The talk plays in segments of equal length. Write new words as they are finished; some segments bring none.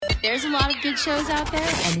There's a lot of good shows out there,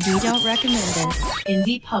 and we don't recommend them.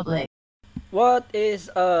 IndiePublic. What is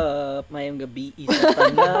up? Mayong gabi sa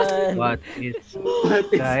tanan. What is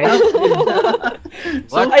guys?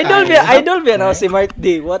 Idol ba na si Mark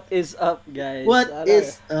D? What is up, guys? What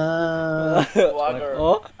is Wager.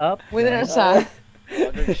 Oh, up? Within our side.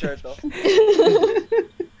 Wager shirt, oh.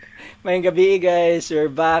 Mayong gabi, guys.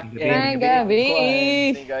 We're back. Mayong gabi.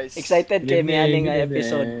 Hey, guys. Excited kay may aning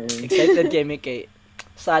episode. Excited kay may kay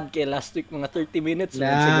sad kay last week mga 30 minutes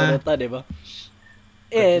lang siguro ta, di ba?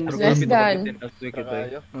 And less than.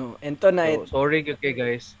 And tonight, sorry okay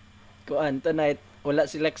guys. Tonight wala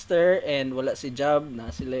si Lexter and wala si Jab,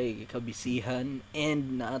 na sila kabisihan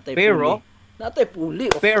and naatay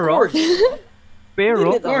puli of course.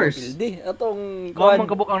 Pero of course atong kuan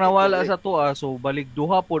kabuk ang nawala sa tuwa, so balik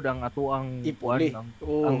duha pod ang ato ang ipuli.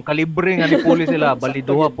 Ang kalibre nga ni puli sila bali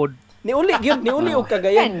duha pod. Niuli og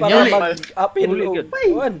Cagayan para mag-appeal og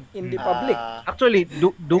kuan IndiePublic. Actually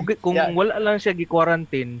dugay kung wala lang siya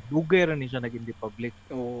gi-quarantine, dugay ra ni siya nag IndiePublic.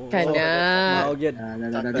 Kana. Mao gyud.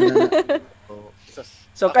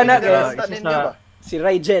 So kana guys, si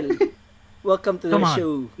Rigel. Welcome to the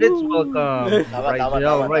show. Let's welcome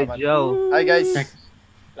Rigel. Hi guys.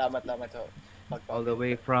 Salamat so. All the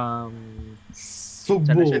way from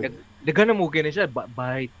Subo. Dagan na mo kini siya,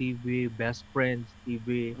 Bahay TV, Best Friends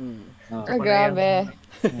TV. Grabe.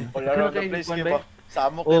 All around the place kayo ba?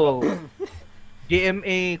 Samok kayo ba?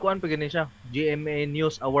 GMA, kuan pa gani siya? GMA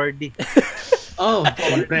News Awardee.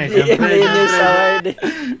 Siyempre. GMA News Awardee.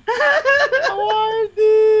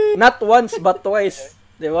 Not once but twice,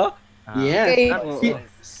 di ba? Yes.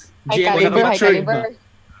 High caliber.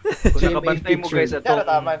 Kung nakabantay mo guys Tara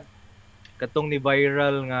taman. katong ni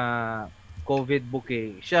viral nga COVID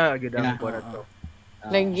bouquet, siya gyud ang kuan ato.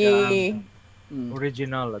 Lagi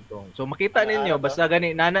Original atong. So makita ninyo basta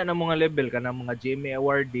gani nana ng mga level kanang mga GMA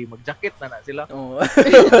awardee, mag-jacket na sila.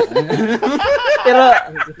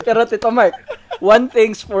 pero Tito Mark, one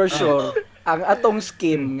thing's for sure, ang atong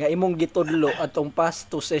scheme nga imong gitudlo atong past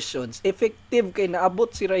 2 sessions, effective kay naabot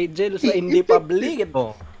si Rigel sa IndiePublic.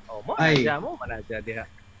 Mo manadya diha.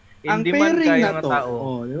 Ang Hindi man pairing kaya na nga to.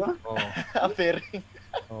 tao. Di ba? Ang pairing.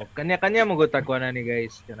 Kanya-kanya mo gud kuan ni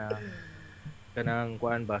guys kanang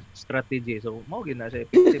kuan ba strategy. So mao gid na siya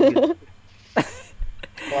effective.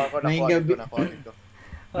 Ngayong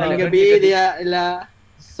Nakuha gabi diya ila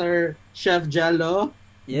Sir Chef Jalo.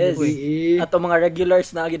 Yes. Atong mga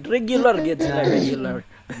regulars na gid regular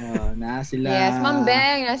Na sila. Yes, Ma'am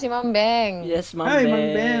Beng, si Ma'am Beng. Yes, Ma'am Hi, Beng.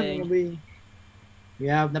 Ma'am Beng. We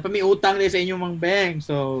have napamiutang din sa inyo, Mang Beng.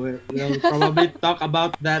 So, we'll probably talk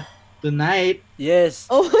about that tonight. Yes.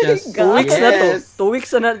 Oh my God. 2 weeks na to. 2 weeks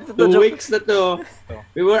na to. 2 weeks na to.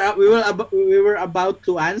 We were about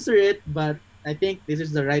to answer it, but I think this is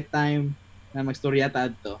the right time na magstorya ta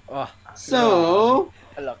adto. So,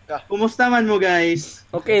 alaka. kumusta man mo guys?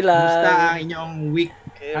 Okay lang. Kumusta ang inyong week?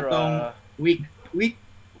 Atong week.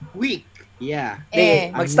 Yeah.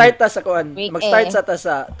 Mag-start ta sa kuan. Week Mag-start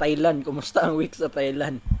sa Thailand. Kumusta ang week sa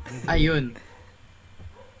Thailand? Ayun.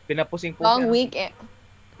 Pinapusing po. Long week.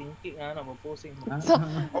 Tinki nga na mapusing.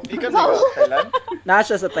 Hindi ka ba Thailand?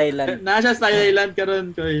 Nasa sa Thailand. Nasa Thailand karon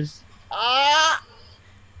guys.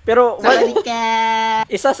 Pero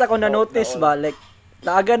isa sa ko na notice ba, like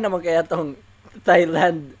naagan naman kaya tong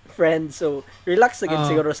Thailand friend, so relax agad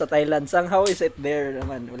siguro sa Thailand. How is it there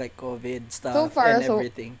naman, like COVID stuff So far, and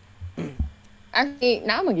everything? Actually,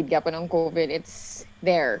 naamagid ka pa ng COVID. It's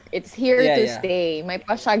there. It's here to stay. May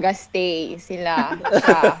pasyaga stay sila.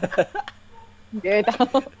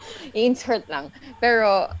 I-insert lang.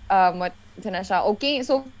 Pero, ito na siya. Okay,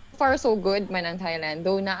 so far so good man ang Thailand.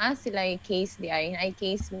 Though naa sila case di ay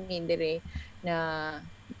case mi dire na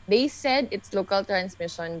they said it's local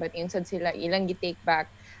transmission, but insad sila ilang gi-take back.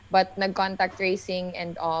 But nag-contact tracing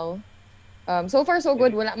and all. So far so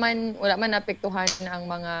good. Wala man napektuhan ang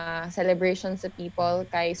mga celebrations sa people.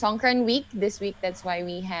 Kay Songkran week this week, that's why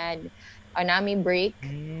we had a nami break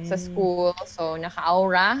sa school. So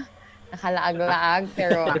naka-aura, nakalaag-laag,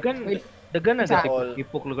 pero dagan na sa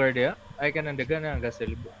tipok lugar dia. Ay kanang dagan na nga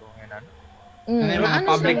celebrate ko ngayon. Mga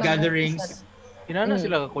public gatherings. Inana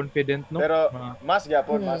sila ka confident no. Pero mas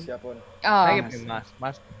gyapon.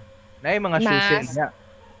 Mas. Nay mga social niya.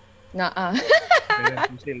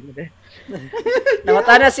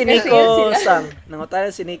 Nangutana si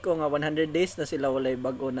Nico nga 100 days na sila walay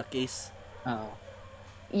bago na case.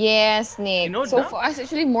 Yes, Nick. So for us,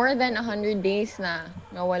 actually more than 100 days na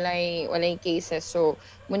walay cases. So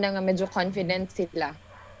muna nga medyo confident sila.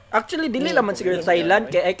 Actually dili naman siguro Thailand,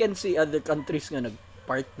 kay I can see other countries nga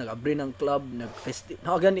nag-abri ng club, nag-festival.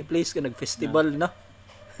 Nakagani place ka nag-festival na.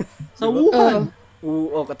 Sa Wuhan.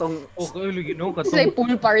 Oo, katong Okay, lagi no It's like katong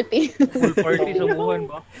pool party. full party sa buwan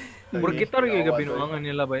ba. Murag gitar gyud ga binuangan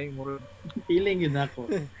nila ba eh. Murag Feeling yun ako.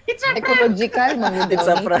 Psychological, mga It's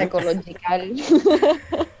a prank. psychological.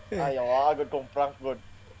 Ayaw, agad kong prank good.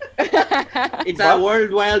 It's a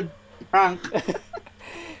worldwide prank.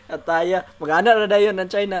 Ataya, mag-ana na dayon ng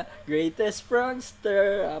China. Greatest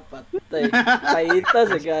prankster. Apat. Paita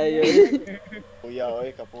sa kayo. Puya,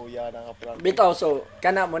 oy, kapuya na nga prank. Bitaw, so,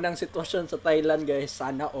 kana mo ng sitwasyon sa Thailand, guys.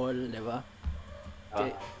 Sana all, di ba?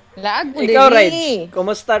 Okay. Laag mo Ikaw, dili. Raj.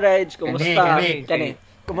 Kumusta, Raj? Kumusta? Kani.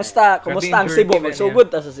 Kumusta Grabe ang yung Cebu? journey Magsugod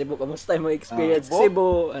ta sa Cebu. Kumusta yung experience sa Cebu? Cebu?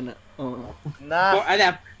 Ano? Oo.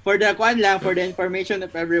 For the kwan lang, for the information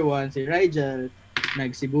of everyone, si Rigel,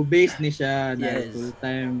 nag-Cebu based ni siya, Yes.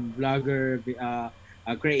 full-time vlogger,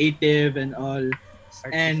 creative and all.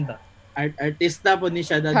 And artista po ni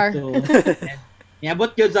siya dadto. And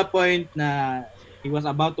niabot yun sa point na he was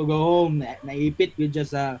about to go home, naipit yun siya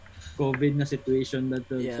sa COVID na situation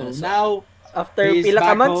dadto. Yeah, so so- now, After He's pila ka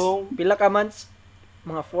back months? home. Pila ka months?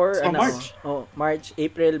 Mga 4, So, March. March,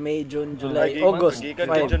 April, May, June, July, Lagi- August. Gikan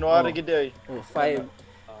 5. kay January gid ay. 5.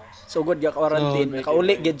 So good ga quarantine, So,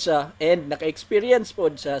 nakauli gid siya and naka-experience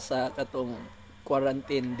pod siya sa katong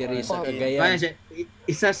quarantine diri sa kaya Cagayan. siya,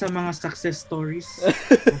 isa sa mga success stories.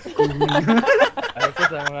 ano ko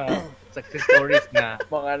sa mga success stories na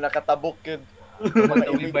Mga nakatabok yun.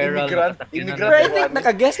 magtawid viral Immigrant. na kasakyanan. Pero I think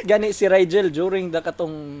naka-guest gani si Rigel during the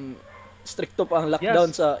katong stricto pa ang lockdown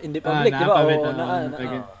Yes. sa IndiePublic, di ba?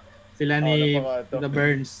 Oo, Sila ni napaka- The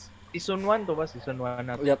Burns. Season 1 to ba? Season 1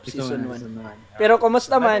 na. Yup, season 1. Season one. Pero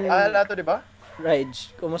kumusta man, Lato, di ba?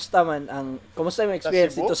 Raj? Kumusta yung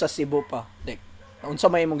experience Cebu? dito sa Cebu pa? Like, unsa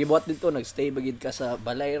may imong gibuhat dito? Nagstay bagid ka sa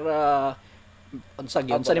Balayra? Unsa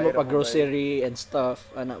nimo Balayra pa mo, grocery and stuff?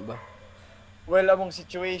 Ano ba? Well, among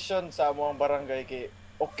situation sa among barangay kay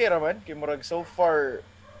okay raman kay murag so far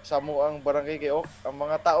sa among barangay kay ang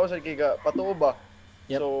mga tao sa kay patuo ba.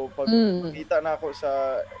 Yep. So pag kita na ako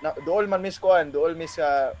sa dool man miss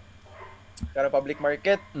sa kana public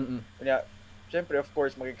market. Kanya syempre of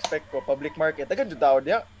course mag-expect ko public market dagan jud tao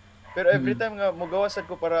diya. Pero every time nga mogawasan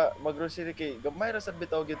ko para mag-grocery kay gamay ra sad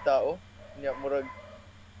bitaw gyud tao. Kanya murag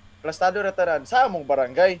plastado ra tanan sa among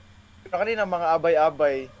barangay. Pero kanina mga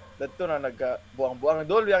abay-abay dadto na nagbuang-buang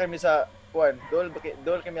dol biya kami sa kuan dol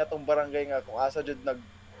kami atong barangay nga kung asa jud nag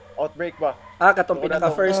outbreak ba Katong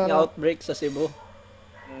pinaka first nga outbreak sa Cebu.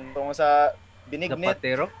 tungod sa Sa Binignit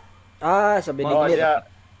Patero? Sa Benignit. diya.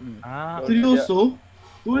 Ah, Seryoso?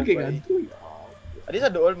 Tuloy kay Okay. ganito. Adi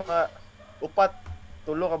sa dool mga upat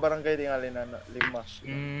tulo ka barangay tingali na 5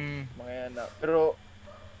 mga yan na pero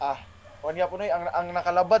kuan nga po ang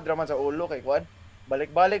nakalabad raman sa ulo kay kuan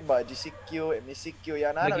balik-balik ba GCQ, MECQ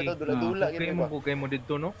yan na ito dula-dula Kay gini mo ba bugay mo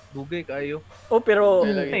dito no? Dugay kayo. pero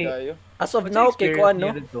okay lagi Hey. tayo as of What's now your kay experience kuan no,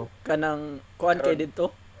 niyo dito? kanang kuan kay dito,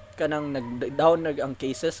 kanang nag-down ang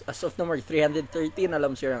cases as of number 330 na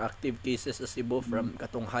lang siya ang active cases sa Cebu from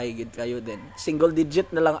katong high gid kayo then single digit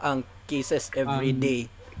na lang ang cases every day.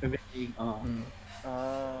 Everything.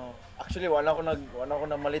 actually wala ko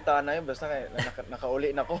na malita na yun basta kay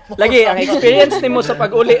nakauli na ko Lagi ang experience nimo sa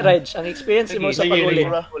pag-uli, Reg. Ang experience nimo sa Sige, pag-uli.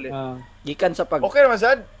 Ulit. Gikan sa pag okay naman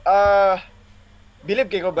sad believe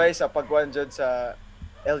kay ko ba sa pagkuan jud sa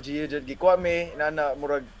LGU jud gikuha mi na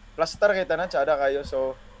murag plaster kay tanan tsada kayo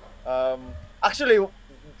so actually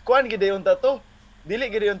kuan gid yung to dili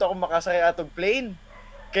gid yung ko makasakay atong plane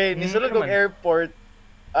kay nisulod kong naman. airport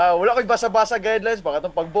wala ko'y basa-basa guidelines baka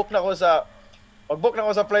tong pag-book na ko sa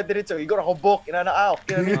flight diretso igor ako book okay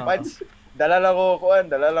na ni fights dala lang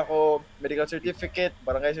ko medical certificate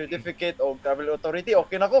barangay certificate o travel authority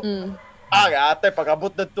okay na ko ate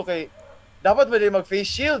pag-abot na to kay dapat ba din mag face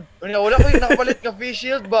shield wala ko yung nakapalit ka face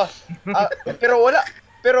shield ba pero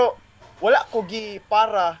wala ko gi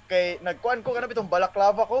para kay nagkuan ko kanang itong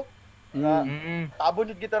balaklava ko tabon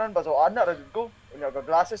jud gitaran ba so ana ra jud ko unya ga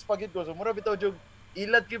glasses pa gid ko so mura bitaw jud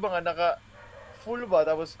ilad kay ba nga naka full ba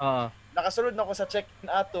tapos nakasulod na ako sa check-in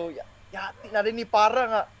ato yati na rin ni para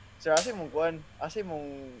nga sir asi mong kuan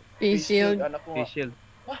Face shield. anak ko nga Face shield.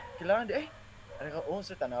 kailangan di ano ka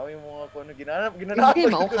sir tanawin mo nga kung ano ginanap Hindi,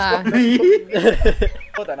 mao ka.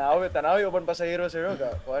 tanawi uban pasahero sir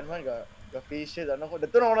ga kuan man ga face shield ano ko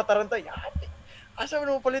dito na ako natarantay yati asa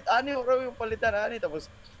mo palit ani o yung palitan ani tapos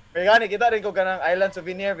may gani kita rin ko kanang island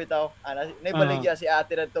souvenir bitaw naibaligya si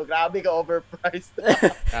ate na to grabe ka overpriced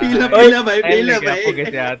Pila ba?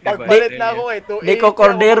 pagbalit na ako Nico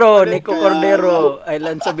Cordero,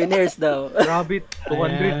 Island Souvenirs daw. Grabe,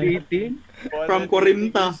 218. From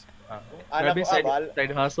 40. anak Grabe ko abal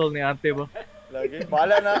side hustle ni ate ba? Lagi.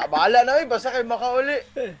 Bahala na basta kay makauli.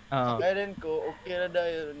 Oo. Kaya rin ko, okay na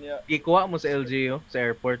dahil niya. Ikuha mo sa LGU, sa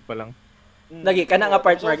airport pa lang. Lagi kana nga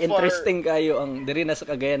part So Mark, far, interesting kayo ang diri na sa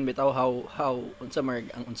Cagayan bitaw how unsa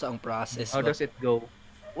Mark ang process. How ba? does it go?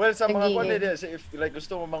 Well, sa mga Lagi. kuan din, if like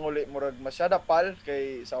gusto mo manguli, murag masyada pal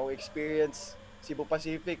kay sa akong experience Cebu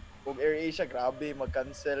Pacific ug Air Asia, grabe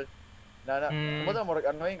mag-cancel. Kumbaga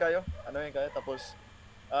murag annoying kayo tapos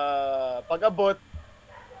pag-abot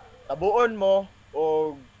tabuon mo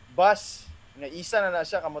o bus nga isa na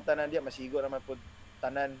siya kamutanan diya masigo naman pud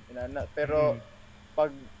tanan inana pero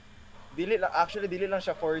pag dili lang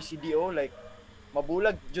siya for CDO like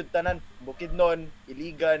mabulag jud tanan Bukidnon,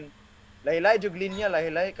 Iligan, lahi-lahi jud linya,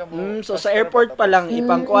 lahi-lahi ka mo. So sa airport pa lang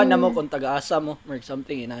ipangkuan na mo kung taga-asa mo or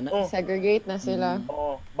something inana. Segregate na sila.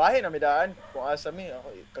 Bahay na midaan kung asa mi ako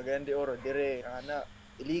Cagayan de Oro dire ana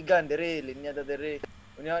Iligan dire linya da dire.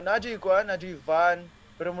 Unya nadyo van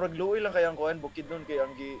pero murag luoy lang kay ang kuan Bukidnon kay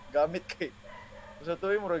ang gamit kay. So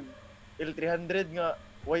tuoy murag L300 nga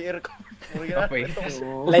YR ko.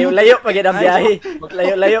 Layo-layo pag ang biyahe.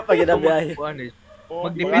 Layo-layo pag ang biyahe.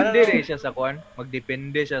 Magdepende rin siya sa kuan.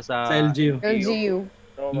 Magdepende siya sa LGU.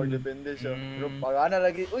 Magdepende siya. Pero pag ana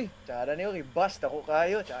lagi, uy, tsada niyo kay bus ako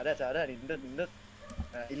kayo. Tsada, nindot.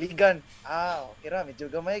 Iligan. Okay ra, medyo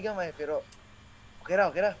gamay pero okay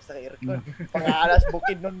ra. Basta kay aircon. Pang-alas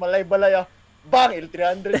Bukidnon malay-balay bang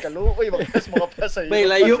L300 kaluoy magkas mga pasa. May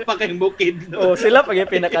layo pa kay Bukid. Sila pag yung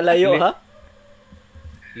pinakalayo ha.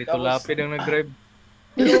 Lito lapid ang nag-drive.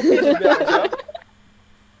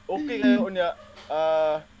 Okay kayo niya.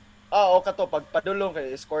 Kato pag padulong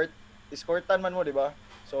kay escortan man mo, di ba?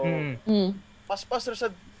 So pas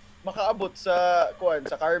sa makaabot sa kuan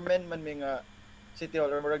sa Carmen man may nga City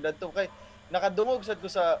Hall or murag dadto kay nakadungog sad ko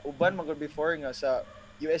sa uban magod before nga sa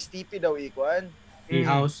USTP daw ikuan.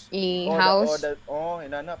 E-house.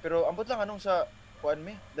 Inana. Pero ambot lang anong sa kuan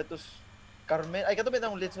mi datos Carmen. Ay katubit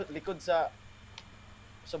ang likod sa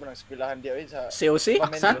nang eskwelahan diya sa COC?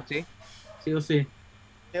 Aksa?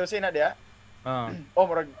 COC na diya?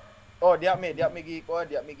 Murag diya mi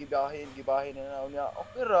gibahin na niya.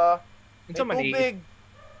 Okay ra. Unsa man tubig.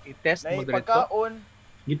 I-test mo dito. Pagkaon.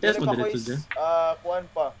 Gitest mo dito dyan. Kuan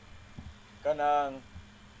pa. Kanang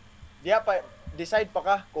diya pa decide pa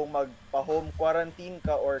ka kung magpa-home quarantine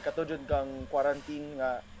ka or katujud kang quarantine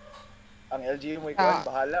nga ang LGU mo ikuan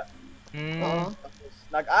bahala. Tapos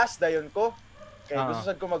nag-ask dayon ko kay gusto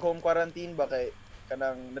sad ko mag-home quarantine ba kay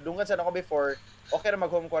kanang nadunggan sad ako before okay ra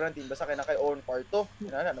mag-home quarantine basta kay nakay own kwarto.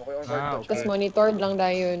 Inana no kay own kwarto. Tapos monitored lang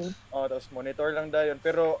dayon. Tapos monitor lang dayon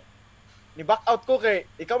pero ni back out ko kay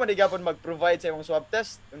ikaw man di gyapon mag-provide sa imong swab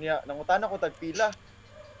test. Unya nangutana ko tag pila.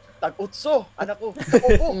 Tag-utso, anak ko.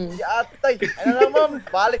 Atay. Ano na ma'am,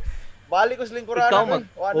 balik ko sa lingkuranan. Ikaw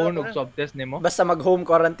mag-own og swab test nimo? Basta mag-home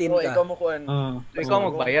quarantine ka. Ikaw mo kuan. Ikaw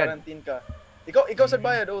magbayad. Quarantine ka. Ikaw sa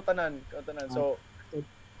bayad tanan. So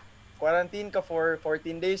quarantine ka for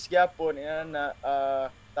 14 days gyapon na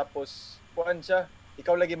tapos kuan siya.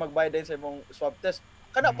 Ikaw lagi magbayad din sa imong swab test.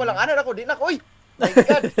 Kana pa lang ana ako di na ko. Oy. My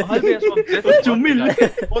God. Mahal ba yung swab test?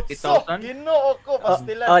 8,000. Ginoo ko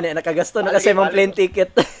pastilan. Nakagasto na kasi mong plane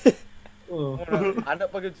ticket. Anak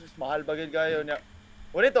pagid mahal bagid kayo niya.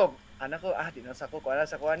 Wala ito, anak ko di na sa ko kuan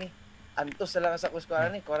sa kuan ni. Antos na lang sa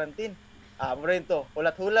kuan ni quarantine. Mo rin to.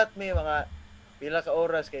 Hulat-hulat mi mga pila ka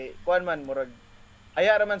oras kay kuan man murag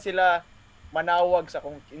haya ra man sila manawag sa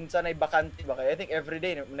kung kinsa nay bakante ba kay I think every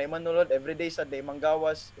day nay manulod every day sa day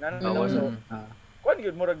manggawas inana so kuan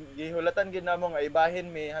gyud murag gihulatan gyud namo nga ibahin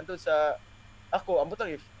mi hantud sa ako ambot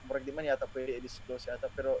lang if murag di man yata pwede i-disclose yata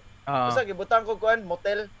pero basta gibutang ko kuan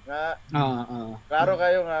motel nga klaro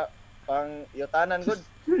kayo nga pang yotanan gud.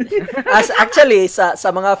 Actually sa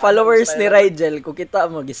mga followers ni Rigel kung kita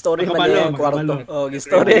mo gi-story man niya ang kwarto.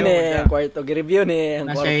 Gi-story niya ang kwarto, gi-review niya ang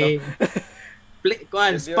kwarto.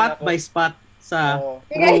 Kuan spot by spot sa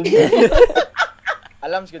room.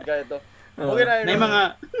 Alam gud kayo to. Okay na mga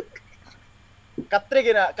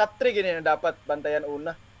Katri gina na dapat bantayan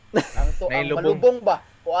una. Ang malubong ba?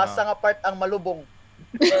 Puasa nga part ang malubong.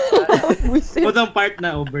 Kung part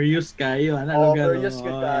na overuse kayo, lugar. Overuse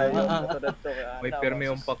kayo. May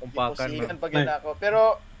permi umpak-umpakan.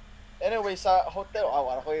 Pero anyway sa hotel,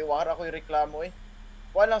 wala ko reklamo eh.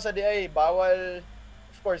 Wala lang sa DI, bawal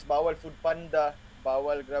of course, bawal Food Panda,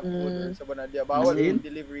 bawal Grab Food sa Banadia, bawal food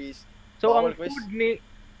deliveries. So ang food ni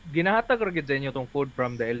ginahatag ra gid sa inyo tong food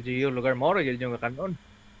from the LGU lugar mo ra gid yung kanon.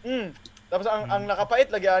 Tapos ang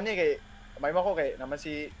nakapait lagi ani kay may mako kay naman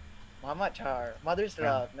si Mama Char, Mother's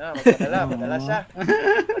Love na padala siya.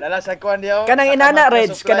 Padala sa kuan diyo. Kanang inana Reg,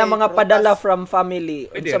 kanang mga padala from family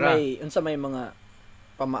unsa may mga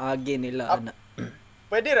pamaagi nila ana.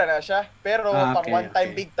 pwede ra na siya, pero pang Okay, one time,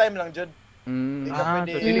 okay. big time lang jud. Di ka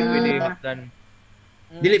pwede. So dili dan.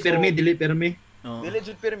 Dili So, permi. Oo. Dili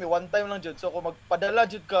jud pirmi, one time lang jud. So kung magpadala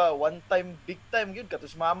jud ka, one time, big time jud ka.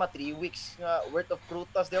 Tapos mama, 3 weeks nga worth of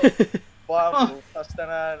prutas daw. Prutas na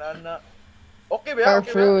na. Okay ba? Or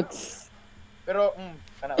Okay ba? fruits. Pero,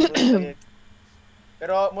 kana fruits lagi.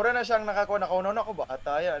 Pero mura na siyang nakakuha na ako ba?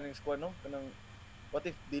 Ataya, anong squad no? Kanang, what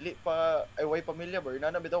if dili pa, ay way pamilya ba?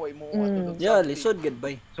 Nana bitaw, way mo atulog Yeah, something. lisod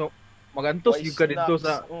goodbye. Magantos Why yung ka dito snacks?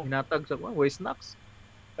 sa Oh. hinatag sa way snacks.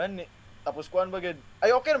 Kani, tapos kuan ba gid? Ay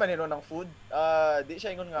okay naman nino ng food. Di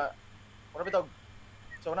siya ingon nga, mura bitaw,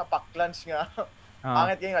 so na pack lunch nga.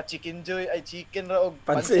 Angit kay nga chicken joy, ay chicken ra og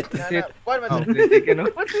Pansit. nga na. Kuan man Oh, siya. critic ano.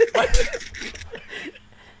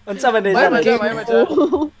 Unsa man din May man siya, siya? may man siya.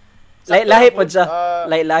 Lahi pod siya. Ah,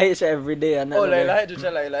 Lahi siya everyday ana. Oh, lahi jud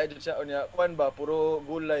siya. Unya, kuan ba, puro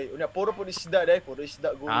gulay. Unya, puro po isda dai, puro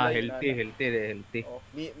isda gulay. Healthy. Oh,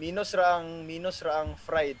 minus ra ang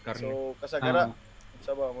fried. Karne. So kasagara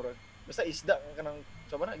sa ba murag. Basta isda kanang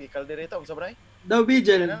sa ba na gikaldereta unsa ba na? Daw,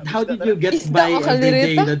 Vigil, how did you get Isda by o every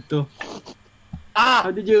day kaldereta? dadto? Ah,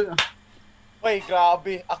 How did you... Uy,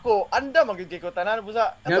 grabe. Ako, anda magiging ko tanan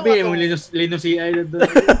busa. Gabi, yung linos si ay dadto.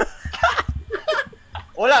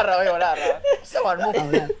 Wala ra. Saman mo.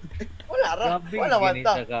 Wala ra. Grabe, Wala man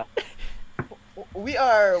ta. ginita ka. We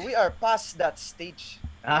are past that stage.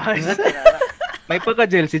 Ah, may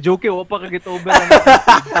pagka-gel. Si Joke, o pa kagit over.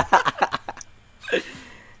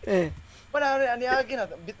 Wala rin, aniagin na.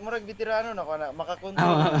 Murag bitirano na ko na,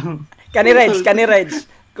 makakontrol. Kani rides.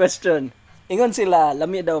 Question. Ingon sila,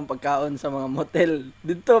 lami daw ang pagkaon sa mga motel.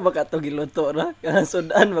 Dito baka to giluto ra? Kanang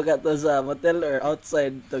sudan baka to sa motel or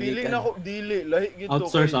outside to Feeling gikan? na ko, dili, lahi gito.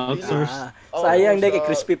 Outsource. Sayang dai kay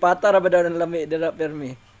crispy pata ra ba daw ng lami dira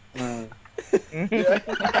permi.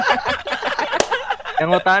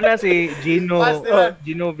 Ang utana si Gino. Pas nila.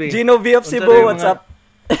 Gino V. Gino V of Unsa Cebu, daw yung what's mga- up?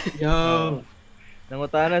 Yo.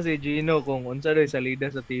 Nangutana si Gino kung unsa daw yung salida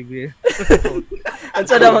sa TV.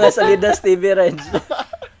 Unsa daw mga salidas TV rides?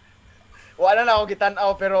 Wala na ako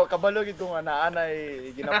gitan-aw, pero kabalo gid ko nga naanay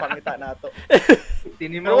ginapangita nato.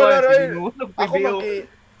 Tinimawan, Pero wala, tinimawan. Ako PBO.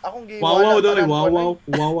 akong gi Wow daw, tanan kuan,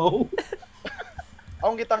 wow.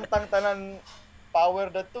 Akong gitangtang tanan power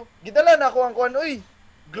dato. Gidala na ako ang kuan, uy.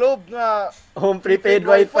 Globe nga Home prepaid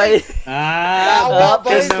wifi. Kawa ba?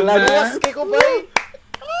 Apis lang. Luwas kay ko ba?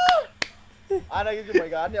 Ana gyud may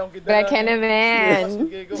gani akong gidala. Brake naman.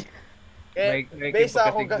 Kaya, May based sa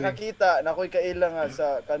akong pagkatigwi. kakakita, nakoy kaila nga sa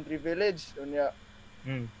country village. Unya,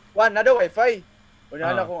 Hmm. Juan, na daw wifi.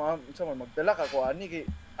 Unya na Ah. kung sa magdala ka ko ani kay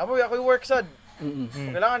ako'y work sad.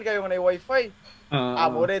 Mm-mm. Kailangan kayo nga na wifi.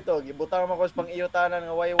 Mo dito, gibutang mo ko sa pang-iyotanan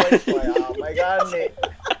nga wifi. May gani.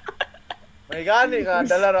 May gani ka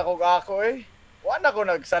dala ra kog ako eh. Wala ko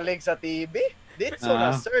nagsalig sa TV. Dito na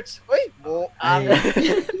search. Uy, buang.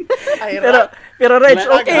 Ay, Pero rides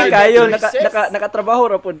okay Nag- kayo nag- nakatrabaho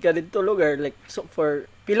ra pod ka dito lugar like so for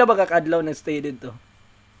pila ba ka kadlaw nag stay dito?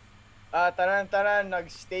 tanan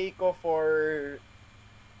nagstay ko for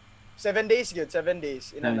 7 days gyud, 7 days.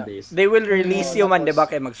 Inana. They will release you man tapos- diba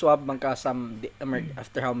kay mag-swab man ka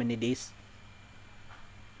after how many days?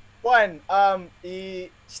 Juan,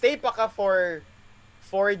 i-stay pa ka for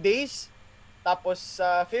 4 days. Tapos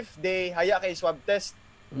sa 5th day, haya kay swab test.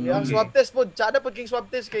 Ang swab test po, tsada po king swab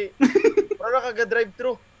test kay para ka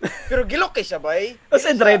drive-thru. Pero gilok kay siya ba eh?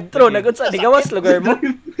 Kasi drive-thru nagunsa digawas lugar mo.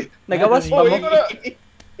 Nagawas pa Oh, mo.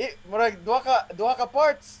 murag duha ka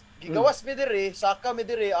parts. Gigawas mi diri, saka mi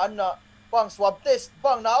diri ana pang swab test,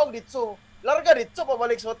 bang naong ditso. Larga ditso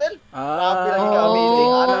pabalik sa hotel. Grabe lagi ka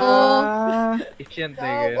amazing. Ana. Efficient na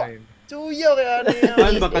Kawa. yun. Tuyo kaya niya.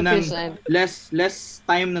 Paano ba ka nang Efficient. less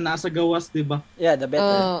time na nasa gawas, di ba? Yeah, the better.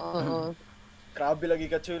 Oo. Grabe lagi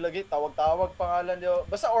ka chuy lagi, tawag-tawag pangalan niyo.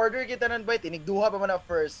 Basta order kita nan bite, inigduha pa man na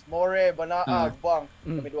first. More banaag bang.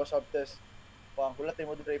 Kami duha swab test. Pang kulat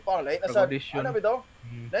mo diri pang lain na sa. Audition. Ano bitaw?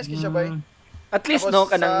 Nice kisya bay. At least Tapos no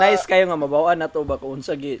kanang sa- nice kayo nga mabawaan na to ba kung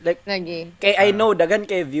unsa gi like Lagi. kay I know dagan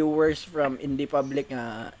kay viewers from IndiePublic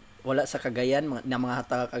nga wala sa Cagayan na mga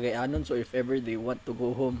taga Cagayanon, so if ever they want to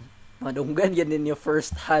go home madunggan yan ninyo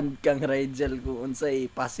first hand kang Rigel kung unsay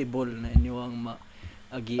possible na inyo ang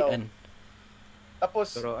maagian.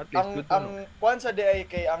 Tapos Pero at least ang good ang kuan sa di ay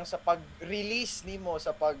kay ang sa pag-release nimo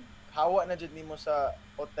sa paghawa na jud nimo sa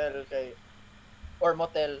hotel kay or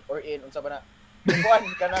motel or inn unsa ba na kuan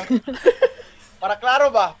kanang para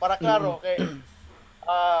klaro kay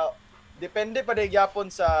depende pa day gyapon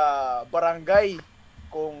sa barangay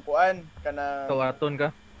kung kuan kanang Tawaton ka.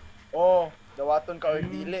 dawaton ka or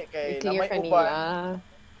dili kay na I-clear may ka uban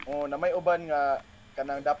nila. na may uban nga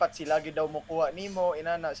kanang dapat sila gid daw mo kuha nimo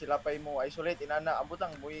inana sila pay mo isolate inana ambutang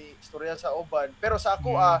mo istorya sa uban pero sa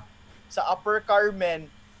ako sa Upper Carmen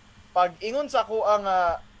pag ingon sa ako ang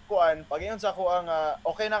pag ingon sa ako ang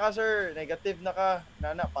okay na ka sir negative na ka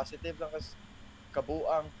nana positive lang ka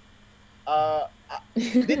kabuang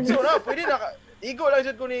dito na pwede na igo lang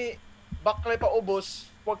jud ko ni baklay pa ubos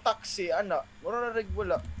pag taxi ana mura ra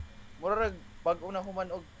wala mura ra bag-o na human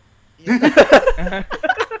og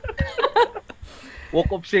Walk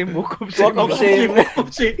of shame.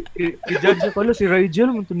 I-judge ko si Rigel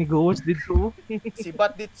mo to ni gawas dito.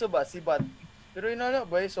 Sibat dito ba? Sibat. Pero inana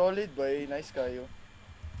bay solid bay nice kayo.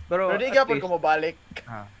 Pero di gyapon ko mabalik.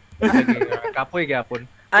 Kapoy gyapon.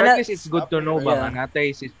 Ana, At least it's good to know ba nga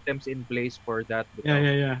natay systems in place for that.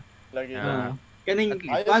 Yeah. Lagi Kaning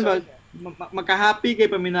makahappy kay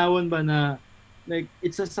paminawon ba na like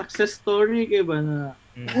it's a success story kay ba na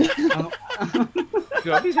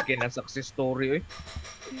grabe sa kina success story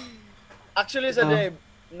Actually sa day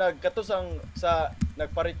nagkatusang sa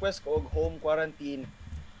nagpa-request ko og home quarantine.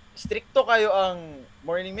 Stricto kayo ang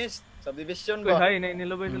morning mist subdivision ba? Hi,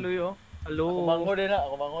 nilabay sa luyo. Hello.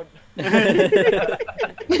 Ako mangod.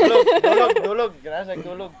 Dulog. Ganasa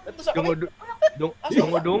dulog. Ito sa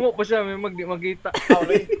Dungo pa siya may magita.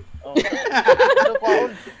 Oh. Ano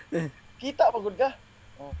paon? Kita pagod ka.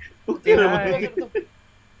 Oh. Okay ra ba?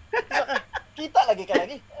 Kita lagi ka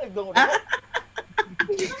lagi. Dungo.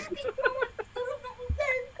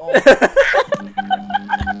 Oh.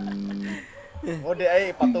 Ode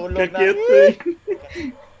ay patulog na.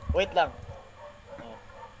 Wait lang.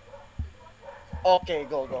 Okay,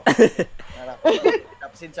 go.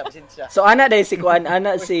 Pasensya. So ana day si Kuan,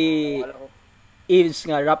 ana si Eves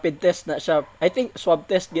nga rapid test na siya. I think swab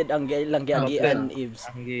test gid ang lang giagian Eves.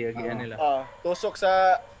 Ang giagian nila. Tusok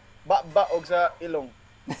sa baba og sa ilong.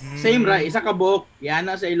 Same ra, isa ka buhok,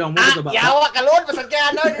 yana sa ilong mo sa baba. Yawa kalon pasad kay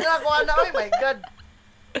ana, hindi na ko ana oy, my god.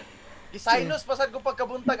 Gisinus pasad ko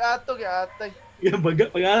pagkabuntag ato atay. Yeah,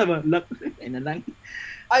 pagala ba? Look, ay na lang.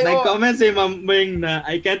 Ay, Nag-comment si Ma'am Ming na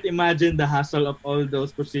I can't imagine the hassle of all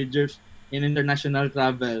those procedures in international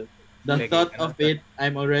travel. The thought of it,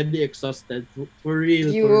 I'm already exhausted. For real,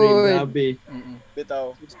 grabe.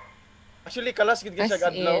 Bitaw. Actually, kalas gid siya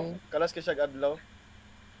adlaw.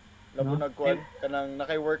 Labo nagkuan kanang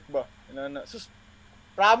nakay-work ba. Sus,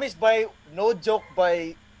 promise by no joke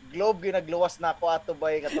by Globe ginagluwas na ako ato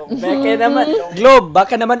by katong. Baka naman Globe,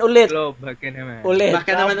 baka naman ulit. Ulit.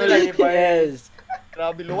 Baka naman ulit. Yes.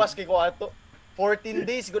 Grabe luwas kay ko ato. 14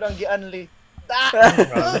 days gud ang gianli.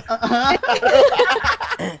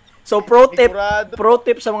 So pro tip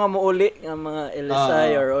sa mga muuli nga mga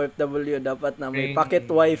LSI or OFW dapat na may pocket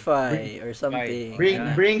wifi or something.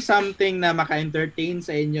 Bring something na maka-entertain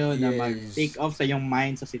sa inyo na mag-take off sa yung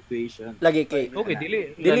mind sa situation. Lagi kay. Okay,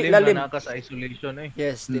 dili lalim na naka sa isolation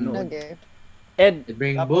Yes, tinuod. Okay. And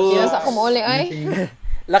bring books. Yes, ako mo uli ay.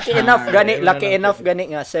 Lucky enough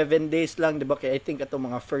gani nga 7 days lang di ba kay I think ato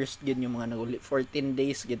mga first gid yung mga naguli 14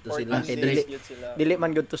 days gid to sila kay dili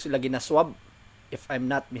man gud to sila ginaswab if I'm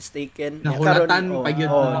not mistaken. Nahulatan pa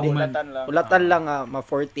yun. Hulatan lang ma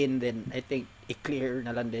 14 then I think i-clear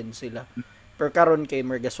na lang din sila. Pero karon kay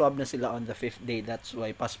mergaswab na sila on the 5th day, that's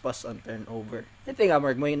why paspas on turnover. I think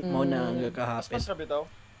Marg mo na kahapon. Paspas ra bitaw.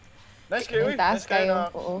 Nice kayo. Nice kayo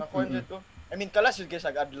na ko. I mean kalas yun kay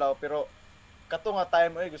sa adlaw pero kato nga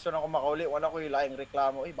time gusto na ko makauli wala ko ilaing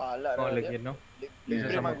reklamo bahala na no?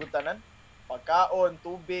 Libre magutanan pagkaon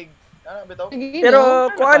tubig ano bitaw pero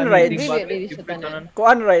kuan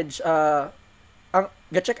rides ang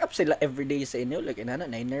ga-check up sila every day sa inyo like inana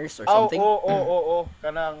 9ers or something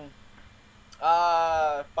kanang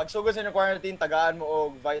pagsugod sa inyo quarantine tagaan mo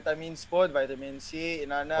og vitamins pod vitamin C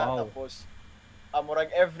inana tapos murag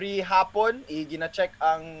every hapon gina-check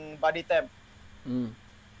ang body temp.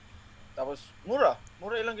 Tapos mura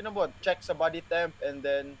ilang ginabuhat check sa body temp and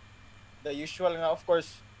then the usual nga of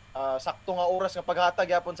course sakto nga oras nga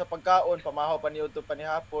paghatag yapon sa pagkaon pamahaw pa niudto pa ni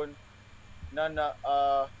hapon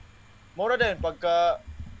mura din pagka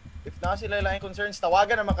if na sila laing concerns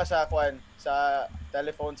tawagan naman ka sa kuan sa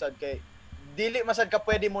telephone sad kay dili masad ka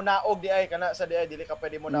pwede mo naog di ay kana sa di ay dili ka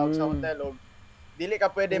pwede mo naog sa hotel og dili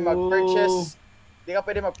ka pwede mag-purchase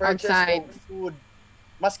og food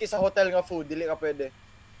maski sa hotel nga food dili ka pwede.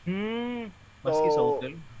 Maski sa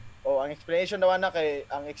hotel. Ang explanation daw na kay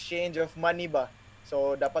ang exchange of money ba.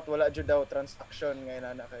 So dapat wala jud daw transaction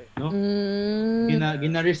ngayon na kay. No?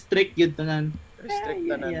 Gina-restrict yun tanan.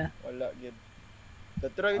 Yeah. Wala gid.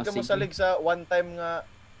 Pero gid mo salig sa one time nga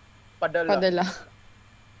padala.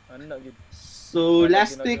 Ano gid. So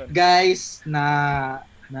last week guys na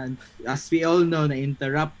as we all know na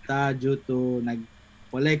interrupt due to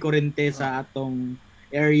walay kurente sa atong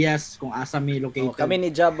areas kung asa mi located. Kami ni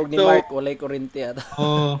Jab ug ni So- Mark walay kuryente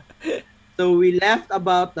ato. So we left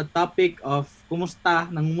about the topic of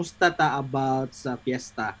nangumusta ta about sa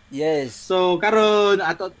fiesta. Yes. So karon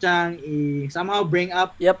ato tiyang somehow bring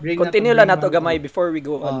up. Yep, bring continue up- lang nato gamay before we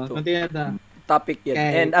go on to continue ta. topic yun.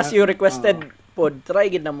 Okay, And as you requested pod, try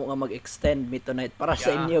gid na mo nga mag-extend me tonight para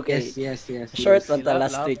sa inyo kay Yes. short yes. one ta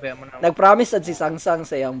last week. Nag-promise sad si Sangsang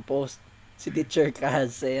sa iyang post. Si Teacher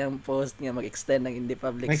Kaz sa iyang post nga mag-extend ng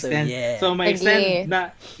IndiePublic. So, Ma-extend. yeah. So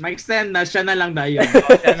ma-extend na siya na lang dayon.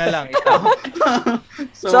 Siya na lang, ikaw.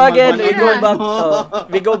 So again, mag-one-on-one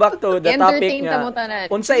we go back to the topic Entertain ta mo nga. tanan.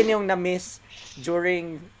 Unsa inyong na-miss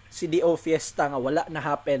during CDO fiesta nga wala na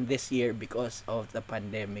happen this year because of the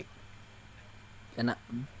pandemic? Kana.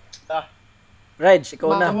 Reg,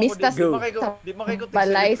 ikaw na. Mista Go. Di man kay ko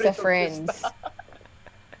balay sa celebrate og friends.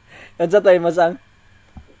 Ano tayo masang?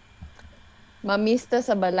 Mamista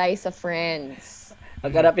sa balay sa friends.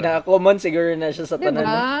 Ang kada pinaka-common siguro na siya sa tanan.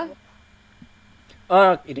 Diba?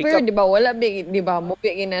 Pero I-recap. di ba wala big, di ba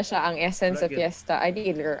mupigin na siya ang essence sa fiesta.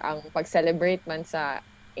 Ideal ang pag-celebrate man sa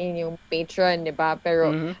inyong patron, di ba?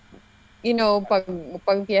 Pero you know, pag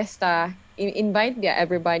fiesta, invite dia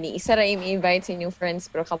everybody. Isa ra invite sa inyong friends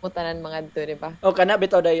pero kamutanan mga dito, di ba? Kana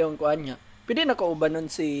bitaw daw yung kuan niya. Pwede na kauban nun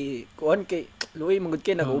si kuan kay Louie mangud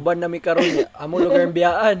kay nag-uban na mi karon niya. Amo lugar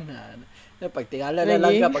biyaan. Pagtingala na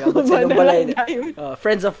lang ka pag abot sa inyong balay.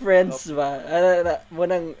 Friends of friends ba?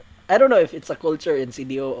 I don't know if it's a culture in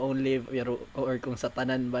CDO only or kung sa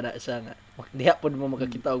tanan ba na siya nga. Diha pod mo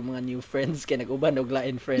makakita og mga new friends kay nag-uban og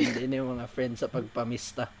lain friend ini mga friends sa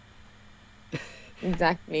pagpamista.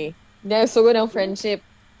 Exactly. Dahil sugod ang friendship.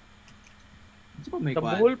 Sa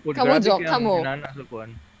buhol po, Kamo, grabe Joke, kaya ang kamo. ginana sa kuwan.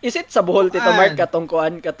 Is it sa Bohol Tito Kuan. Mark katong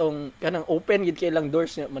kanang open gid kay lang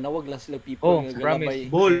doors niya manawag lang sila people nga galabay.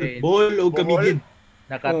 Ball o kamigin.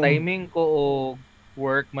 Naka-timing ko og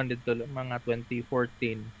work man dito mga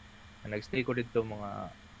 2014. Nag-stay ko dito mga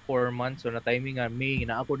 4 months. So na-timing nga May,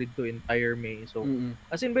 na ako dito entire May. So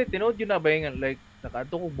as in ba tinood yun na ba nga like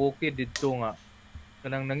nakaadto ko bukid dito nga.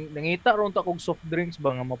 Kanang nangita ron ta kog soft drinks ba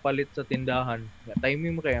nga mapalit sa tindahan. Nga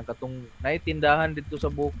timing mo kay ang katong naitindahan dito sa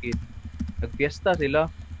bukid. Nagfiesta sila.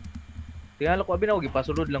 Tingala ko abi na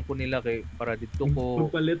gipasulod lang ko nila kay para dito ko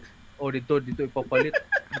Palit. dito ipapalit.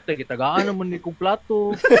 Ito gitagaan naman ni kong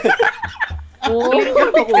plato. Ko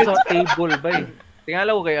sa table bay.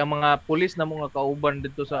 Tingala ko kay ang mga pulis na mga kauban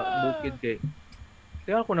dito sa bukid kay.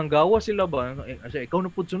 Tingala ko nang gawa sila ba? Kasi ikaw na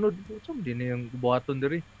pud sunod. Sa din yung buhaton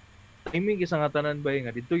diri. Timing isa nga tanan bay nga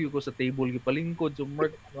dito yung ko sa table gipalingkod so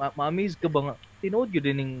ma-amaze ka ba nga tinuod gyud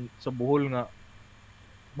dining sa buhol nga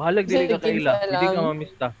bahalag dili ka kaila hindi ka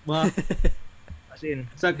mamista as in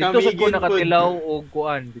Sa dito sa ko kamigin nakatilaw og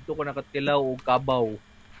kuan dito ko nakatilaw og kabaw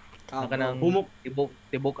kanang humok.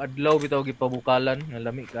 tibok adlaw bitaw gipabukalan nga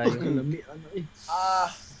lami kayo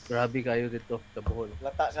grabe kayo dito sa buhol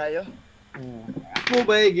Lata kayo. Ako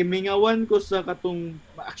ba gimingawan ko sa katong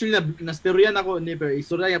actually nastoryan ako ni pero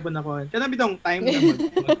istorya pa nako. Kana bitong time na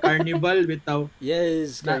mag-carnival bitaw.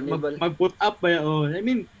 Yes, carnival. Mag-put up ba I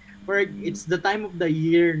mean, it's the time of the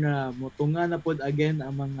year na motunga na pod again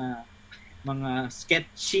ang mga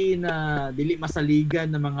sketchy na dili masaligan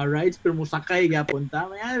na mga rides pero musakay gyapon ta.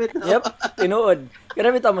 Yep, tinuod.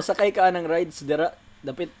 Kada bitaw masakay ka ng rides dira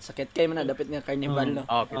dapit sakit kay man na dapit nga carnival no.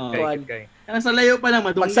 Okay, kay. Kana sa layo pa lang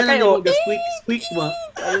matungga Magsakay, na squeak ba.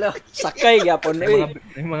 Ala, sakay gyapon eh.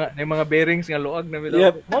 May mga bearings nga luag na bitaw.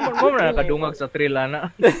 Yep. Mo na nakadungag sa trail ana.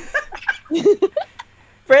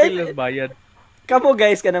 Fred, Pilas bayad. kamo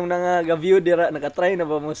guys kanang nanga-view dira nakatry na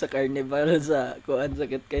ba mo sa carnival sa kuan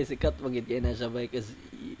sakit kay sikat magid kay na siya bay kasi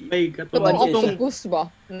Ay Katong katong octopus ba?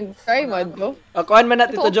 Nag-try mo do? kuan man na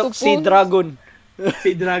Tito Ito, Joke si octopus. Dragon.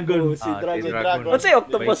 si Dragon. Si Dragon. Dragon. What's say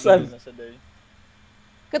octopus san?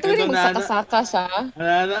 Katong Ito yung na, magsakasaka siya.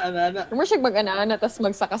 Ana. Kung siya mag-ana tas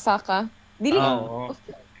magsakasaka. Dili. Oo.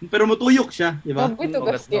 Pero mutuyok siya, di ba? Ito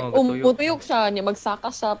Ugat kasi mo, gatuyok. umutuyok siya niya magsaka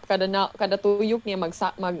siya kada tuyok niya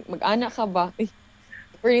mag-ana ka ba?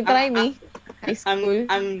 Pero try me. High school,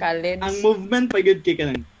 college. Ang movement pa gyud kay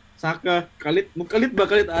kanang saka kalit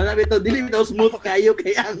ana bitaw dili bitaw smooth kayo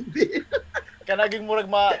kay ang Kanaging murag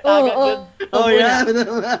matagat Oo. yun. oh yeah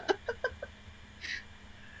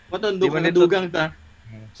Matondo Di ba ka nito- dugang ta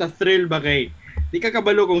sa thrill ba kay di ka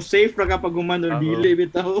kabalo kung safe ra ka pag human or Oo. dili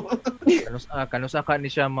bitaw. Kanusa ka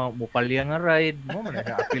ni siya mupalya nga ride mo man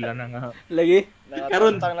naapila na nga Lagi.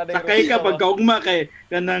 Karon Nakatangtang na din sakay ka Rosita, pag ba? kaugma kay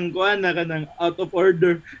kanang kuan na kanang out of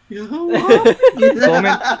order.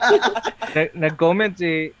 comment nag-comment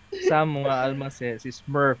si Sam mga almas si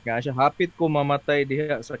Smurf nga siya hapit ko mamatay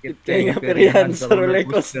diha sakit Kay nga perihan sa roller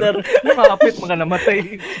coaster. Hapit mga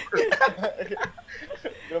namatay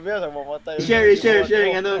biya sa mamatay. Share.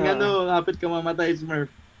 Ngano, hapit ka mamatay, Smurf.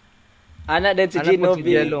 Ana din si Anak Gino po si V.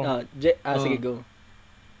 Jello. Sige, go.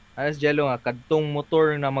 Alas Jello nga, kadtong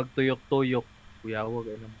motor na magtuyok-tuyok. Kuyawa,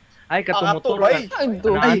 gano'n. Ay, kadtong Ang motor ato, bay.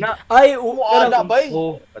 Ana. Ay, Muala, bay.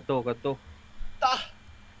 Kato. Ta.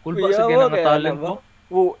 Cool ba sa ganang talent mo?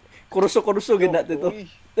 Kuruso gid natin to.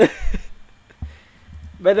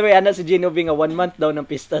 By the way, ana si Gino V nga 1 month daw ng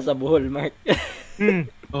pista sa Bohol, Mark.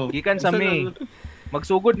 Gikan sa May.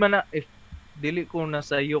 Magsugod man na, if dili ko na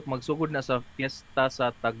sa iyok, magsugod na sa fiesta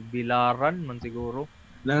sa Tagbilaran man siguro.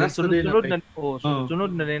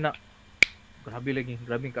 Sunod na din na. Grabe lagi,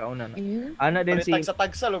 grabing kauna na. Ana din si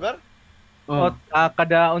Tagsa lugar?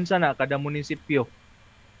 kada munisipyo.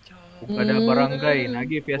 Kada barangay,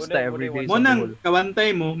 nagi fiesta every day sa Bohol. Monang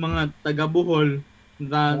kawantay mo mga taga Bohol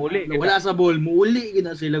na wala sa Bohol, muuli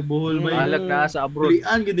gina sila Bohol bay. Alag na sa abroad.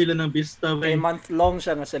 Ulian gid nila ng pista bay. 3 month long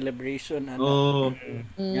siya nga celebration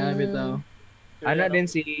Yan bitaw. Ana din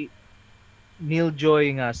si Neil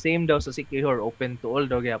Joy nga same daw sa Sikihor, open to all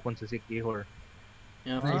daw gyapon sa Sikihor.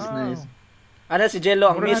 Nice. Ana si Jello,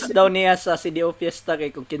 ang miss daw niya sa CDO Fiesta kay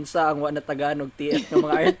kung kinsa ang wa na Tagalog TF ng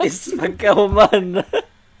mga artists pagkahuman.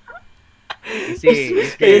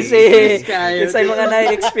 Kinsa yung mga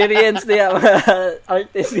na-experience niya, mga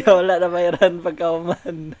artists nga wala na mayroon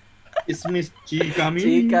pagkahuman. Is Miss Chika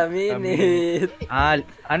Minute.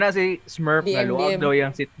 Ana si Smurf nga luwag daw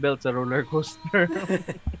yung seatbelt sa roller coaster.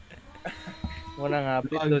 Wala nga,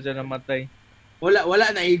 pito siya namatay. Wala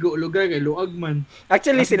na igo lugar kay luag man.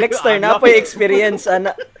 Actually si Lexter na po experience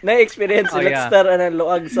na-experience si Lexter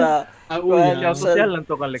luag sa social lang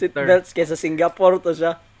to ka Lexter. Seatbelts kaysa Singapore to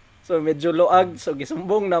siya. So medyo luag, so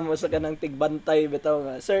gisumbong na mo sa kanang tigbantay bitaw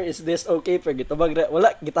nga. Sir, is this okay for gitubag?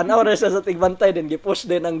 Wala, gitanaw ra siya sa tigbantay then gipush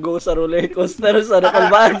din ang go sa roller coaster sa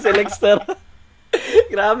napalbaan si Lexter.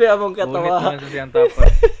 Grabe among katawa.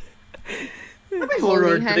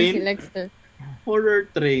 Horror train. Horror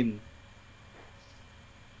train.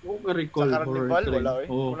 Recall horror train.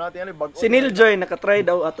 Si Neil Joy nakatry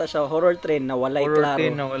daw ata siya horror train na walay horror klaro.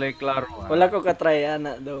 Train na walay klaro. Wala ko katry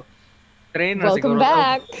ana daw. Train na Welcome siguro.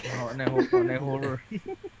 Back. Na horror.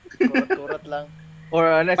 Turat lang.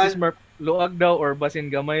 Or si Smurf luag daw or basin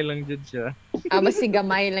gamay lang jud siya. Basi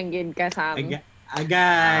gamay lang gid ka sa amin.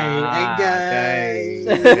 Agay.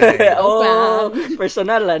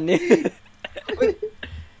 Personalan ni.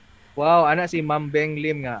 Wow, ana si Ma'am Beng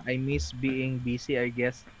Lim nga, I miss being busy, I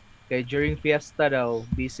guess. Kay during fiesta daw,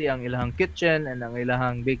 busy ang ilahang kitchen and ang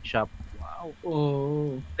ilahang bake shop.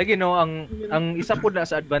 Wow. Lagi no, ang isa po na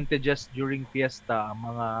sa advantages during fiesta,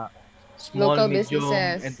 ang mga small, local medium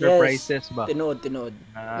businesses. enterprises ba? Tinood.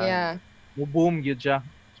 Yeah. Mo-boom yun siya.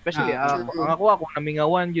 Especially, ang ako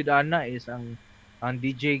namingawan yun, ana, is ang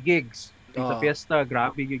DJ gigs. Sa fiesta,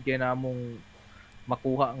 grabe yun kaya namong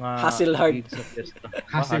makuha nga hustle hard sa fiesta.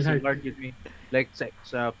 Hustle hard yun me. Like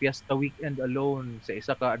sa fiesta weekend alone, sa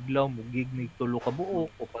isa ka adlaw mo gig ni tulo ka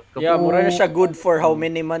buok, upat ka buok. Yeah, mura na siya good for how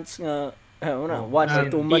many months nga 1 or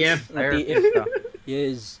 2 months na TF ka.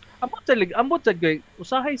 Yes. Ambot sad kay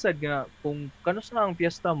usahay sad nga kung kanos na ang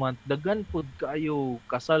fiesta month, daghan pud kaayo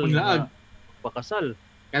kasal nga pakasal.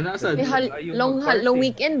 Kana sad long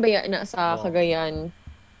weekend ba na sa Cagayan?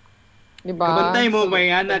 Diba? Kabantay mo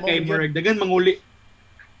may ana kay murag dagan manguli.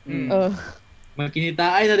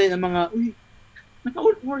 Makinitaan na din ang mga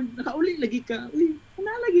nakauli lagi ka.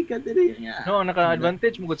 Lagi ka dire nga. No,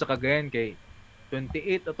 naka-advantage mo gud sa Cagayan kay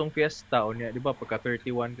 28 atong fiesta o niya, di ba? Pagka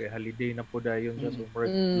 31 kay holiday na po dayon sa super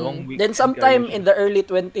long weekend. Then sometime in the early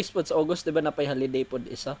 20s po sa August, di ba napay holiday po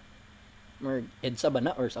isa? Or EDSA ba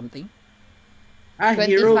na or something? 25.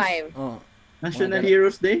 Heroes. National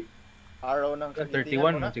Heroes Day? Araw ng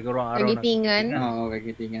 31 man siguro ang araw Kagitingan.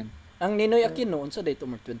 Kagitingan. Ang Ninoy Aquino, unsa day to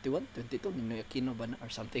 21, 22 Ninoy Aquino ba na or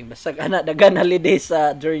something. Basta ana dagan holiday sa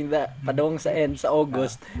during the padong sa end sa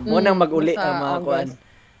August. Mo nang maguli ang mga kuan.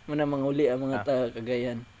 Mo nang manguli ang mga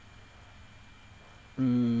Cagayan.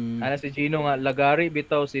 Ana si Gino nga lagari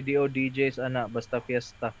bitaw si DO DJs ana basta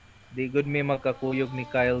fiesta. Di good me magkakuyog ni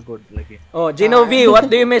Kyle good lagi. Oh, Gino V, what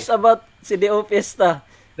do you miss about si DO Fiesta?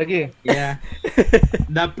 Lagi. Yeah.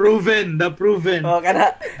 The proven. Oh,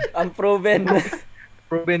 kana ang proven.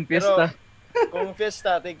 Proven fiesta. Pero, kung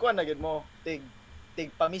fiesta, tig kuan na gid mo, tig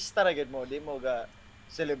pamista ra gid mo, di mo ga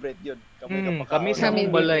celebrate yun. Kami sa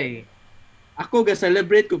balay. Ako ga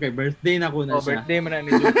celebrate ko kay birthday na ko na siya. Birthday man na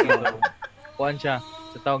ni Juki. Kuan siya.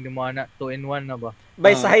 Sa tawag ni mo ana, 2-in-1 na ba?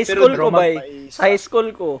 By sa high school ko, Sa high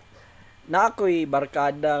school ko. na ako'y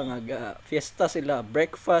barkada nga fiesta sila,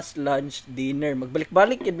 breakfast, lunch, dinner.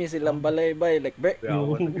 Magbalik-balik yun mi silang balay-bay. Like,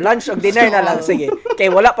 lunch o dinner na lang, sige. Kay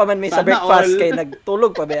wala pa man may sa breakfast, kay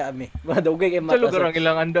nagtulog pa ba mi. Madugay kay mata. Sa lugar ang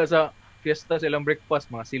ilang anda sa fiesta silang breakfast,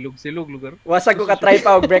 mga silog-silog lugar. Wasag ko ka-try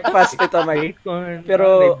pa og breakfast ito, Mari.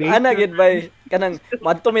 Pero, ana, gid bay, kanang,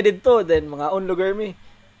 madto mi dito, then mga on lugar mi.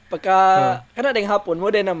 Pagka kana ding hapon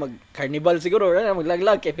mo din na mag-carnival siguro na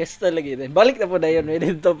maglaglag kay fiesta lagi din. Balik na po dayon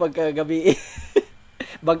dito pagka gabi.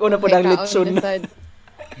 Bag-o na po dang litson.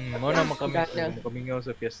 Mo na makamingaw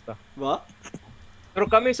sa fiesta. Ba?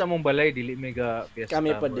 Pero kami sa among balay dili mega fiesta.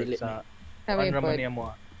 Kami pa dili. Sa kami pa niya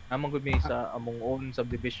mo. Among gud mi sa among own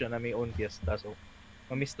subdivision na may own fiesta. So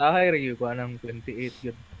mamistahay ra gyud ko anang 28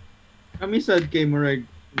 gyud. Kami sad kay Murag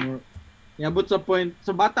Yabot sa point,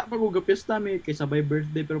 sa bata pa ko gapiesta mi kay sabay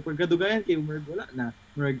birthday pero pag kadugayan kay Murag wala na.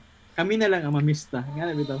 Murag kami na lang ang mamista. Nga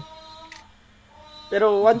na bitaw.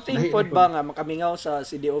 Pero one thing pod ba nga makamingaw sa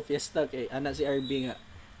CDO Fiesta kay ana si RB nga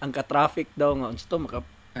ang ka-traffic daw nga unsa to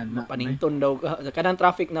mapanington daw ka. Kanang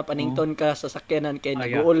traffic na panington ka sa sakyanan kay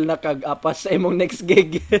naguol na kag apas sa imong next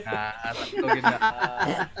gig. Sakto gid na.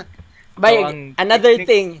 Bay, another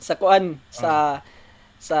thing sa kuan sa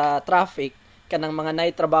traffic kanang mga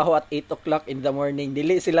night trabaho at 8 o'clock in the morning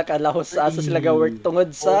dili sila kalahos sa asa sila ga-work tungod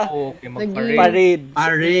sa parade.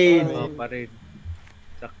 Parade.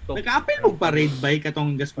 Sakto. Naka-apil mo parade bay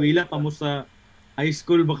katong gaskwela pa mo sa high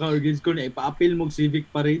school baka or grade school na ipa-apil mo civic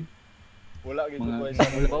parade. Wala gid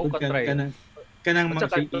ko kanang mga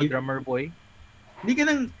drummer boy. Hindi ka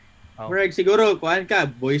nang siguro kuan ka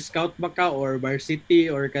Boy Scout ba ka or varsity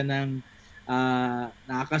or kanang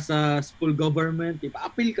naka sa school government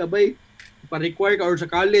ipa-apil ka bay. Pa-require ka or sa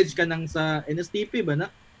college ka nang sa NSTP ba na?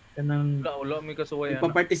 Kanang wala may kasuway ana.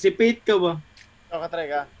 Pa-participate ka ba? Try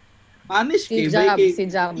ka. Punish kay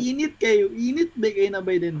init kayo. Init ba kayo na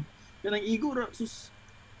ba din? Kanang igo ra sus.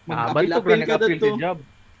 Mag-apil ka dito.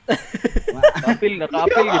 Nakapil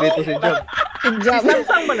dito si Job.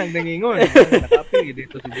 Isang man ang nangingon. Nakapil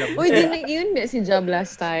dito si Job. Uy, yun si Job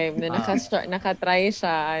last time na naka-try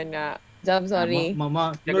siya na Job, sorry.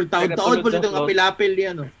 Mama, taon-taon po itong apil-apil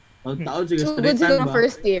yan. Taon siguro straight time ba?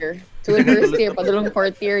 First year. Padulong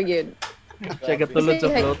fourth year yun. Siya katulad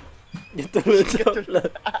sa float.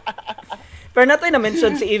 Pero natoy na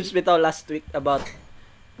mention si Eves bitaw last week about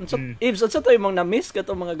Eves, unsa to imong na-miss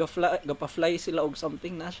kato mga gapa-fly sila og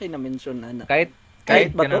something na siya na-mention na.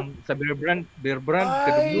 Kahit ba to? Sa beer brand,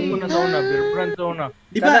 kadugtong mo na sa una, beer brand sa una.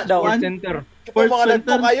 Di ba? Sport Center. Sport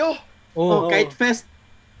Center kayo. Kite Fest.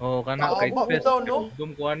 Kana Kite Fest.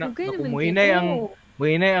 Dum ko ana.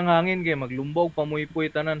 Muhinay ang hangin kay maglumbog pamuy-puy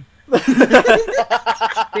tanan.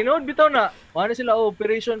 Tinood bitaw na. Ano sila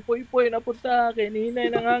operation puy-puy napunta kay nihinay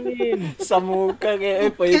ng hangin. Sa muka kay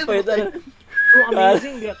puy-puy tanan. So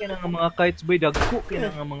amazing kaya kinang mga kites boy dagko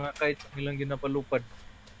kinang mga kites nilang ginapalupad.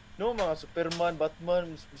 No, mga Superman,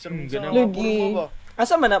 Batman, Lugi.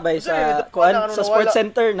 Asa man na ba sa kuan sa Sports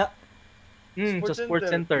Center na? Sa Sports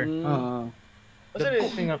Center. Dagko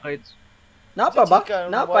nga kites. Napa ba?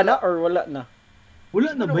 Napa na or wala na?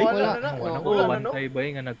 Wala na ba? Wala na. Bantay ba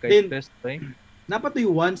nga nag-kite test ba? Napatoy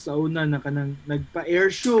once sa una na kanang nagpa-air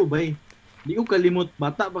show ba? Di ko kalimot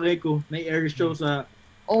bata pa kay ko na air show sa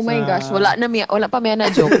oh my gosh, wala pa may na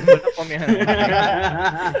joke. Wala pa may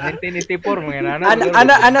 1984 mga nana.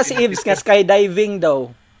 Ana si Eves nga skydiving daw.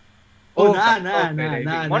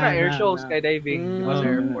 Muna air show skydiving sa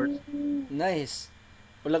airport. Nice.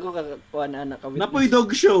 Wala ko kuan ana ka. Napoy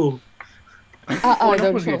dog show.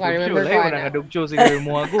 Dog show ka. Remember ko na. Dog show siguro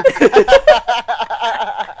mo ako.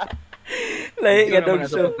 Lahi nga dog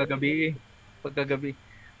show. Pagkagabi.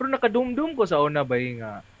 Pero nakadumdum ko sa una ba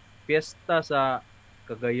nga fiesta sa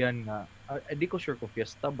Cagayan nga. Di ko sure kung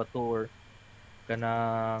fiesta ba to or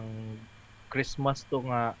kanang Christmas to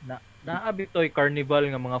nga naabi to'y carnival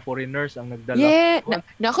nga mga foreigners ang nagdala. Yeah,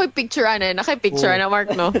 nakoy picture na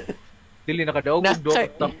Mark no. Dili nakadaog do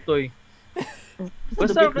top toy.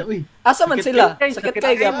 Basta asa man sila? Sakit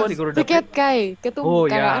kay gapon. Sakit kay.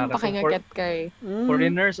 Katong karaan pa kay nga ket kay.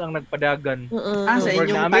 Foreigners ang nagpadagan. Sa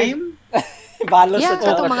inyong time? Balos sa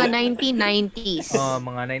katong mga 1990s.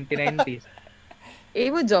 Mga 1990s.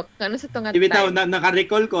 Mo joke, ano sa tunga time? Ibitaw,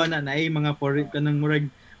 naka-recall ko na ay mga foreign kanang murag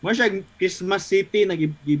mo siya Christmas City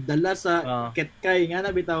nagidala sa Ketkay nga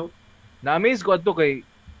na bitaw. Na-amaze ko adto kay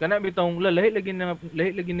kana bitong lahi lagi na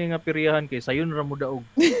nga piriyahan kay sayon ra mo daog.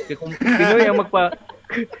 Kay kung Pinoy ang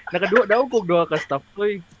nakaduwa daog kog duha ka staff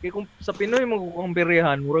toy. Kay kung sa Pinoy mo kung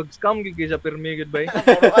piriyahan murag scam gid sa permi gid bay.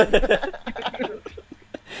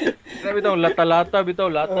 Kana bitong lata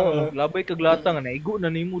labay kag lata nga naigo na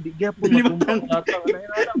nimo di gyapon matumbang lata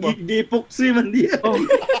nga di epoxy man diya.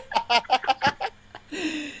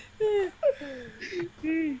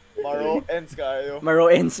 ends kayo. Maro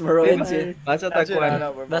ends yun. Basta takuan.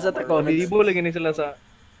 Basta ta comments. Nabibo lagi ni sila sa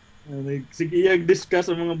Sige, discuss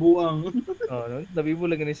sa mga buang. nabibo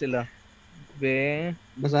lagi ni sila. Be,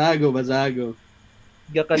 Basago.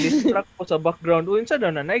 gaka-distract ko sa background. Unsa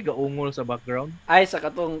daw na gaungol sa background? Ay, sa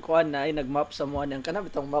katong kuan na ay nagmap sa mo ang kanang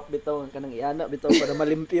bitong map bitaw ang kanang iana bitaw para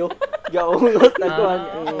malimpyo. Gaungot na kuan.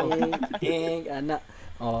 Ana.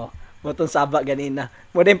 Oh, motong saba ganina.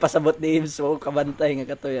 Mo din pasabot ni Ibs so kabantay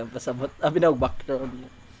nga katoy ang pasabot. Abi na og background.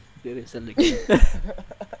 Diri sa likod.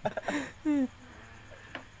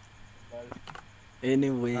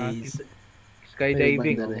 Anyways,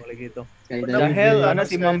 Skydiving. Ay, banda Lagi ito. Skydiving. The hell, Skydiving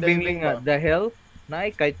si Ma'am ba? Bingling nga. The hell?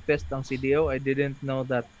 Naay kite fest ang CDO. I didn't know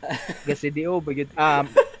that. Ga CDO bagid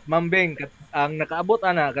Ma'am Bing ang nakaabot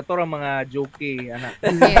katorang mga jokey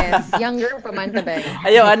Yes, younger pa man ta ba.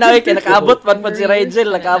 ayaw ana kay nakaabot man pod si Rigel,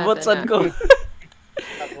 nakaabot sad ko.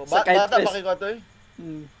 Sa kite Bata fest. pa ko to eh.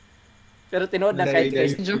 Pero tinuod na kite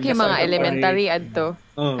fest. Joke mga elementary adto.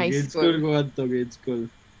 Oh, High grade school. school ko adto, grade school.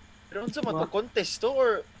 Pero unsa man to contest to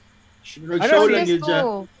or Nag-show lang yun siya.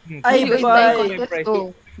 Ay, Hindi, bye. contest to.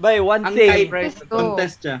 By one Ang thing, kite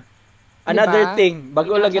contest siya. another Diba? thing,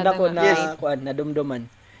 bago Hindi lagi masyado ako na Yes. kuan na dumduman.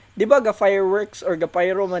 Di ba ga fireworks or ga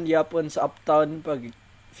pyro man yapon sa uptown pag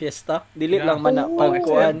fiesta? Dili Yeah. lang man na Oh. pag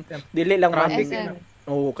kuan, dili lang man SM.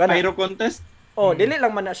 oh kana. Pyro contest? Dili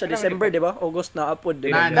lang man na siya December, di ba? August na apod, di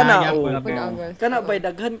ba? Na, Kana yapon. Pag August. Kana bay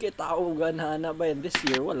daghan kay tao gana na ba this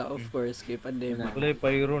year wala of course kay pandemic. Wala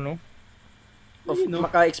pyro, no?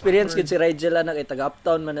 Maka-experience gid si Rigel na kay taga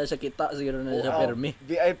uptown man na siya kita siguro na siya permi.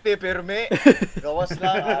 VIP permi. Gawas na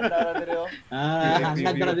ana ra diri oh.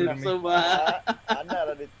 Hangad na dito ba? Ana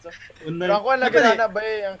ra dito. Pero Unay. ang kuan lang gid ana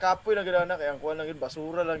bay, ang kapoy lang gid ana kay ang kuan lang gid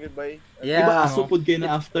basura lang gid bay. Yeah. Diba asupod kayo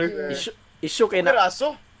na after? Issue kay Pero na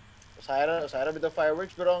aso. Sayra bitaw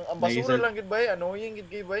fireworks pero ang basura Nice. lang gid bay, annoying gid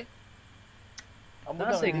gay bay. Amo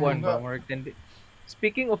Nasa ikuan ba?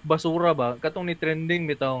 Speaking of basura ba, katong ni trending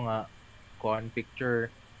bitaw nga kuan picture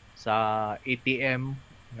sa ATM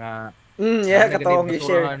nga yeah katong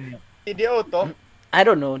i-share. CDO to. I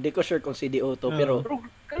don't know, di ko sure kung CDO to pero Pero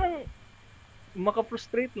kanang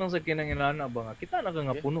maka-frustrate lang sa kinangilana ba nga kita na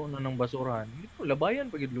nga puno na ng basurahan. Dito labayan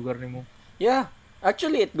pagid lugar nimo. yeah,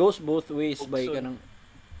 actually it goes both ways by kanang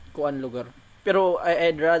kuan lugar. Pero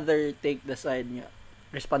I'd rather take the side nga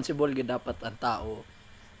responsible gid dapat ang tao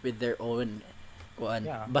with their own kuan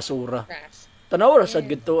basura. Trash. Tanaw ra sad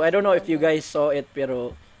gid to. I don't know if you guys saw it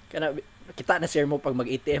pero kana kita na share mo pag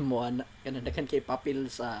mag-ATM mo ana kana daghan kay papel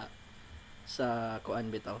sa kuan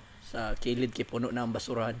bitaw sa kilid kay puno na ang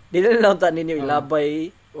basurahan. Dili lang ta ninyo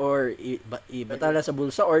ilabay or ibatala sa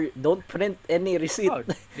bulsa or don't print any receipt.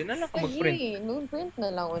 Di na lang ko mag-print. Ay, no print na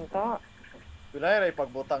lang unta. Pilay ray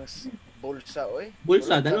pagbutang bulsa oy.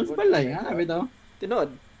 Bulsa, dalon sa balay. Bitaw?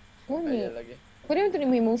 Tinod. Kani. Ay lagi. Pwede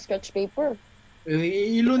mo ito mo sketch paper.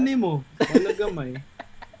 Ilon ni mo. Wala gamay.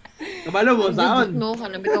 Kabalo mo, saan? No,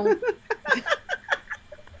 kana bitong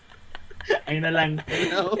Ay na lang.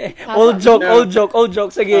 Old joke.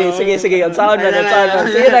 Sige. Ang sound na.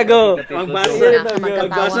 Sige na, go.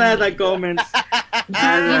 Magbasa na tag-comments.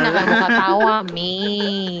 Hindi na ka makatawa, me.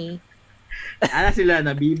 Ana sila,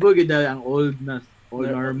 nabibo gid ang old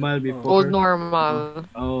normal before. Old normal.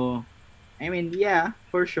 Oh. I mean, yeah,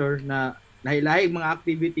 for sure na lahi-lahi mga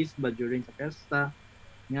activities ba during sa fiesta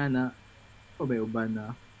nga na uban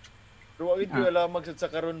na. Pero wag gyud alam magsad sa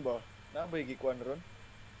karon ba? Na ba gikuan ron?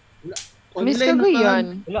 Miss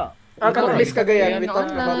Cagayan. Wala. Miss Cagayan Online. bitaw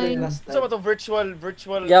trabaling last Sa time. to virtual.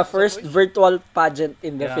 Yeah, first virtual pageant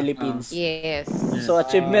in the Yeah. Philippines. Yes. So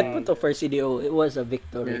achievement mo to for CDO. It was a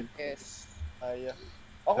victory. Yes. Ay.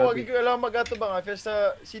 Ako wag gyud alam magato ba nga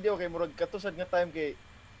fiesta CDO kay murag katusad nga time kay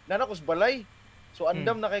nanakos balay. So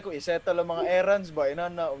andam na kay ko isettle ang mga errands ba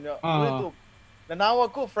inana unya. Ito.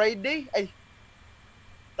 Nanawag ko Friday. Ay.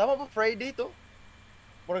 Tama ba Friday to?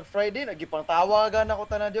 Murag Friday nagipang tawagan ako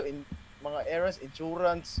tanan dio in mga errands,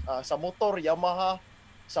 insurance, sa motor, Yamaha,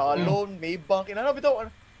 sa loan, Maybank. Inana bitaw.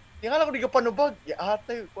 Tingala ko di ka panubag. Ya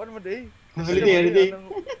atay, kuan mo day. Holiday.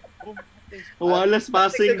 Walas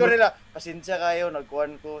passing. Ko nila, pasensya kayo,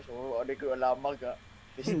 nagkuhan ko. So, ano ko alamag ka.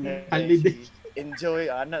 Holiday. Enjoy,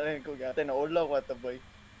 anak rin ko. Gata na ulaw ko tabay.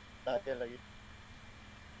 Dati lagi.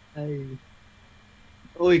 Ay.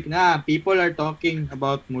 Uy, people are talking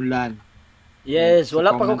about Mulan. Yes,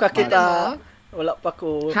 wala pa ko Comment kakita. Wala pa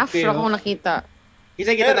ko. Half ra ko nakita.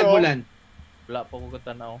 Isa kita Pero- tag-Mulan. Wala pa ko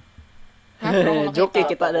katanaw. Half ra ko nakita. Joke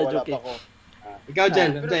kita na Wala joke. pa ko. Ikaw,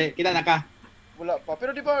 Jel, pero- kita na ka. Wala pa.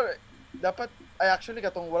 Pero di ba, dapat, ay actually,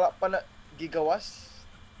 katong wala pa na gigawas.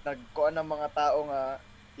 Nagkuhan ng mga tao nga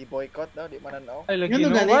i-boycott daw, di mananaw. Ay lagi Yan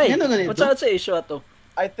no. ganito. Why? Yan ganito. What's sa issue ato?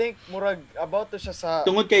 I think murag about to siya sa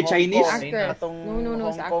Tungod kay Hong Chinese? Kong, Actress. atong No,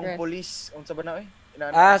 Hong sa Kong actress. police unsa ba na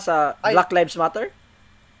Sa Ay. Black Lives Matter?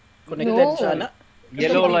 Connected No. siya na?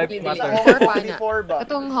 Yellow Lives Dili. Matter. Or pa na. before ba?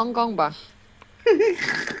 Katong Hong Kong ba?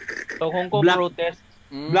 So, Hong Kong Black- protest.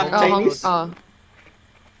 Black Oh, Chinese?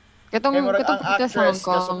 Katong Kay murag ang protest sa Hong actress na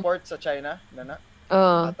Kong. support sa China nana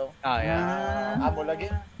ato. Yeah. Amo lagi.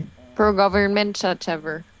 Pro-government siya,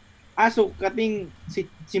 Trevor. So kating si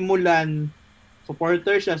Mulan,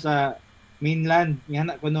 supporter siya sa mainland. Yan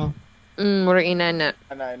ko no. Mura inana.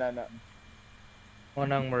 Ana.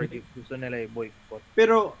 Unang murder. Gusto nila i-boycott.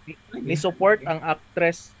 Pero Ni support ang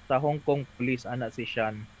actress sa Hong Kong police, anak si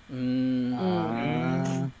Shan.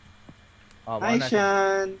 Hi,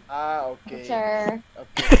 Shan. Okay. Sure.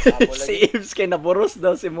 Okay. Amo Si lagi. Ibs kay naburos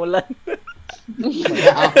daw si Mulan.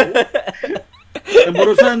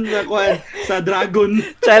 Naburusan na kuan sa dragon.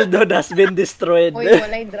 Childhood has been destroyed. Uy,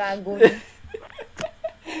 walay dragon.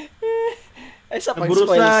 Ay, sa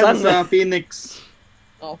Naburusan pag-spoil sa Phoenix.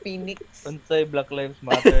 Oh, Phoenix. Unsay Black Lives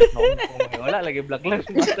Matter sa Hong Kong. Wala lagi Black Lives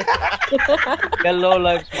Matter. Yellow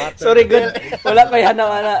Lives Matter. Sorry, good. Wala ko hana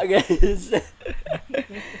guys.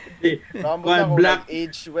 Rambut Kuan ako black.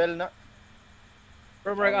 age well na.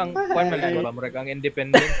 Pero murag ang kwan man lang ba, murag ang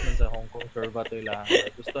independence man sa Hong Kong sure ba to ila.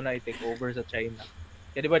 Gusto na i-take over sa China.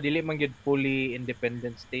 Kaya di ba dili man gyud fully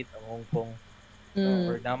independent state ang Hong Kong.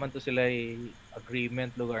 Or naman to sila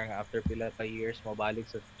agreement lugar nga after pila ka years mabalik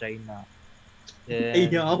sa China. Ay,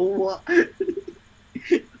 yawa.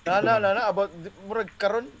 Nana about murag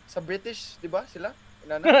karon sa British, di ba sila?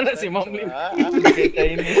 Nana si Ma'am Lim.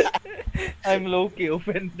 Chinese. I'm low-key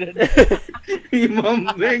offended. Imam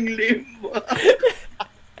Beng Lim.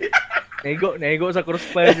 Nego sa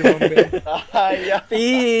crossfire si Ma'am Lim.Aya.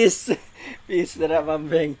 Peace. Peace na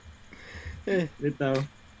Mambeng. Ito.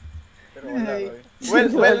 Pero wala oy.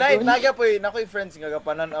 Well night naga po nakoy friends nga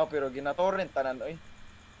gapanan-aw pero ginatorrent tanan oy.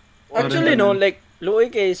 Actually no, like luoy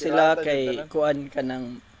kay sila Pirata kay dito na. kuan ka ng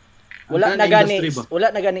Ang industry ba? wala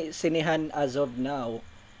na gani sinihan as of now.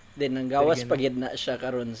 Then ang gawas Sige na. pagid na siya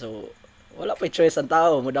karon so wala pa choice ang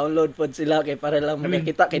tao mo download pod sila kay para lang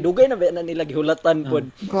makita kay dugay na ba na nila gihulatan pod.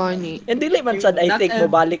 Gani. And dili man sad I Not think mo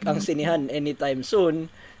ev- balik ang sinihan anytime soon.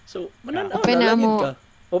 So mananaw Open na na lang mo.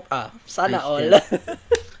 ka. Sana Ay, all.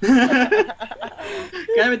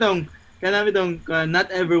 Kaya itong not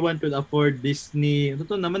everyone could afford Disney.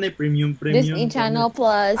 Ito naman ay premium. Disney Channel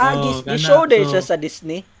Plus. Oh, Show day so- siya sa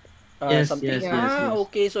Disney. Yes, Something. yes, yes.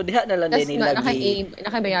 Okay. So diha na lang Tapos din nila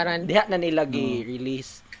nakabayaran. diha na nila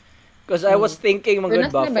gi-release. Because I was thinking Pero mga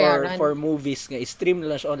ba nas nabayaran. for movies nga stream na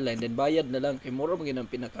lang siya online then bayad na lang kay mura man gyud ang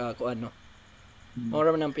pinaka kuan no. Mura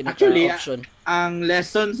man ang pinaka Actually, option. Ang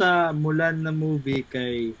lesson sa Mulan na movie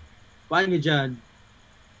kay paano dyan?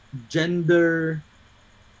 Gender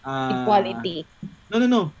Equality.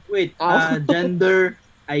 No. Wait. Oh. Gender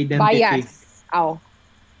identity. Bias. Aw.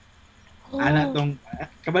 Ana tong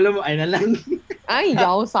kabalo mo ay na lang. Ay,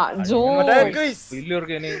 yaw sa Madayon Joy. guys. Failure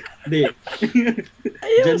ka ni. Hindi.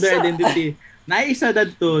 Gender identity. Naisa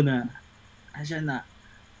dadto na siya na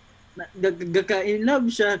in love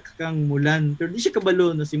siya kang Mulan. Pero di siya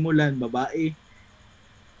kabalo na si Mulan babae.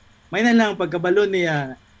 May na lang pagkabalo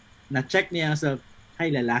niya na check niya sa ay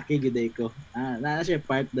lalaki giday ko. Na siya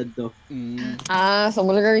part dadto. So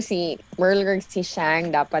mulgar si Shang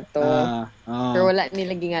dapat to. Pero wala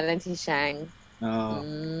nila gingalan si Shang.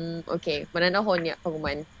 Okay, mananahon niya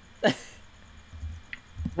pagman.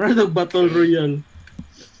 Parang Battle Royale.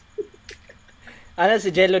 Si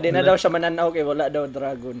Jello din na daw siya mananaw kay wala daw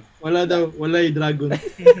dragon. Wala yung dragon.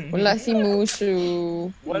 Wala si Mushu.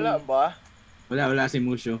 Wala ba? Wala si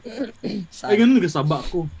Musho. Sa Ay, ganun kasaba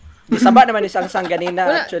ko. Isaba naman isang ganina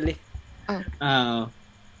Wala. actually.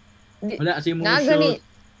 Wala si Musho.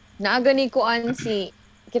 Naagani ko si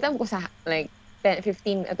kita mo ko sa like 10,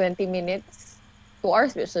 15, 20 minutes. 2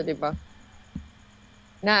 hours ba siya, di ba?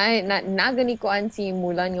 Naagani ko si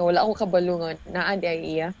Mulan nga wala ako kabalungan. Naadi ay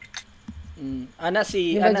iya. Ana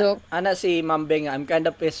si Mambeng, I'm kind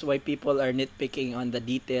of pissed why people are nitpicking on the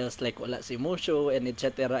details like wala si Musho and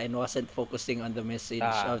etc. and wasn't focusing on the message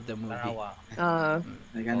of the movie.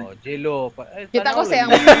 Jello. Kita ko sayang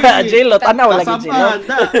Jello, tanaw lagi Jello.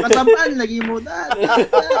 Kasampaan lagi mo da.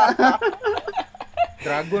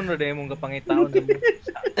 Dragon ra day mong kapangitaon mo.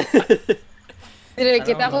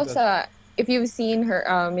 Kita ko sa if you've seen her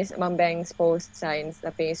Miss Mambeng's post signs sa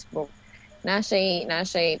Facebook. Na siya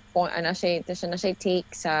take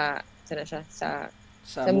sa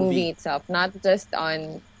movie itself, not just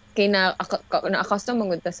on kay na accustom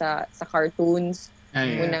mangud ta sa cartoons.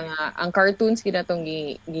 Muna nga ang cartoons kita tong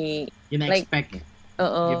Ina-expect.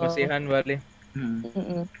 Oo. Gibasihan wali.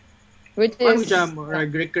 Which Paano is siya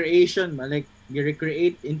recreation, like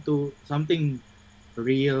recreate into something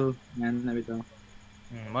real nga na bitaw.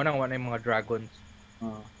 Mao nang wala yung mga dragons.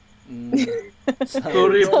 Oh. Sorry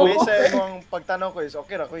Sorry po. po. Based sa imong pagtanaw ko is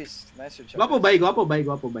okay ra quiz. Nice yun siya. Gwapo bay.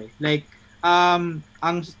 Like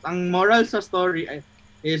ang moral sa story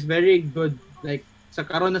is very good. Like sa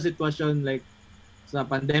karon na sitwasyon, like sa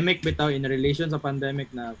pandemic bitaw, in relation sa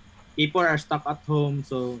pandemic na people are stuck at home,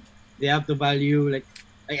 so they have to value like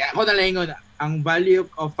ako na lang ang value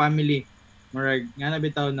of family. Murag nga na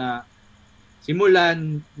bitaw na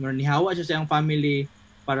simulan nihawa siya sa iyang family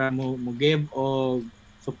para mo give og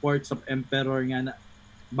support sa emperor nga na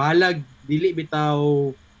bahalag dili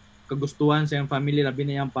bitaw kagustuhan sa iyang family, labi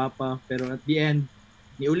na iyang papa, pero at the end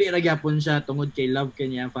niuli ra gyapon siya tungod kay love kay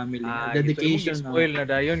niyang family. Dedication. Spoil na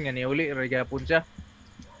dayon nga niuli ra gyapon siya.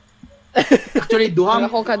 Actually wala duhang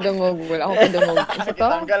ko kadungog. Isa to?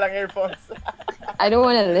 Tanggal ang earphones. I don't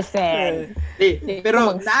wanna listen.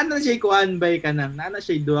 pero naana siya kuan bay kanang naana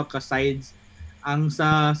siya duha ka sides. Ang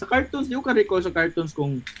sa cartoons, di ko ka-recall sa cartoons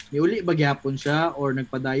kung niuli ba gyapon siya or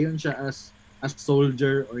nagpadayon siya as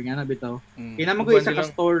soldier or nga na bitaw. Kaya naman ko Uban isa ka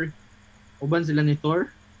silang- story. Uban sila ni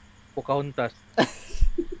Thor. Pocahontas.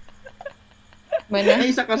 Na Mana?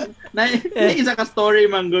 isa ka story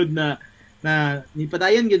man good na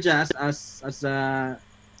nipadayon gid siya as a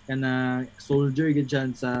kana soldier gid siya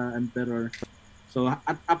sa emperor. So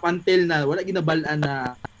at up until na wala ginabal-an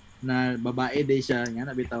na babae day siya nga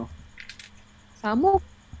na bitaw. Samo?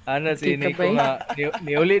 Ana si Kita Nico ba nga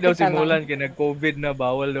niuli daw si Kita lang. Mulan kay nag-COVID na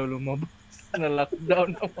bawal daw lumabas na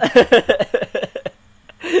lockdown.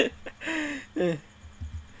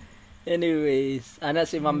 Anyways, ana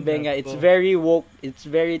si Mambeng nga, it's very woke, it's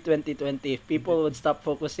very 2020. If people would stop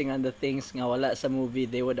focusing on the things nga wala sa movie,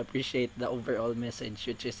 they would appreciate the overall message,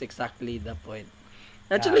 which is exactly the point.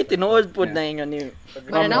 Actually, tinuod po na yung ni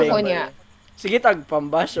Mana na ko niya. Sige tag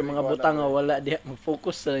pambash sa mga butang nga wala di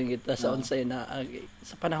mag-focus sa lang kita sa unsay na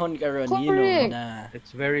sa panahon karon, you know Correct. na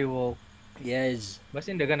It's very woke. yes.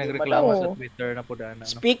 Basin daga nagreklamo sa Oo. Twitter na po daan.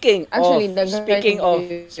 Actually,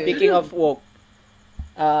 Speaking of woke,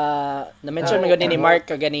 na-mention mo ni Mark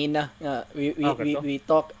kaganina nga we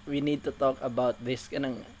need to talk about this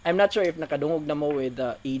kanang I'm not sure if nakadungog na mo with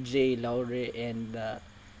EJ Laure and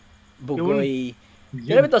Bugoy.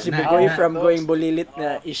 Kaya ba to si Bugoy from Going Bulilit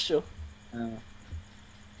na issue?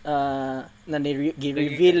 Na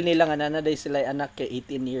reveal nila nga nanaday sila anak kay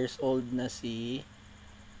 18 years old na si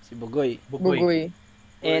Bugoy. Bugoy.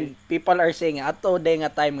 And people are saying ato day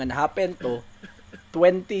nga time nga na-happen to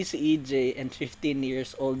 20 si EJ and 15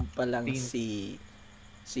 years old pa lang si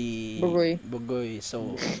Bugoy.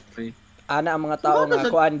 So ana ang mga tao nga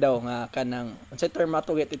kuan daw nga kanang unsay term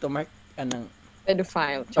matugit ito Mark kanang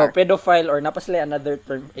Pedophile. pedophile or napasla another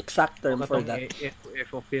term, exact term for that. If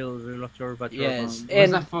feel relator but Yes.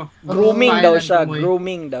 And grooming daw siya,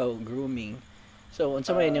 grooming. So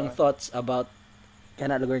unsa man yung thoughts about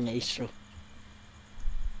kana lugar nga issue?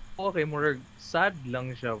 okay, murag sad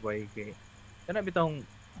lang siya bay kay. Kana bitong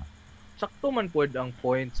sakto man pod ang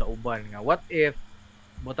point sa uban nga what if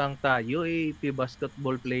butang ta UAP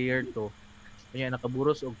basketball player to kanya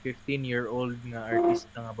nakaburos og 15-year-old nga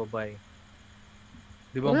artista nga babay.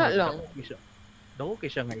 Di ba? Wala lang. Dako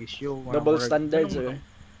kay siya nga issue. Double standards or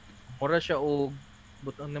Mura siya og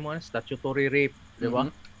butang nimo statutory rape, di ba?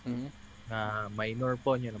 Mhm. Na minor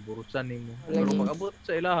po niya naburusan nimo. Lagi. Pero pag abot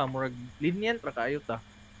sa ilaha murag lenient ra kaayo ta.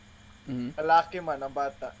 Mhm. Lalaki man ang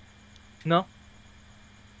bata. No?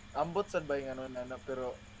 Ambot sad ba yung ano na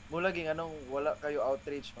pero mula ging anong wala kayo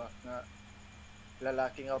outrage pa nga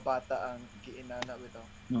lalaki nga bata ang giinana bitaw.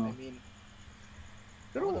 I No. mean,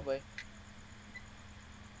 Pero ano ba?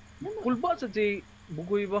 cool ba sa si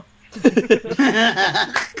Bugoy ba?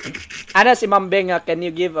 Ana si Mambeng, can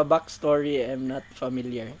you give a backstory? I'm not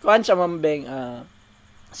familiar. Kuan siya Mambeng,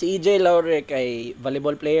 si EJ Laure kay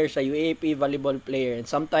volleyball player sa UAP volleyball player and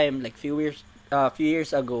sometime like few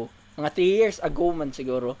years ago, mga 3 years ago man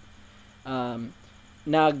siguro,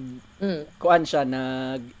 kuan siya,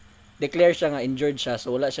 declare siya nga injured siya,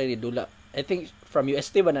 so wala siya didula. I think from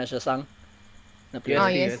UST ba na siya sang? Na player?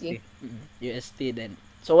 yes. UST din.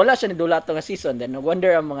 So wala siya nidula to nga season, then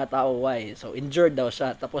nag-wonder ang mga tao why. So injured daw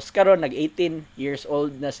siya. Tapos karon nag 18 years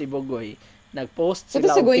old na si Bugoy. Nag-post Ito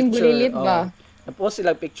sila sa og Going picture. Bulilit ba? Nag-post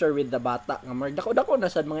sila picture with the bata nga mar dako na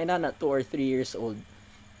sad mga inana 2 or 3 years old.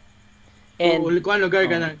 And uli ko lugar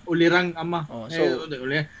ka na ulirang ama. so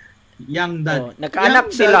Young dad. nagkaanak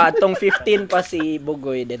sila atong 15 pa si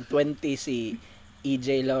Bugoy, then 20 si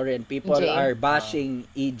EJ Lauren. People EJ. are bashing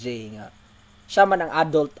EJ nga. Siya man ang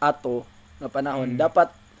adult ato nga panahon. Dapat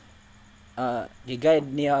gi-guide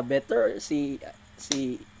niya better si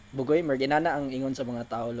Bugoy, marginana ang ingon sa mga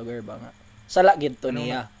tao lugar ba nga. Sala gid to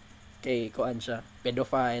niya. Kay kuan siya,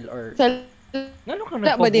 pedophile or Ngano ka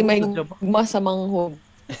Wala ba di may nagpaburo sa Java? masamang hob?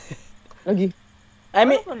 Lagi. I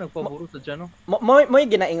mean, Ngano ka nagpaburo sa Jano? mo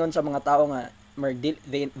ginaingon sa mga tao nga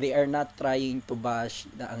they are not trying to bash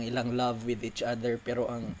na ang ilang love with each other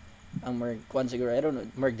pero ang kuan siguro I don't know,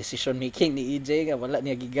 more decision making ni EJ nga wala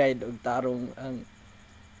niya gi-guide og tarong ang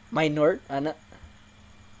minor ana.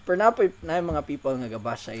 Pero na yung mga people nga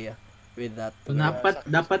gabash sa iya with that. So,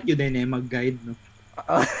 dapat yun din mag-guide, no?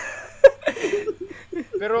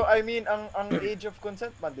 Pero I mean ang age of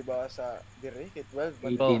consent man di ba sa dire kay 12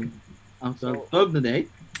 man. 18. Ang 12 na day?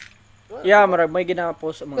 Yeah, marag may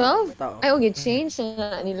gina-post sa mga 12? tao. Ay, okay, change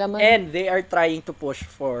na nila man. And they are trying to push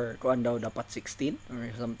for kuan daw dapat 16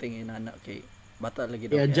 or something inana kay bata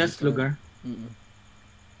lagi daw. Yeah, just so, lugar. Mm-mm.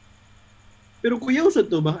 Pero kuya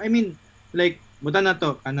usod to ba? I mean, like, buta na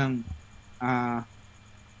to, kanang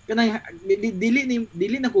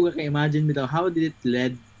dili na ko ka-imagine bitaw how did it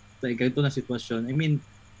led like ganito na sitwasyon. I mean,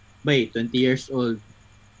 by 20 years old,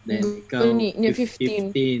 then ikaw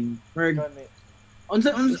 15.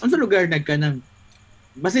 Unsa lugar nagkanang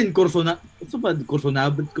basin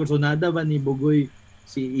kursonada ba ni Bugoy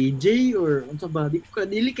si EJ or unsa ba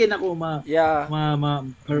dili kay nako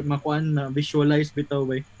makuan na visualize bitaw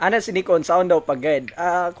bay. Ana si Nico sound daw pag guide.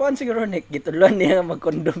 Kuan siguro nik gitudlan niya nga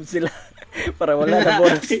mag-condom sila para wala na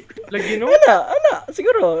bonus. Lagi no? Ana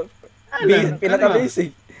siguro pinaka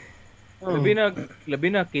basic. Labi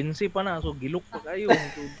na 15 pa na so gilok pa kayo.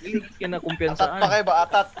 So dili kay na kumpensaan. Atat pa kay ba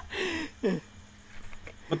atat?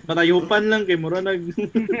 Matayupan lang kay mura nag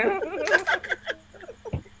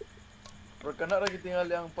Pero kana ra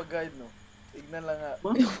gitingali ang pag-guide no. Tignan lang nga.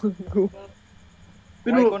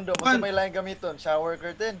 Pero may kondo mo may lain gamiton, shower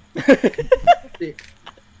curtain.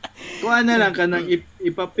 kuha na lang kanang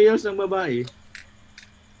ipapils ng babae.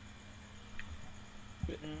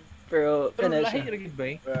 Pero lahi lagi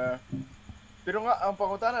ba pero nga ang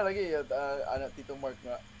pangutana lagi ana Tito Mark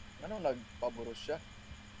nga anong nagpaboros siya?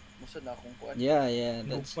 Musa na akong kuan. Yeah,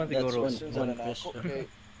 that's one question. question.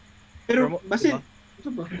 Pero basin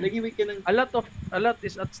lagi may kanang a lot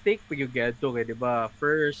is at stake pag you get to kay di ba?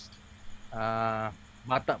 First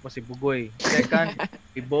bata pa si Bugoy. Second,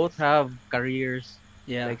 we both have careers.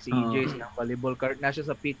 Yeah. Like si EJ siyang volleyball career, na siya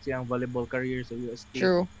sa peak siyang volleyball career sa UST.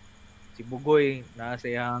 True. Si Bugoy nasa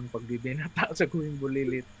iyang pagbibinata sa Kuwing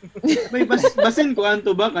Bulilit. may basin ko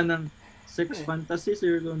anto ba kanang sex fantasy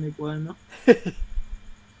sir ni ko ano?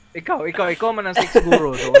 Ikaw man ang sex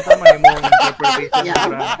guru. So, tama mo yung interpretation.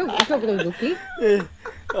 Ikaw ba ito, Lucky?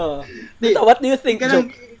 What do you think,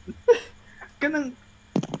 Joke? Kanang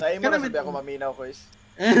Tayo mo na sabi ako maminaw ko is.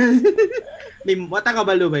 Wata ka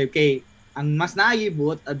balo ba? Kay, ang mas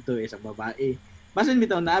naibot adto sa babae. Basin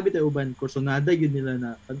bitaw naabit ay uban, kursonada yun nila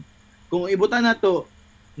na. Kung ibutan na to,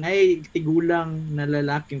 ngay tigulang na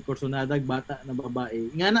lalaking kursonadag bata na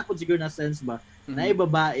babae. Nga na po siguro na sense ba? Na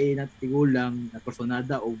babae na tigulang na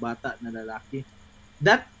kursonada o bata na lalaki.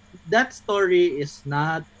 That story is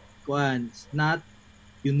not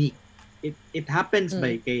unique. It happens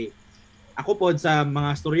by kay ako po sa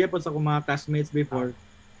mga storya po sa mga classmates before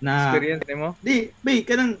na experience mo? Di, bay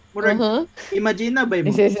kanang murag imagine na bay mo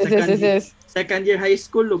second year high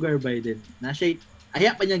school lugar bay din. Na siya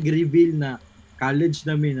aya pa niya gi-reveal na college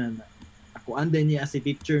namin na ako andan niya as a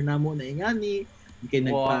teacher namo na ingani kay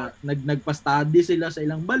nagpa-study sila sa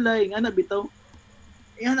ilang balay nga na bitaw.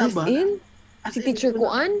 Nga na ba? Si teacher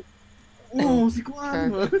Kuan? Oo, si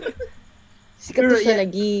Kuan. Sikat siya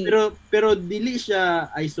lagi. Pero dili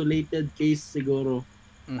siya isolated case siguro.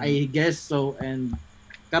 I guess so. And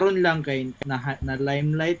karon lang kay na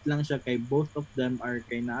limelight lang siya kay both of them are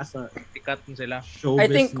kay nasa sikat sila. I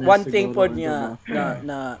think one thing pod niya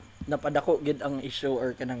na napadako gid ang issue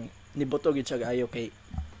or kanang nibuto gid siya ayo kay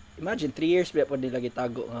imagine 3 years ba pod nila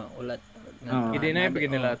gitago nga ulat. I-deny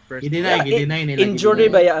nila at first. I-deny nila. Injury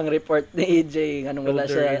ba ya ang report ni AJ nganong wala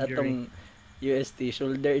siya atong UST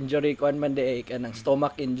shoulder injury kuan man de kanang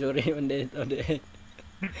stomach injury man de ito de.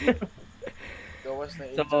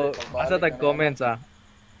 So asa tag comments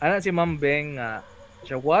ana si Ma'am Beng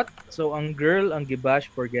siya what? So ang girl ang gibash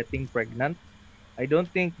for getting pregnant. I don't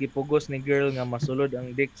think gipugos ni girl nga masulod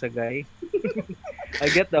ang dick sa guy.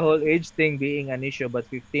 I get the whole age thing being an issue but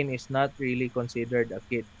 15 is not really considered a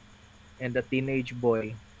kid. And a teenage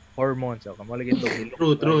boy hormones so kamo lagi to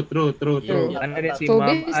true ana si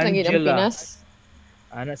Ma'am Angela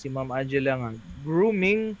ana si Ma'am Angela nga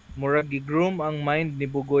grooming murag gi-groom ang mind ni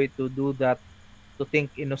Bugoy to do that to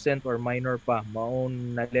think innocent or minor pa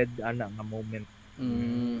maon na led ana nga moment.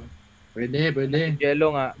 Pwede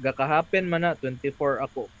Jello nga gakahappen man na 24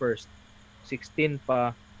 ako first 16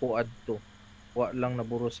 pa ako adto. Wa lang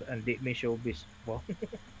naburos hindi may showbiz. Wow.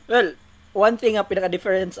 Well, one thing nga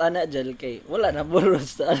pinaka-difference ana Jel kay wala na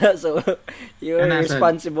buros ana, so you're Ana, sir.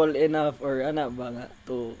 responsible enough or ana ba nga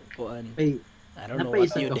to kuan. Ay, I don't know what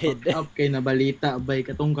napaisa you ka did. fuck up kay nabalita bay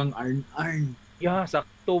katong kang Arn. Yeah,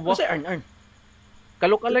 sakto ba? Kasi Arn.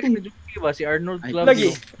 Kalok-alak na Juki ba si Arnold Ay, Lagi,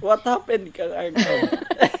 Clavio. what happened kang Arn?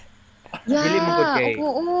 Dili mo gud kay.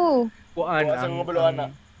 Oo. Kuan Wa sa ang, mga buluan na.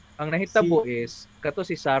 ang nahitabo is kato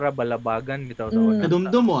si Sarah Balabagan bitaw daw.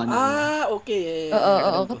 Kadumdum mo ano. Okay.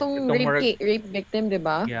 Oo, katong Itong rape victim, di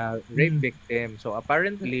ba? Yeah, rape victim. So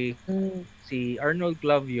apparently si Arnold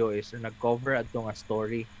Clavio is nag-cover adto nga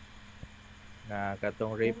story na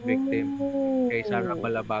katong rape victim kay Sarah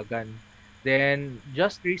Balabagan. Then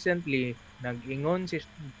just recently nag-ingon si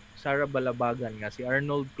Sarah Balabagan nga si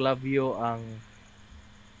Arnold Clavio ang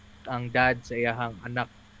dad sa iyahang anak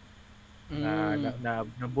na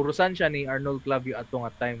naburusan siya ni Arnold Clavio ato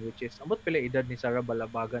nga time, which is ambot pala edad ni Sarah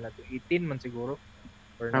Balabagan ato 18 man siguro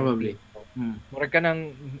or Probably. 19. Murag ka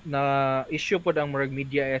nang na issue pod ang murag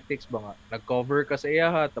media ethics ba nga nag-cover ka sa iya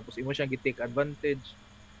tapos imo siyang gi-take advantage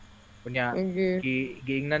kunya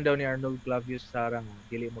giingnan daw ni Arnold Clavio sa Sarah nga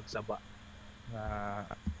dili magsaba nga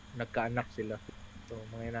nagkaanak sila, so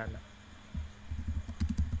mga inana.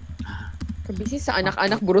 Kabisi sa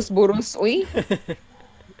anak-anak buros-buros, uy.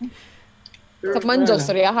 Saman, Diyos,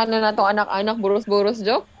 suriyahan na nato anak-anak buros-buros,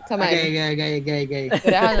 joke. Saman. Gay.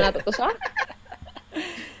 Suriyahan na nato to siya.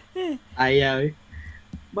 Ayaw.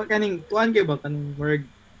 Ba kaning kuan kay ba kanang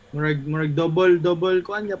murag double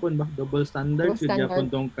kuan gyapon ba? Double standard jud gyapon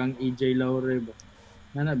tong kang EJ Laure ba.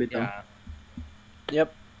 Nana bitaw. Yeah. Yep.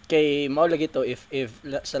 Kay mao lagi to if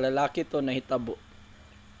sa lalaki to nahitabo,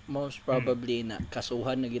 most probably na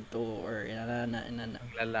kasuhan na gito or inana. Ang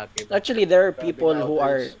lalaki. Actually there are people who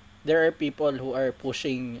are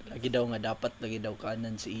pushing lagi daw nga dapat lagi daw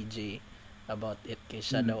kanan si EJ about it kay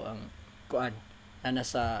siya daw ang kuan ana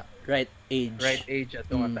sa right age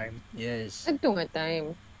ato nga time. Yes. Ito nga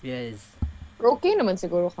time. Yes. Pero okay naman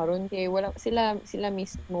siguro karon kay wala sila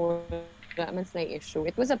mismo wala man sila issue.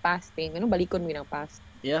 It was a past thing. Ano balikon mo ng past.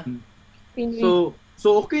 Yeah.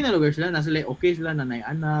 So okay na lugar sila, nasa okay sila na nay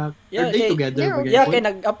anak. Yeah, Are they okay. together? Yeah, kay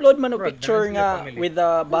nag-upload man og Bro, picture ganun sila family. with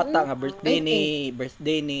the bata nga birthday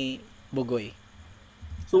ni Bugoy.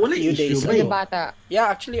 So wala Few issue days ba? Sa ago. bata. Yeah,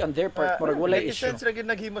 actually on their part murag wala Make issue. sense ra gyud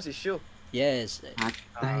naghimos issue. Yes.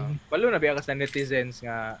 Balo na biya ka sa netizens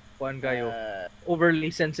nga kuan kayo overly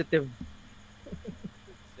sensitive.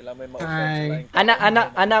 Sila may Hi.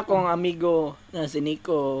 ma-offense. Ana kong amigo na si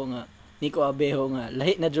Nico Abejo nga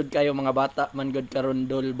lahi na jud kayo mga bata man gud karon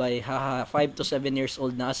dol by 5 to 7 years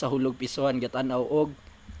old na sa hulog pisuhan gatanaw og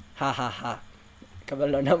ha.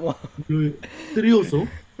 Kabalo na mo. Seryoso?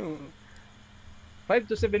 5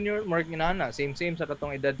 to 7 year mark inana same sa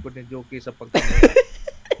katong edad pod ni Joki sa pagtanda.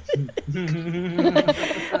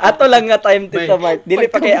 Ato lang nga time Tito Mark. Dili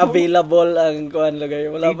pa kay available ang kuan lagay.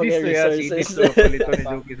 Wala pa kay resources. Palito ni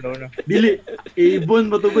Joki daw na. Dili.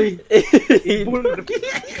 Ibon ba to boy? Ibon.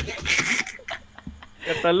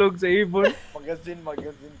 Katalog sa ibon. Magazine pa.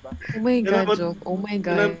 Oh my God, Ano ba- joke. Oh my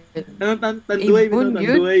God. Anong tanduay? Ibon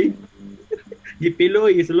yun? Tanduay.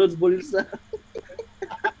 Gipiloy, isulod sa bulsa.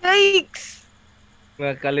 Yikes!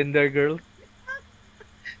 Mga calendar girl.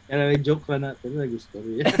 Yan may joke pa na. Pero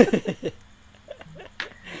nag-story.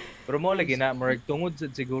 Pero mo lagi na marag tungod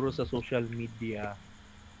sad siguro sa social media.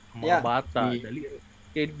 Ang mga Yeah. bata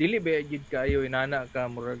dili ba gid kayo inana ka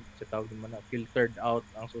murag sa tawag man na filtered out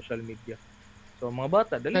ang social media. So mga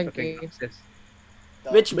bata dali pa kay Okay. access.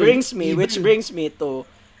 Which brings me to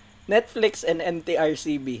Netflix and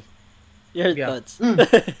NTRCB. Your Yeah. thoughts?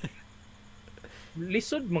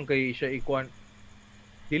 Lisod man kay siya ikuan.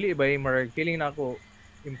 Dili ba marag feeling na ako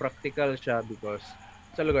impractical siya because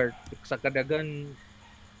sa lugar sa kadagan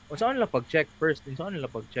o saan nila pag-check first, saan nila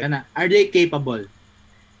pag-check. Kana, are they capable?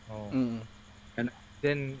 Oh. Mm.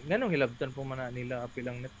 Then nganong hilabtan po man na nila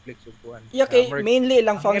apilang Netflix ug kuan. Yeah, kay Marag- mainly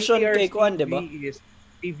lang ang function kay NTRCB kuan, 'di ba? is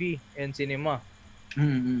TV and cinema.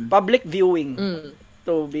 Public viewing Mm.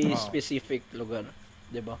 to be Oh. specific lugar,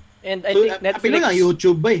 'di ba? And I So, think apila Netflix nga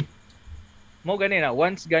YouTube ba eh? Mo gani na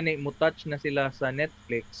once gani mo touch na sila sa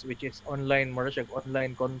Netflix which is online more siya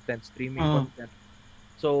online content streaming Oh. content.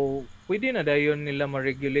 So pwede na dayon nila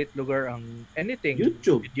ma-regulate lugar ang anything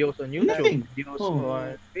YouTube. videos on YouTube, Nothing. videos Oh.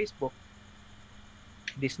 on Facebook,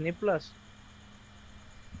 Disney Plus.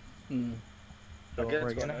 Mm. So Again,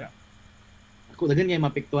 we're so, gonna Ako, dagan nga yung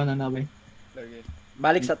mapiktuan na ba eh? Lagi.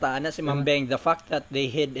 Balik sa taana si Ma'am Beng, the fact that they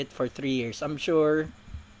hid it for 3 years. I'm sure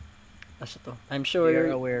we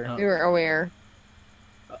are aware. Oh. We were aware.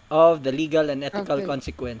 of the legal and ethical Okay.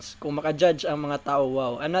 consequence. Kung makajudge ang mga tao,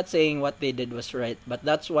 wow. I'm not saying what they did was right, but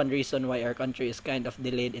that's one reason why our country is kind of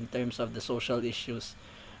delayed in terms of the social issues.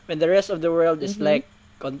 When the rest of the world is like,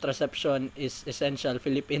 contraception is essential,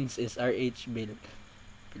 Philippines is RH bill.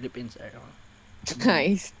 Philippines are...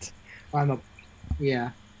 Nice. Ano?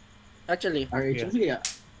 Yeah. Actually, RH.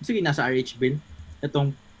 Sige, nasa RH bill.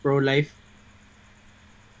 Itong pro-life.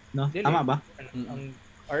 No? Dili. Tama ba? Ang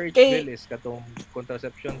RH Okay. bill is katong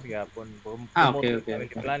contraception gyapon. Okay. Family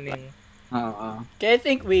planning. Oo. kaya I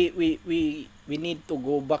think we need to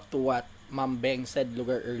go back to what Ma'am Beng said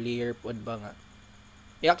lugar earlier pod ba nga.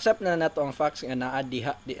 I-accept na nato ang facts nga naa di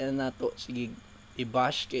na to sige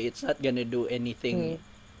i-bash kay it's not gonna do anything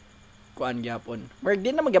kuan gyapon. Mark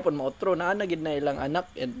di na magyapon maotro na gid na ilang anak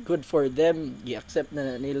and good for them. I-accept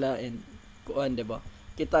na nila and kuan di ba?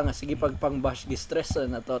 Kita nga sige pag pang-bash gi-stress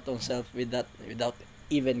na to tong self without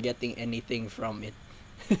even getting anything from it.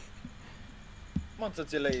 Man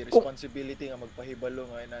sad sila responsibility nga magpahibalo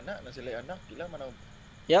nga inana na sila anak kila man ang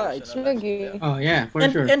Yeah, it's Lagi. Oh, yeah, for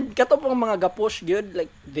sure. And kato pang mga gapush good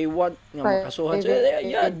like they want nga makasuhan so,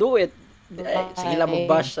 yeah, do it. Sige lang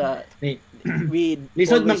mag-bash sa Hey. we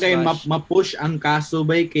Lisod man always kayo bash. ma-push ang kaso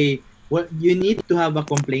bay kay you need to have a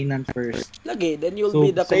complainant first. Lagi, then you'll So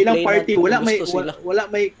be the sa ilang complainant party kung wala may gusto sila. wala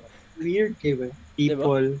may weird kay ba?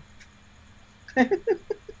 People.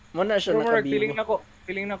 Muna siya Pero Mark, nakabibo.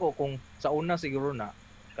 feeling nako kung sa una siguro na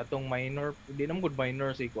katong minor, di naman good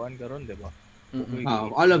minor si kuan karon, di ba?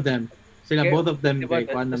 All of them. Sila Okay, both of them Diba, kay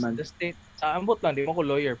kuan naman. the state, sa ambot lang, di mo ko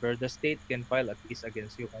lawyer, pero the state can file a case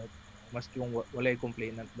against you kung maski yung walay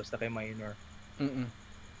complainant basta kay minor.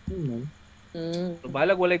 So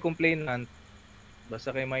balag walay complainant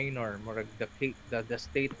basta kay minor, murag the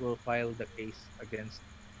state will file the case against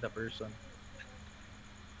the person.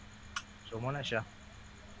 So mo na siya.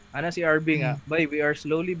 Ana si RB nga, "Bay, we are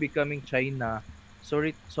slowly becoming China.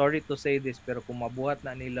 Sorry to say this, pero kung mabuhat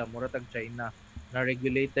na nila mura tag China na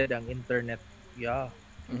regulated ang internet." Yeah.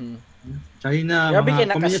 China, Grabe kay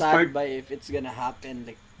mga communist nakasad part. ba if it's gonna happen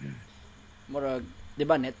like murag di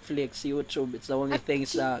ba Netflix, YouTube, it's the only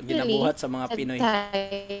things na ginabuhat sa mga Pinoy.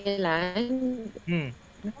 Thailand.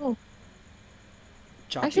 No.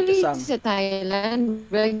 Choppy Actually, kasang. sa Thailand,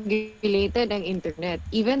 regulated ang internet.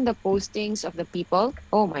 Even the postings of the people.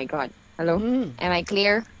 Oh my God. Hello? Am I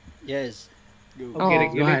clear? Yes. Go. Okay, Oh.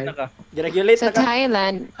 regulate na ka. Giregulate Sa na ka.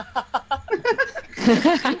 Thailand.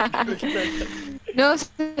 No,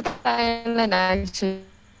 sa Thailand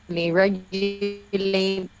actually,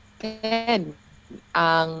 regulated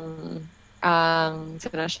ang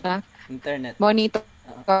sana siya? Internet.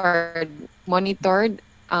 Monitored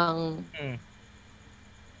ang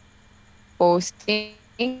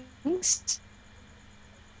postings.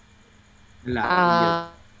 Wala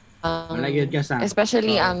yun kasang.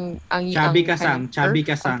 Especially ang Chubby ang kasang. character. Chubby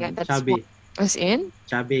kasang. Okay, that's Chubby. As in?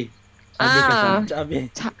 Chubby. Chubby kasang. Sabi.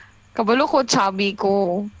 Kabalo ko, chubby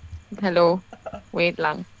ko. Hello? Wait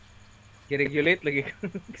lang. I-regulate lagi.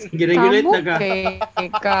 Giregulate na ka.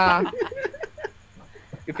 Ka.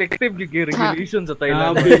 Effective yung regulation sa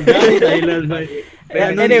Thailand. Thailand.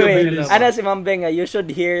 Anyway, ana si Ma'am Beng, you should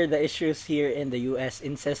hear the issues here in the US.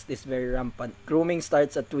 Incest is very rampant. Grooming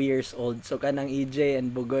starts at 2 years old. So kanang EJ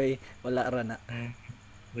and Bugoy, wala ra na.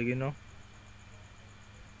 Lagi no?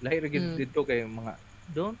 Lahi lagi dito kay mga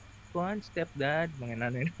don't want stepdad, mga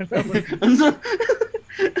nanay na.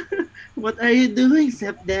 What are you doing,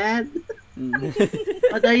 stepdad?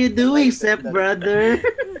 What are you doing, stepbrother?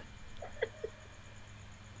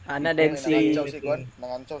 Ana din si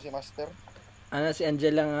nanganchaw si Master. Ana si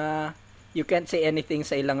Angela nga you can't say anything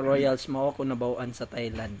sa ilang royals mo kung nabawaan sa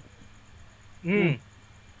Thailand.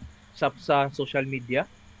 Sa social media?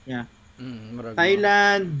 Yeah. Marag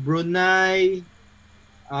Thailand, Brunei.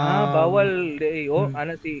 Bawal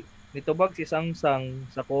ana si nitubag si Sangsang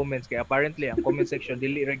sa comments kaya apparently ang comment section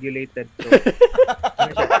dili regulated so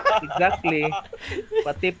ano siya, exactly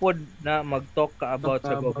pati pod na mag-talk ka about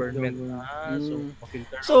sa government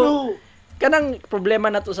So kanang problema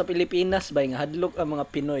na to sa Pilipinas ba nga hadlok ang mga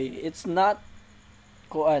Pinoy, it's not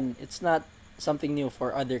something new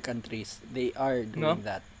for other countries. They are doing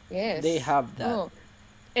that. Yes. They have that.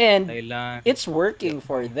 And Thailand. it's working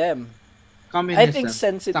for them. Communism. I think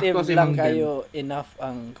sensitive Sakto si lang Mang kayo enough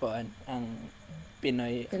ang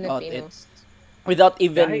Pinoy about it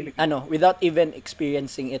Filipinos. without even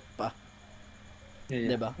experiencing it pa.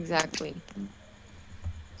 Yeah. Diba? Exactly.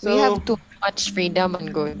 So, we have too much freedom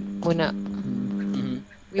and good. Muna.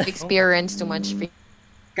 We've experienced too much freedom.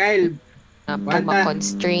 Kyle, Pag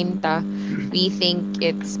ma-constrain ta, we think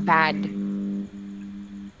it's bad.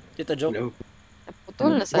 Tito Joe? hello.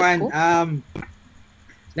 Naputol na sa Juan, ko.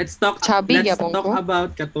 Let's talk Chubby, let's yapon talk ko.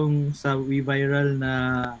 about katong sa viral na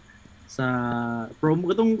sa promo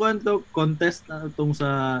katong contest na itong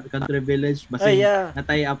sa Country Village basin yeah. na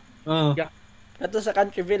tie up. Oh. Yeah. Ato sa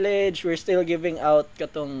Country Village, we're still giving out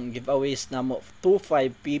katong giveaways na mo to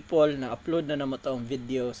 5 people na upload na namo tong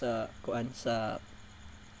video sa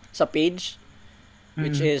sa page,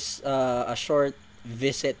 which is a short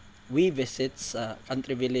visit. We visit sa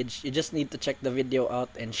Country Village. You just need to check the video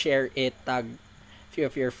out and share it, tag few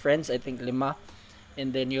of your friends, I think 5,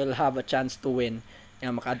 and then you'll have a chance to win.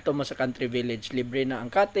 Kaya makaadto mo sa Country Village, libre na ang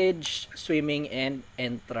cottage, swimming, and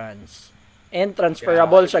entrance. And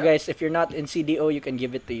transferable siya, guys. If you're not in CDO, you can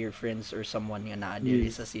give it to your friends or someone nga naa diri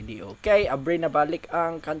sa CDO. Okay, abre na balik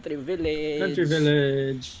ang Country Village. Country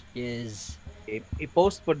Village. Yes.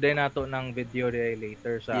 I-post po din nato ng video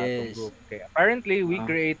later sa atong group. Okay. Apparently, we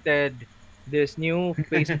created this new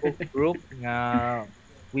Facebook group nga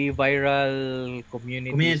We Viral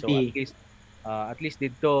Community. So at least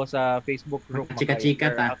dito sa Facebook group chika-chika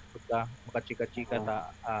ta. Makachika-chika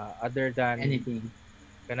ta other than anything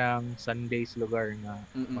kanang Sundays lugar nga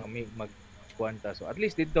magkuanta. So at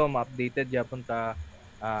least dito ma-updated yapon ta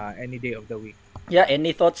any day of the week. Yeah,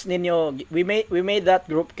 any thoughts ninyo? We made that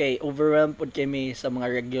group kay overwhelmed pud kami sa mga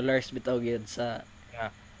regulars bitaw gyud sa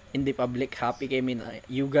IndiePublic. Happy kami na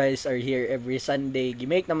you guys are here every Sunday.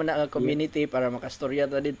 Gimake naman na ang community para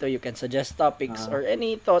makastorya ta dito. You can suggest topics or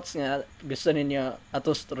any thoughts nga gusto ninyo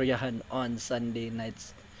ato storyahan on Sunday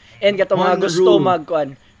nights. And kato mga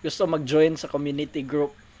gusto mag-join sa community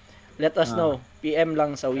group, let us know. PM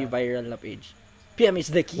lang sa We Viral na page. PM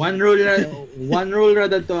is the key. One rule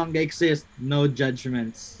ra to ang exist, no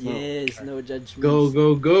judgments. So, yes, no judgments.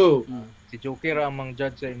 Go. Si Joker amang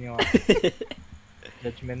judge sa inyo.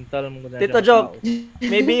 Judgmental mo na. Tito Joke,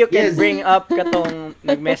 maybe you can bring up katong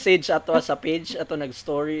nag-message ato sa page, ato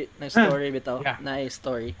nag-story bitaw, na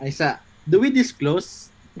story. Aysa, do we disclose?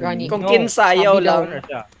 Kung kinsayaw lang.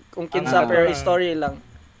 Kung kinsa pero story lang.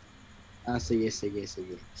 Sige.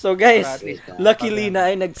 So guys, luckily na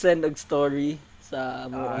ay nag-send og story sa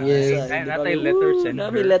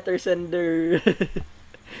letter sender.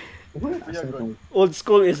 Old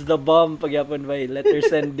school is the bomb pagyapon by letter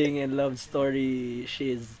sending and love story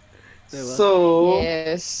shiz. Diba? So,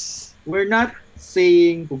 yes. We're not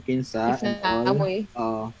saying kung kinsa and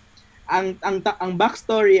all. Ang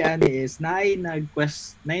backstory ani is naay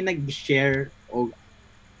nag-share og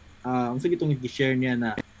unsa gitong i-share niya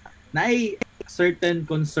na naay certain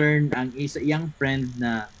concern ang iyang friend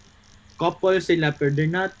na couple sila pero they're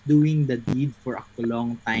not doing the deed for a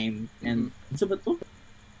long time and unsa ba to?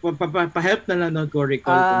 Pa-help na lang ko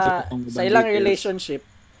recall sa ilang relationship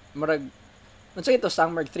murag unsa ito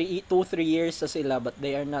somewhere 2-3 years sa sila but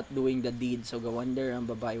they are not doing the deed, so go wonder ang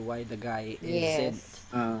babae why the guy isn't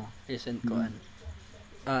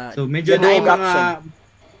so medyo na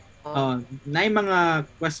mga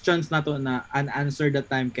questions nato na unanswered that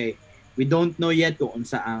time kay we don't know yet kung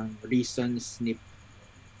unsa ang reasons ni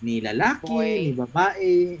lalaki, ni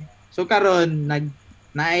babae. So karon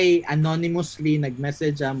naay anonymously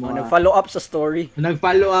nag-message mo. Nag-follow up sa story.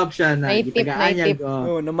 Nag-follow up siya na gitagaan niya.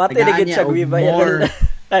 Namati ligid siya Viral.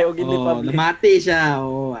 Ay og IndiePublic. Namati siya.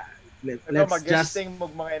 Let's mag-guesting mo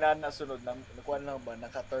mga inana sunod na nakuan lang ba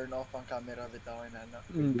naka-turn off ang camera bitaw inana.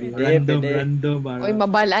 Random ba. Oy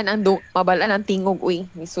mabalaan ang tingog uy,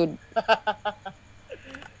 misud.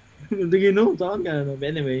 Do you know? Saan ka na?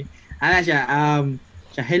 Anyway, siya,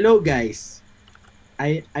 hello guys.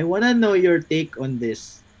 I wanna know your take on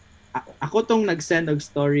this. Ako tong nag-send og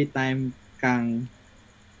story time kang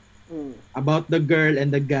about the girl and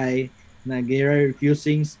the guy na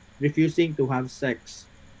refusing to have sex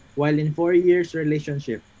while in 4 years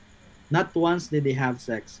relationship. Not once did they have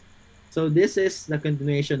sex. So this is the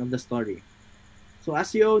continuation of the story. So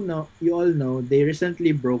as you all know, they recently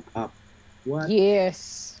broke up. What?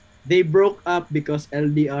 Yes. They broke up because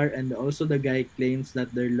LDR and also the guy claims that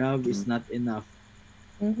their love is not enough.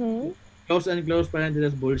 Close and close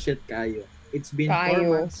parenthesis bullshit kayo. It's been 4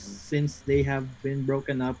 months since they have been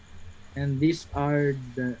broken up, and these are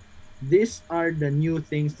the new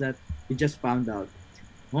things that we just found out.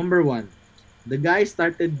 Number 1, the guy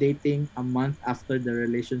started dating a month after the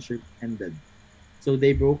relationship ended. So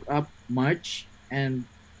they broke up March and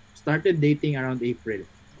started dating around April.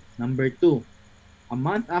 Number 2, a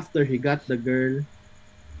month after he got the girl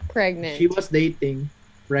pregnant, she was dating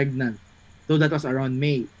pregnant. So that was around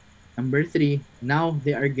May. Number 3, now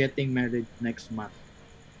they are getting married next month.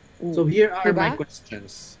 So here are my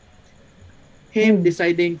questions. Him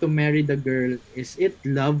deciding to marry the girl, is it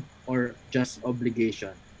love or just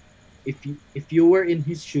obligation? If you were in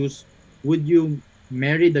his shoes, would you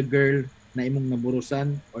marry the girl na imong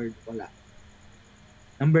naburusan or wala.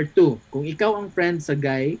 Number 2, kung ikaw ang friend sa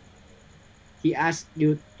guy, he asked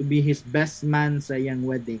you to be his best man sa iyang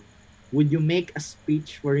wedding. Would you make a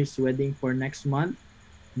speech for his wedding for next month,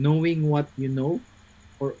 knowing what you know?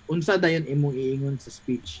 Or unsa dayon imong iingon sa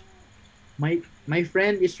speech? My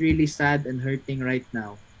friend is really sad and hurting right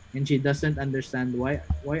now, and she doesn't understand why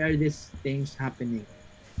are these things happening.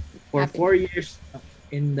 For 4 years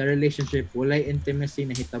in the relationship, walay intimacy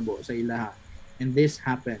na hitabo sa ilaha, and this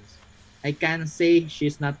happens. I can say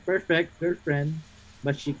she's not perfect girlfriend,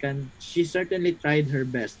 but she certainly tried her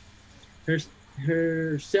best.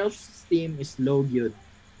 Her self-esteem is low gyud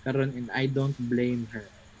karon, and I don't blame her.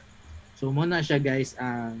 So muna siya guys,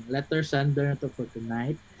 ang letter sender na to for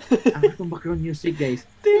tonight. Ang atong background music guys.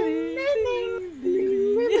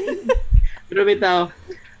 Pero bitaw,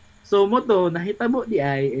 so mo to nahitabo di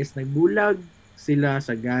ay is nagbulag sila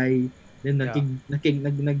sa guy, then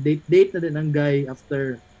nag-date na din ang guy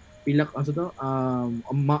after pilak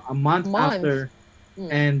a month after.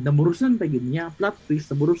 And naburusan pa yun niya, plot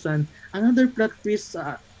twist, naburusan. Another plot twist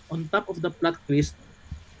on top of the plot twist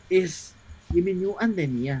is iminyuan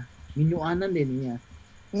din niya. Minyuanan din niya.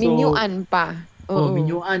 Minyuan pa. Oo.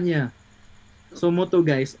 Minyuan niya. So mo to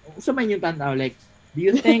guys, usa man yung tanaw, like, do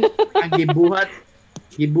you think ang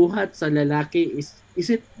gibuhat sa lalaki is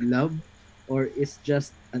it love or is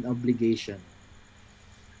just an obligation?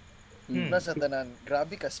 Nasa tanan,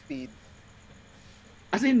 grabe ka speed.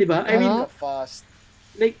 As in, di ba? I mean, ka fast.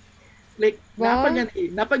 Like Wow.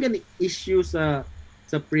 napagan issue sa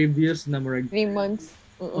previous na murag 3 months.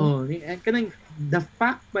 kanang the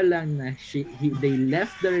fact pa lang na they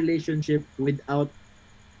left the relationship without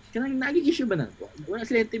kanang naging issue ba na wala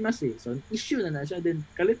sila intimacy, so issue na siya, then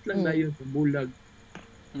kalit lang dayon sa bulag,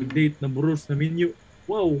 date na burus na minyo.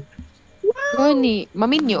 Wow. Gani,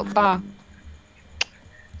 maminyo pa.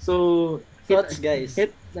 So Thoughts, guys?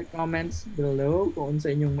 hit the comments below kung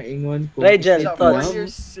sa inyong maingon kung Rigel, is it thoughts?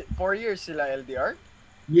 love? 4 years sila LDR?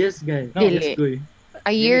 Yes guys. Dili. Yes, goy.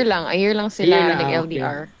 A year lang sila Year lang,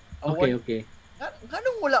 nag-LDR. Okay.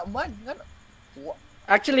 Ganong wala man?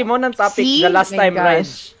 Actually, mo nang topic See? the last My time,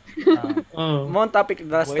 gosh. Reg. Oh. Mo ang topic the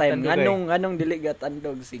last Wait, time. tandog, Anong dili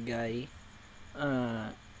gatandog si guy?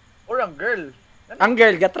 Or ang girl? Ang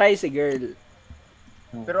girl, gatry si girl.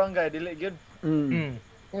 Pero ang guy, dili yun.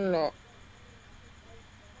 Wala.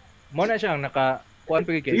 Mo na siyang kuan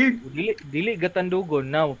pa kay dili gatandugon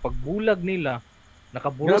na pagbulag nila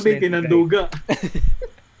nakaburos Grabe kinanduga.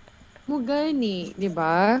 Mo gani, di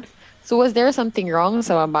ba? So was there something wrong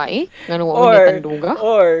sa babae? Ganun mo Or, tanduga?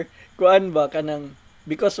 or, kuan ba, kanang,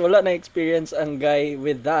 because wala na experience ang guy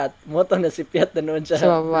with that, mo to nasipyat na noon siya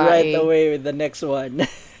Sa babae. right away with the next one.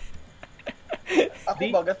 Ako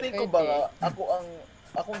ba, gating ko ba nga,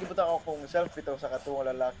 akong gibutang akong self bitaw sa katong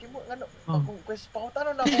lalaki mo, ngano, akong question,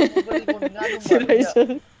 pakutanon na ako kung galing kung ngano ba niya.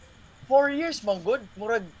 4 years, man good,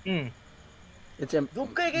 murag, It's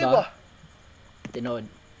dugkay kayo ba? Tinod.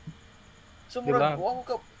 So murag,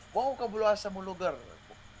 Diba? wako ka buluha sa mong lugar.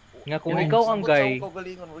 Nga kung ikaw ang guy, Sa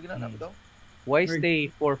galingon, murag ginanap daw. why stay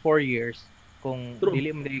for 4 years kung True. dili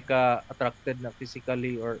mo ka attracted na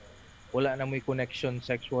physically or wala na may connection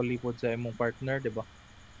sexually pod sa imong partner, di ba?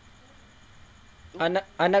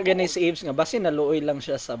 Ana gani si Aves nga, basi naluoy lang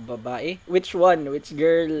siya sa babae. Which one? Which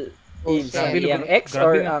girl? Aves? siya. Ang ex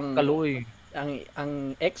or Grabe nga ang kaluoy.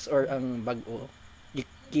 ang ex or ang bag-o?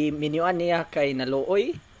 Minyuan niya kay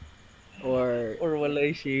naluoy? Or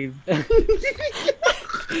Walay shave.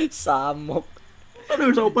 samok? Ano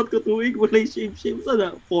sa upat ka tuig walay shape sa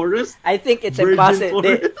na forest? I think it's Virgin impossible.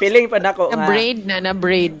 forest. Feeling pa nako nga. Na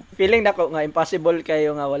braid. Feeling nako nga impossible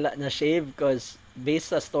kayo nga wala na shave because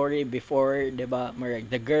based sa story before, 'di ba,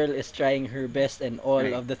 the girl is trying her best and all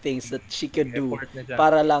of the things that she could do Effort na siya.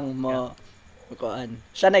 para lang mo kuan.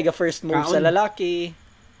 Siya na ga first move sa Kaon. lalaki.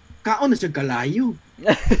 Kaon na siya kalayo.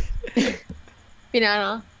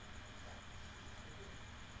 Pinano?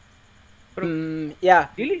 Yeah.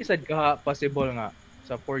 Dili sad ka possible nga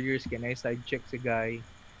sa 4 years kinay side check si guy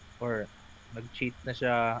or nag-cheat na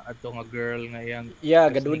siya adto nga girl nga yang Yeah,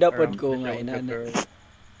 ga-sneak gaduda pod around ko na nga siya with the inana. girl.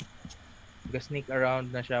 Ga-sneak around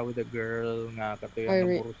na siya with the girl nga katuyan Or-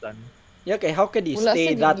 ng burusan. Yeah, kay how could he Wala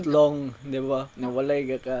stay sa that gilid. long, 'di ba? Na walay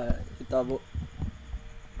ka itabo.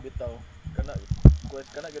 Bitaw.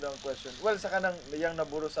 Kana gid ang question. Well, sa kanang yang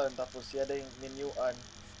naburusan tapos siya dayong minyuan.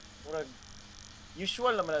 Murag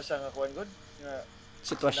usual naman na siya nga kuan good nga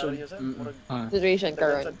Sitwasyon. scenario sa Mm-mm. murag Situation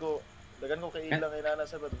karon. dagan ko kay ilang inana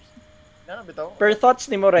sa batos. Nana bitaw. Per thoughts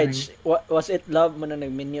ni mo, Reg, was it love mo na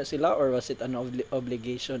nagminyo sila or was it an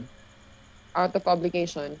obligation? Out of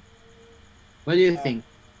obligation. What do you think?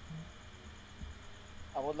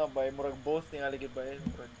 Amo lang ba murag both tingali gid ba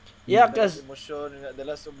murag Yeah, dalas cause emosyon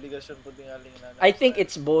dalas obligasyon pud tingali na. I think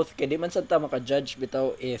it's both kay di man sad ta maka-judge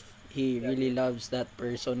bitaw if he Yeah, really yeah. loves that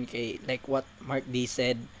person kay like what Mark D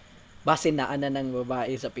said, base na ana ng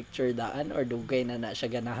babae sa picture daan or dugay na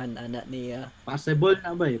siya ganahan ana niya. Possible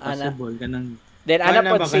na ba Ana. Possible kanang Then ana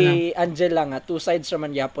Ana pod ba si Angela nga two sides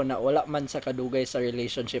raman gyapon na wala man sa kadugay sa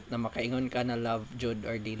relationship na makaingon ka na love jud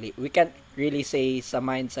or dili. We can't really say sa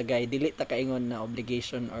mind sa guy dili ta kaingon na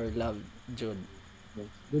obligation or love jud.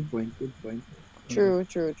 good point. True.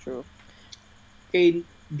 Kay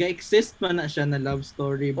ga-exist man na siya na love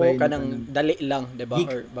story O kanang dali lang, 'di ba?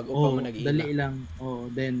 Or bago pa mo nag-iila. Dali lang.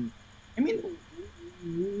 Then I mean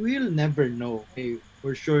we'll never know. Okay,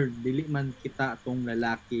 for sure dili man kita tong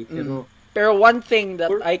lalaki Pero one thing that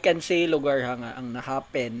I can say lugar ha nga ang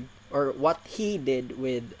na-happen or what he did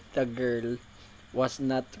with the girl was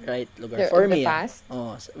not right lugar for me. Past?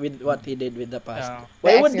 Oh, with what he did with the past. Yeah.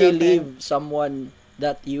 Why The would they ex-girlfriend. leave someone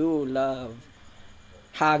that you love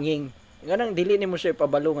hanging? Ganang dili nimo siya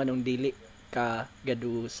ipabalo nga nung dili ka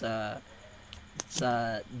gadu sa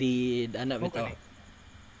did ano bitaw.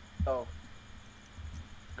 Oh.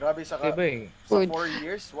 Grabe sa Diba eh? sa Good. 4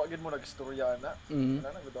 years, wa gid mo nagstorya na. Mhm.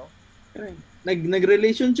 Ano gud daw?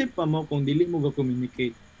 nag-relationship pa mo kung dili mo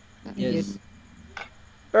ga-communicate. Yes.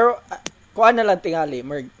 Pero kuan na lang tingali,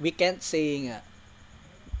 Merg, we can't say nga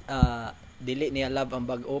dili niya love ang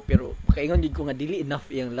bag-o pero makaingon gid ko nga dili enough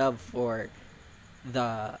iyang love for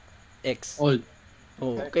the ex. All.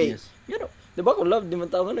 Oh, okay. Yes. You know, di ba kung love di man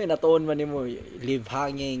tao ano natuon man nimo leave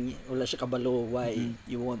hanging wala siya kabalo why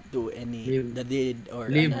you won't do any Leave. the deed or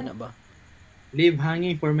Leave. ano na ba? Leave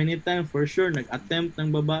hanging for many times for sure. Nag-attempt ng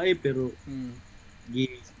babae pero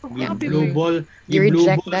blue ball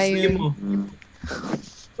I-reject sleeve mo.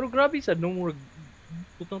 Pero grabe sa nung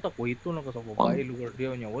tutang tako ito na ka sa babae lugar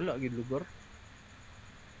diyo niya wala gid lugar.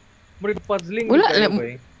 Murag puzzling Wala, kayo alam- ba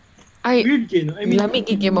eh? Ay, Weird kay no. I mean, lamig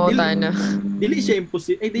ikimauta na. dili siya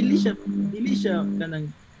impossible. Ay dili siya kanang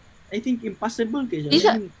I think impossible kay siya. Di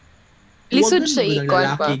siya- I mean, Lisod huwag siya man ikon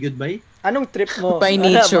lalaki, pa. goodbye. Anong trip mo? By Ano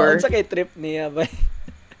ba? nature. Unsa kay trip niya ba?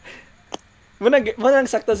 Munang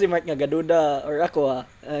sakto si Mark nga gaduda or ako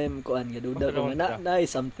I'm kuan gaduda ko nga na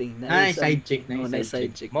something Nice side chick, nice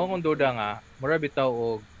side chick. Mao kung duda nga, mura bitaw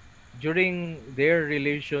og during their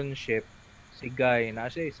relationship si guy na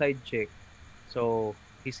siya side chick. So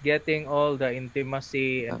he's getting all the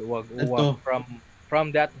intimacy and uwag-uwag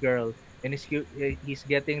from that girl and he's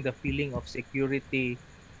getting the feeling of security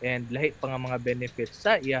and lahi pa nga mga benefits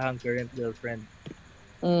sa iyahang current girlfriend.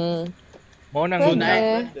 Mo nang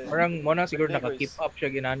mo nang siguro naka-keep up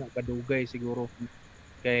siya ginana kadugay siguro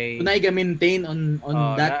kay Kung naiga-maintain on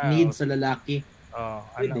that need sa lalaki.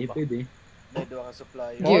 ano ba? Pwede. May duha ka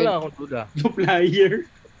supplier. Mo lang akong duda. Supplier.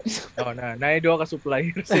 Naido ka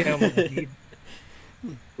supplier sa iyang mga need.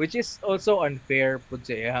 Which is also unfair pud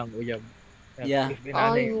sa iyang uyab. Yeah. If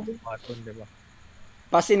inanay maton, diba?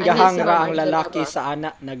 Pasingahang Ano, ra sa ang mga lalaki girl, sa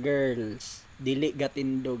anak na girls. Dili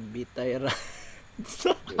gatindog bitay ra.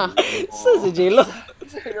 Sa si Jello.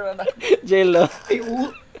 Jello. Ay,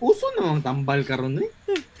 uso namang tambal karon eh.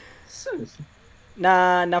 Sus.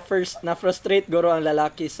 Na frustrate guro ang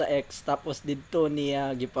lalaki sa ex tapos didto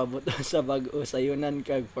niya gipabuto sa bag-o sayunan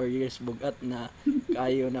kag 4 years bugat na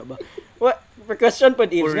kayo na ba. What for question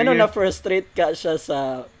pod is ngano na frustrate ka siya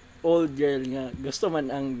sa old girl nga gusto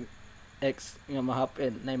man ang ex nga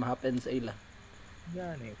mahappen sa ila.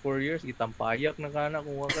 Yan eh. 4 years, itampayak na kana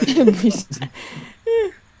kung waka.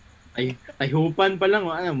 Ay hupan pa lang,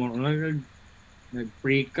 ano mo,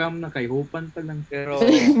 nag-pre-cam na kay hupan pa lang. Pero,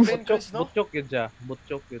 butchok yun siya.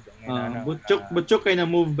 Butchok yun. Butchok kay na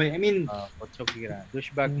move by. I mean, butchok yun.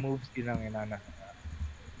 Douchebag moves din ang inana.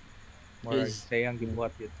 More sayang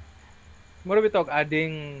gibuhat yun. Mura bitaw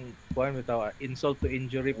adding kuan bitaw insult to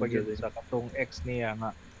injury pag yun sa katong ex niya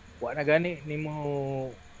nga wa na gani nimo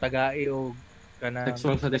tagai og kanang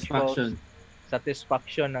sexual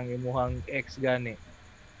satisfaction ng imuhang ex gani.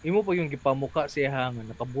 Imo pa yung gipamuka siya nga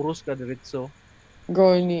nakaburos ka diretso.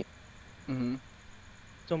 Goni.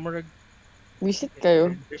 So murag Visit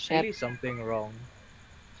kayo. there's really something wrong.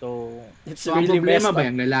 So It's ang really problema messed ba up.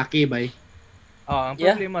 yung lalaki ba? ang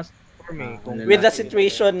problema for me kung With the lalaki.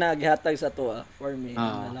 situation na gihatag sa to for me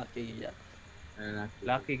lalaki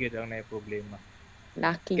laki gid ang nay problema.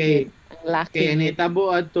 Lucky. Kay- Ang lucky. Kaya nitabo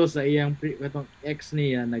adto sa iyang katong ex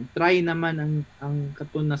niya, nag-try naman ang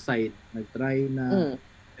katon na site, nag-try na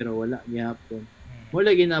pero wala gihapon.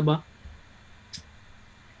 Wala ginaba.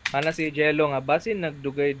 Ana si Jello nga basin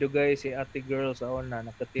nagdugay-dugay si ate girl sa una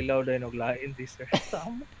nakatilaw dahil og lain this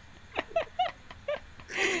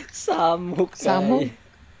Samok. Samok?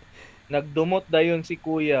 Nagdumot dayon si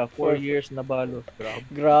Kuya 4 years na balos.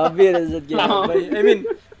 Grabe na sad ginabay. I mean,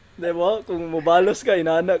 diba? Kung mabalos ka,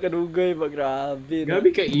 inana ka dugay, grabe.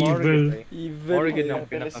 Grabe ka evil. Evil. More gid ang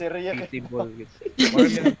pinaka-feasible. More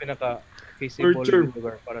gid ang pinaka-feasible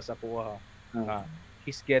lugar para sa kuha.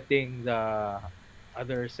 He's getting the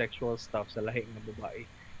other sexual stuff sa lahi ng babae.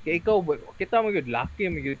 Kaya ikaw, kita mo yun,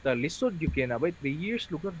 lucky mo yun, lisod yun kaya na, 3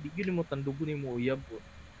 years lugar, di yun mo tandugo ni mo uyab po.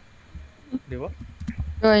 Di ba?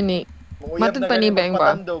 Gani. Matod pa ni Beng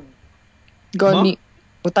ba? Gani.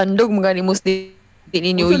 Utandog mga ni mus di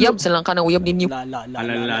ninyo uyab, salang ka ng uyab ninyo.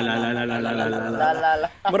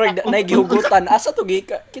 Murag nagihugutan. Asa to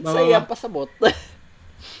gika? Kitsa iya pasabot.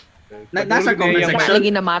 Nasa comment section. Lagi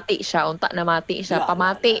namati siya, unta namati siya,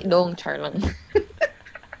 pamati dong, charlang.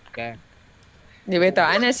 Okay. Di ba ito?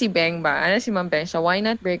 Ana si Beng ba? Ana si Ma'am Beng siya. Why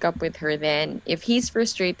not break up with her then? If he's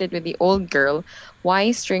frustrated with the old girl, why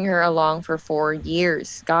string her along for 4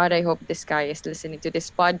 years? God, I hope this guy is listening to this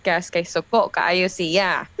podcast kay Suko, kaayo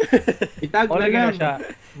siya. Itag na lang.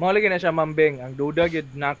 Maulagi na siya, Ma'am Beng. Ang duda yun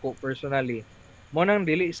nako personally. Mo nang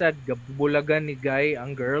dili sad gabulagan ni guy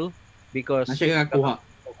ang girl because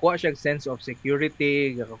kuha siya sense of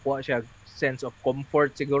security, kuha siya sense of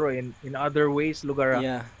comfort siguro in other ways lugar.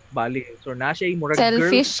 Yeah. Bali. So na siya murag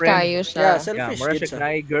selfish girlfriend. Kayo siya. Yeah, selfish. Murag siya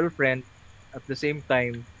na girlfriend at the same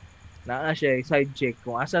time na siya side chick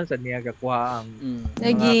kung asa sa niya gakuha ang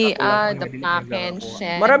lagi the back end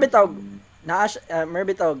shit. Marami tawag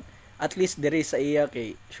marami tawag at least diri sa iya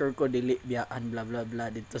kay sure ko dili biyaan bla bla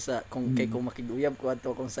bla dito sa kung kay kung makiguyab ko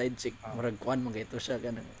ato kung side chick murag kuan man kay to siya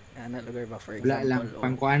kanang ana lugar ba for example. Wala lang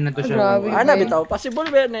pangkuan na to siya. Ana bitaw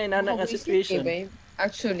possible ba na inana nga situation.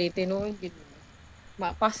 Actually tinuod gid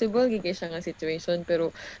possible gigay siya nga situation pero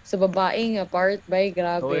sa babae nga part by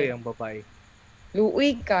grabe. Oy, ang babae.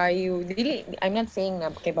 Luuy kayo. Dili, I'm not saying na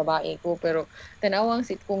kay babae ko pero tanawang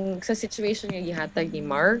kung sa situation nga gihatag ni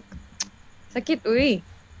Mark sakit uy.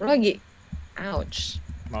 Rogi. Ouch.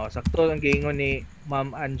 Sakto ang giingon ni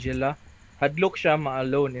Ma'am Angela. Hadlok siya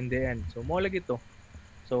ma-alone in the end. So mo lagi to.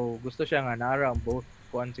 So gusto siya nga nara ang both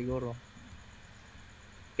kuan siguro.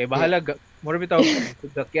 Kay bahala mo bitaw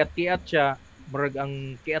kiat-kiat siya. Murag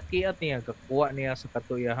ang kiat-kiat niya kakuha niya sa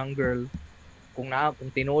katuyahang girl kung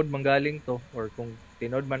tinuod man galing to or kung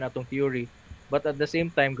tinuod man atong theory but at the same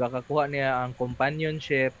time kakakuha niya ang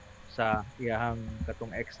companionship sa iyahang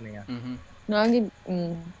katong ex niya. Nagid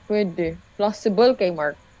pwede plausible kay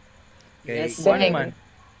Mark. Kay Yes, man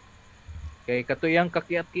kay katuyang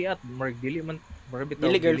kakiat-kiat murag dili man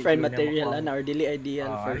dili girlfriend material ana or dili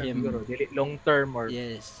ideal for him. Siguro dili long term or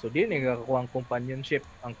yes. so dili nagakuha ang companionship,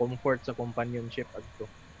 ang comfort sa companionship adto.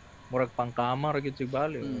 Murag pangkama ra gyud sig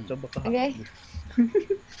bali. So baka. Okay.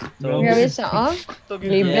 So grabe siya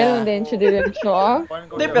label din siya diretso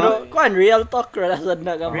Hindi pero kuan real talk ra sad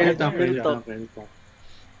na Real talk.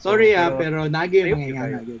 Sorry pero nagi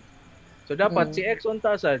mga gyud. So dapat si ex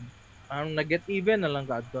unta sad ang nag-get even na lang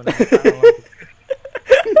kadto.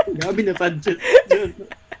 Grabe na sadjud.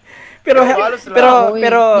 pero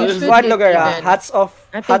one lugar hats off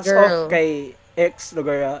girl. kay ex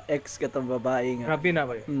lugar ex katong babae nga. Grabe na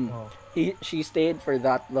ba? She stayed for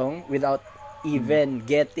that long without even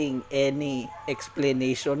getting any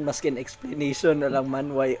explanation, maskin explanation na lang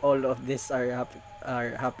man why all of this are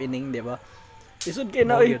happening, di ba? Isod kay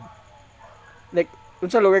na like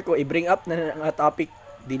unsa lugar ko i-bring up na nga topic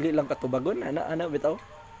dili lang katubagon ana bitaw.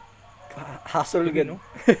 Hassle gano.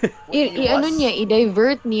 Ano niya,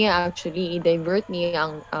 i-divert niya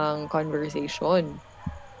ang conversation.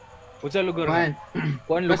 Unsa lugar?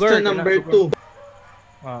 Kuan lugar number 2.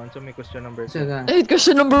 Unsa may question number 2? Ay,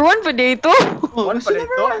 question number 1 pa dito.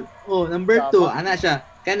 Number 2, ana siya.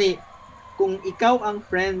 Kani kung ikaw ang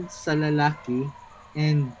friend sa lalaki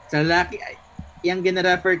and sa lalaki yang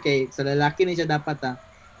gina-refer kay sa lalaki ni siya dapat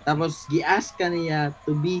tapos gi-ask ka niya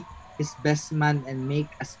to be his best man and make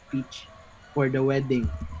a speech for the wedding.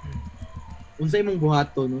 Unsay imong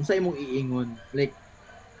buhaton, unsay imong iingon? Like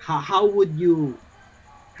how would you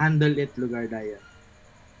handle it lugar dayon?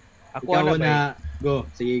 Ako na go,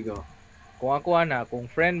 sige go. Kung kung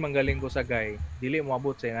friend manggaling ko sa guy, dili mo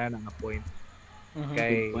abot sa ina nga point.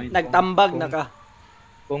 Kay nagtambag na ka.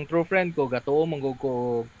 Kung true friend ko gatuo man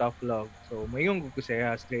ko tough love. So mayon ko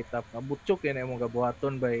siya straight up. Abutchok yan imong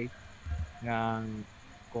gabuhaton bay nga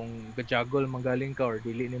kung gajagol manggaling ka or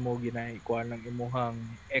dili nimo ginaikuan ng imuhang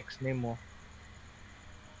ex nimo.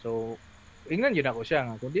 So ingnan gyud ako siya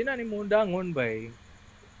nga kung di na nimo dangon bay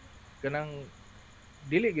kanang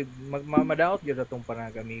dili madaot gyud atong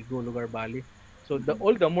panagamigo lugar bali. So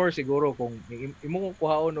all the more siguro kung imong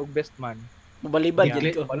kuhaon og best man mabalibad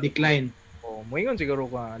decline. Moingon siguro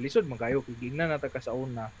ka lisod man kayo kay gingnan nata ka sa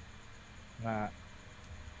una nga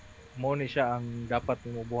mo ni siya ang dapat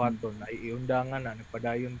mo buhaton ay iundangan na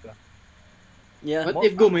nagpadayon ka. Yeah. What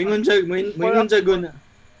if go maingon siya go na.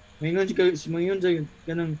 Maingon siya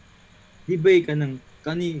kanang dibay kanang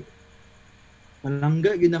kani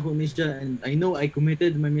malangga gyud ako ni siya and I know I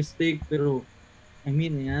committed my mistake pero I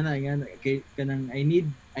mean yan kay kanang I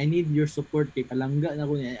need your support kay palangga na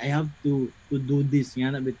ko niya. I have to do this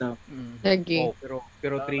nga na bitaw. Lagi. Oh,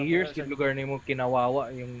 pero 3 years yung lugar nimo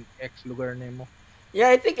kinawawa yung ex lugar nimo. Yeah,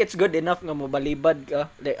 I think it's good enough nga mobalibad ka.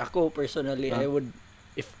 Like ako personally, I would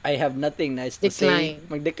if I have nothing nice to say,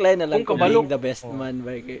 mag-decline na lang kung being the best man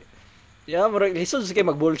ba kay. Yeah, murag lisod sa kay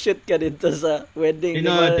mag-bullshit ka dito sa wedding.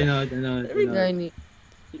 Tinod.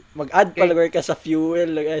 Mag-add pa lugar ka sa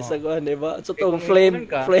fuel guys sa kuan, di ba? So tong flame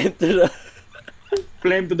to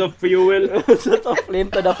the fuel. So to flame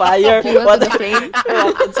to the fire. Fuel to the flame.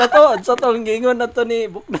 Sa tong gingon na to ni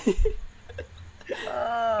Buknay.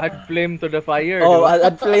 Add flame to the fire. Oh, diba?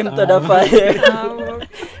 add flame to the fire.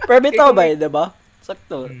 Pero bitaw ba, di ba?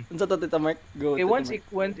 Sakto. Unsa to Tita Mark? Go. Okay,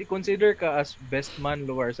 once i-consider ka as best man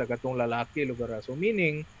lugar sa katong lalaki lugar. So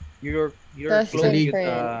meaning you're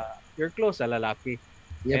close sa lalaki.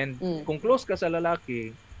 Yep. And kung close ka sa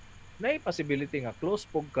lalaki, na possibility nga close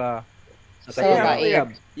pug ka sa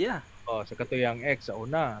babae. Yeah. Oh, sa katuyang ex sa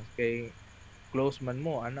una kay close man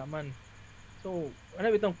mo ana man. So,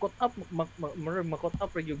 ano bitong caught up ma-caught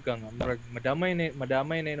up ra gyud ka nga murag madamay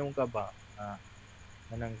na inong ka ba.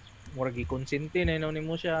 Manang murag i-consente na inong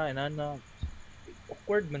nimo siya inana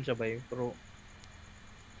awkward man siya ba pero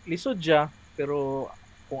lisod siya pero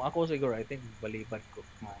kung ako siguro I think baliban ko.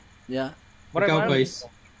 Yeah. Ikaw guys.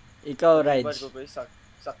 Ikaw Raj.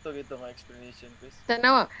 Sakto gito nga explanation guys.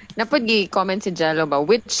 Tanawa, napod gi-comment si Jello ba,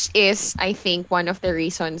 which is, I think, one of the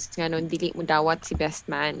reasons nga nun, dili mo dawat si best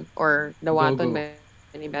man or dawaton ba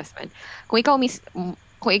ni best man. Kung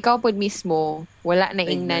ikaw pod mismo, wala na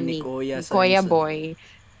ingnan ni Kuya Boy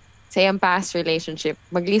sa iyang past relationship,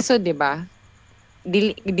 maglisod, di ba?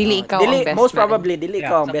 Dili ikaw ang best most man. probably, dili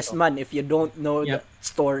ikaw ang best man if you don't know the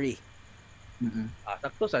story.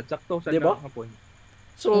 Sakto sa diba? nga point.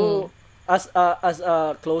 So, as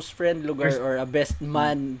a close friend lugar or a best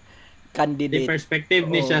man candidate, The perspective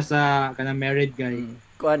ni siya sa kanang married guy.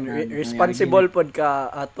 Kuan responsible pod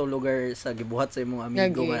ka ato lugar sa gibuhat sa imong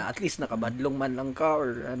amigo nga at least nakabadlong man lang ka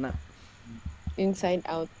or ana. Inside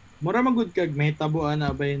out. Mura magud kag may tabuan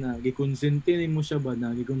na bay na gikonsente nimo siya ba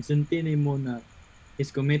na gikonsente nimo na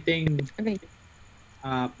is committing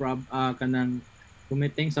kanang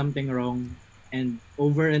committing something wrong and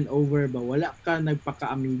over ba wala ka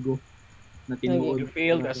nagpaka-amigo na tinuod. You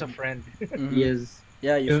failed as a friend. Yes.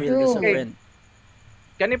 Yeah, you failed as a friend.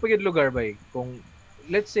 Kani pagid lugar bay kung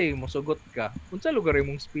let's say mosugot ka unsa lugar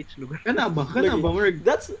imong speech lugar Kana ba Mark?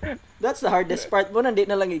 That's the hardest part mo nandi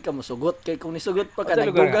na lang ikaw mosugot kay kung nisugot pa ka Unsa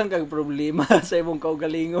lugar nagdugang kag problema sa imong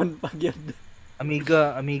kaugalingon pagyud.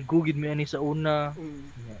 Amigo gid mi ani sa una.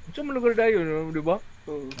 Unsa man lugar dayon di ba?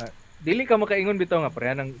 Dili ka makaingon bitaw nga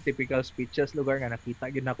pareha ng typical speeches lugar nga nakita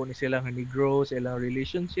gid nako ni sila nga negro sa ilang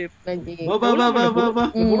relationship. Ba.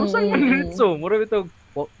 Murusan man dito. Mura bitaw.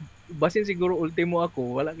 Basin siguro ultimo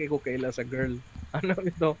ako, wala kay ko kaila sa girl. Ano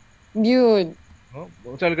bitaw? Yun. No?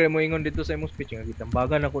 Unsa lugar mo ingon dito sa imong speech nga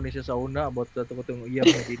gitambagan ako ni siya sa una about sa tukotong iyang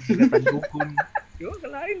nga ginatandukon. Yo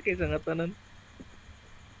kalain kay sa ngatanan.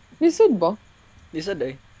 Lisod ba? Lisod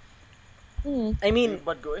eh. I mean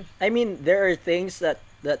there are things that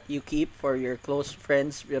you keep for your close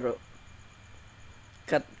friends pero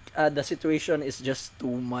the situation is just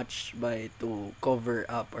too much to cover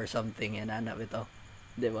up or something and ana bitaw.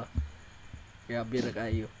 Di ba? Grabe ra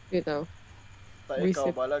kayo. Bitaw. Tayo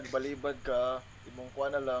ikaw balag balibad ka imong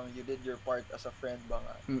kuan na lang you did your part as a friend ba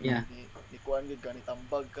nga. Yeah. Ni kuan gid ka ni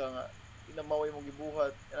tambag ka nga inamaway mo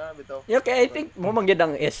gibuhat. Ana bitaw. Yeah, kaya I think mo man gid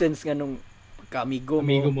ang essence nga nung pagka-amigo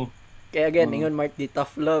mo. Kaya again, ingon Mark, di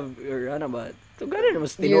tough love or ano ba? Ito gano'n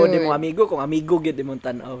mas tinuod mo amigo kung amigo gid imong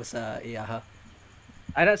tan-aw sa iyaha.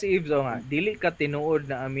 Ana si Yves nga, dili ka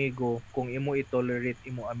tinuod na amigo kung imo i-tolerate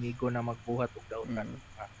imo amigo na magbuhat og daotan.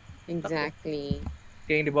 Exactly.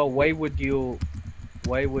 Kaya di ba why would you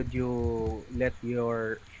let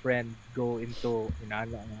your friend go into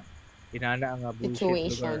inana nga bullshit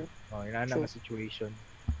Situation. lugar. Inana nga situation.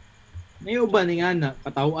 May uban ni ana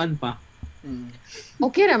katawan pa.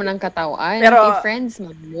 Okay raman ang katawan. Pero, friends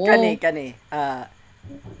man mo. Kani.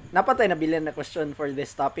 Napatay na bilan na question for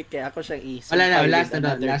this topic kaya ako siyang Wala na, last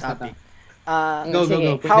topic. Go.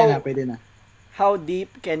 Pwede na. How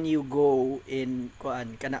deep can you go in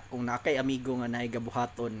kana kung nakay amigo nga naay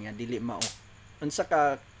gabuhaton nga dili mao? Unsa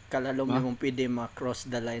ka kalalom nimong pwede ma-cross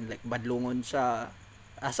the line like badlungon siya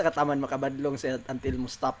asa ka taman makabadlong siya until mo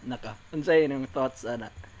stop na ka. Unsay yung thoughts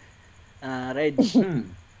ana? Reg.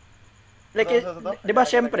 Like, di ba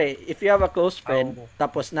syempre, if you have a close friend,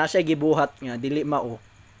 tapos na siya gibuhat nga, dili mao.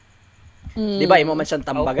 Di ba, imo man siyang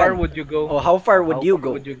tambagan. How far would you go? How far would you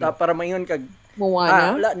go? Para mayon kag,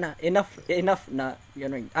 wala na, enough na,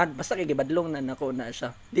 ganun. Basta kay gibadlong na nako na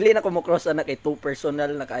siya. Dili na ko mo cross ana kay too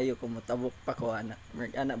personal na kayo ko motabok pa ko ana.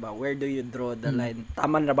 Ana ba, where do you draw the line?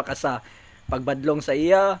 Tama na ba ka sa pagbadlong sa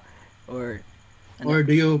iya? Or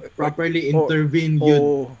do you properly intervene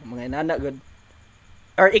yun? Mga inana good.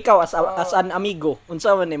 Or ikaw as an amigo,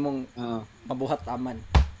 unsa man imong mabuhat taman?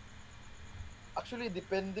 Actually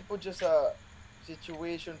depende po siya sa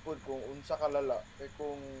situation po kung unsa kalala. Kay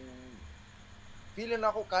kung feeling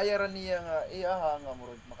ako kaya ra niya nga nga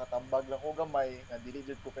murag makatambag lang ko gamay nga dili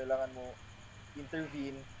jud ko kailangan mo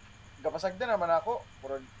intervene. Gapasagdan naman ako,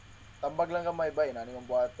 murag tambag lang gamay ba inani mong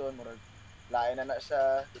buhaton, murag lain na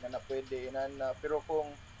siya, di na pwede inana. Pero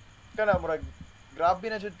kung kana murag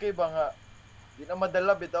grabe na jud kay ba nga di na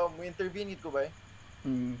madala bitaw mo intervene ko ba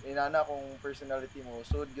inana kung personality mo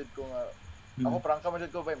so jud ko nga ako prangka man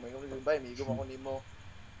jud ko ba mo migo ako nimo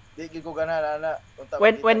di ko gana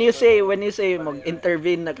when you say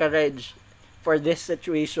mag-intervene na ka Reg for this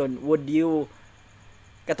situation, would you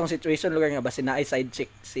katong situation lugar nga ba sinaay side chick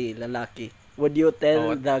si lalaki, would you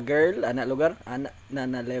tell the girl ana lugar ana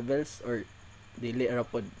na levels or dili ra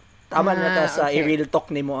pod tama na ka sa i-real talk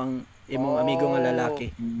nimo ang imong amigo nga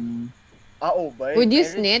lalaki? Bay. Would you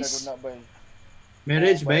snitch?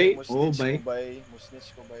 Marriage, bay? Bay.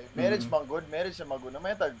 Musnitch ko, bay. Marriage, magod. Marriage na magod.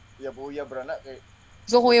 May tag, uyab-uyab ra na.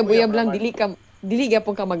 So, kuyab-uyab lang, dili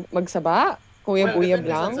gyapon ka magsaba? Kuyab-uyab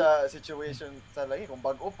lang? Depende sa situation sa lagi. Kung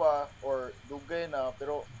bago pa, or dugay na.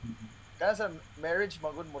 Pero, kaya sa marriage,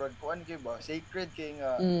 magod, murag kuan kay ba? Sacred kay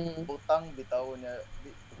nga, butang, bitaw niya.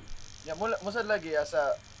 Musad lagi,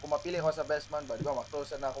 kung mapili ko sa best man ba, di ba,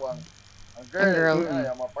 maklose na ako ang girl.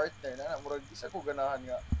 Ang mga partner na murag isa ko ganahan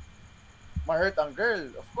nga ma-hurt ang girl,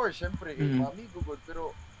 of course syempre kay mami gugod,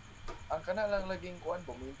 pero ang kana lang laging kuan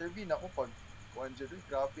ba mo intervene ako pag kuan jud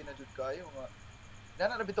grabe na jud kayo nga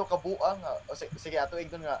nana na bitaw kabuang nga sige ato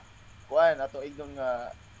ignon nga kuan ato ignon nga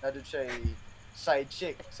na jud siya side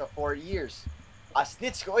chick sa 4 years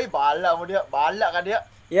snitch ko bahala ka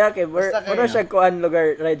diha kay pero siya kuan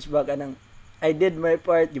lugar Reg ba kanang I did my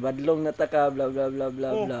part gibadlong na ta ka blah blah blah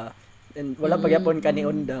blah blah. And wala pagyapon ka ni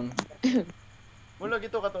undang. Wala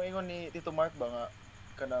gito katong ingon ni Tito Mark ba nga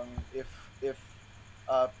kanang if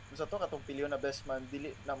sa to katong pilyo na best man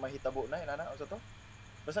dili na mahitabo na inana sa to.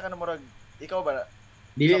 Basta kana murag ikaw ba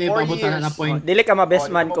dili pabutan na point. Dili ka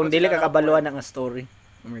ma-best man kung dili ka kabaluan ang story.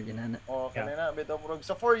 Kanina. Kanina bitaw murag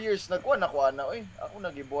sa 4 years nagkuan na ako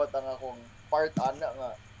nagibuhat ang akong part ana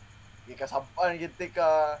nga ikasaban gid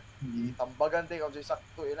ka itambagan ka sa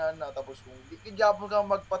sakto inana tapos kung di gyapon ka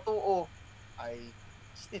magpatuo ay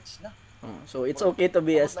stitch na. So it's okay to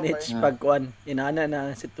be a snitch pag kuan inana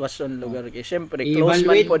na sitwasyon lugar kay syempre close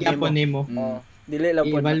man pod nimo. Dili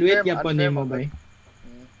lang pod evaluate gyapon nimo bay.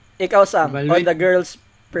 Ikaw Sam, on the girl's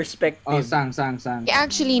perspective. Sang.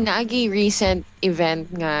 Actually, naagi recent event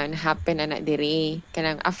nga happen na diri.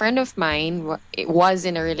 Kanang a friend of mine was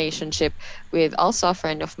in a relationship with also a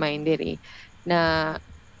friend of mine diri na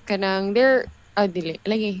kanang a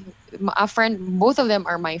friend, both of them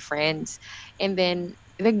are my friends. And then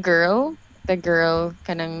the girl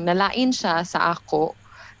kanang nalain siya sa ako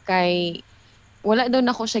kay wala daw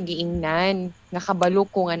nako siya giingnan nga kabalo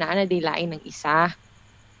ko nga naa di lain ng isa.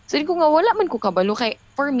 So ko nga wala man ko kabalo kay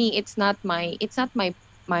for me it's not my it's not my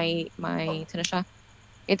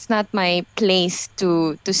place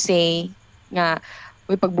to say nga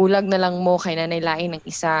uy pagbulag na lang mo kay nanay lain ng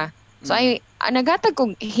isa. So I nagatag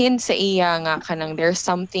kog hint sa iya nga kanang there's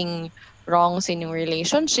something wrong sa inyong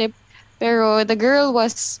relationship pero the girl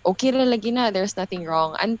was okay ra lagi na, there's nothing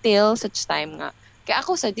wrong until such time nga kay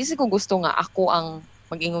ako sa disi ko gusto nga ako ang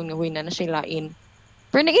mag-ingon nga huy na siya lain.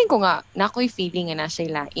 Pero naging ko nga, nako'y feeling nga na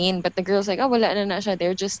siya lain. But the girl's like, wala na siya.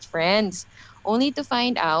 They're just friends. Only to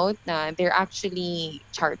find out na they're actually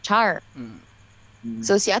char-char.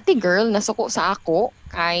 So si ate girl, nasuko sa ako,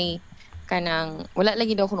 kay kanang, wala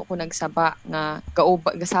lagi daw ko nagsaba, nga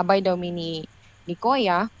gasabay daw ni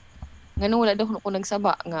Koya, nga nung wala daw ko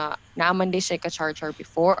nagsaba, nga naaman di siya ka-char-char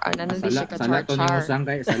before, nanan di siya ka-char-char.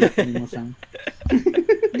 Salat ni mo sang.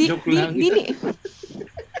 Joke lang.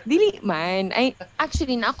 Dili man. Ay,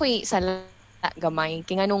 actually, na ako'y sala gamay.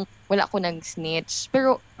 Kaya nga nung wala ko nag-snitch.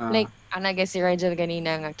 Pero, like, anaga si Rigel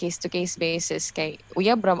ganina nga, case-to-case basis, kay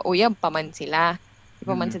uyab pa man sila.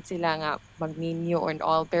 Ipamansid sila nga magninyo and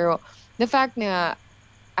all. Pero, the fact na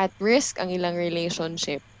at risk ang ilang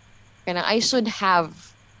relationship, kanang I should have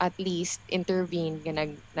at least intervene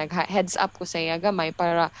nag heads up ko sa iya gamay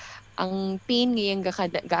para ang pain ngayang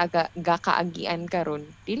gakaagian karon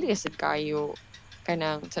dili sad kayo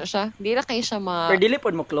kanang sa siya dili kayo siya Pero dili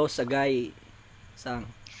pod mo close sa guy sang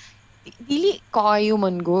dili kayo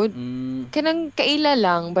man good kanang kaila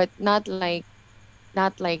lang but not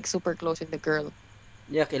like super close with the girl.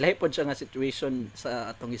 Yeah, kilay pod siya nga situation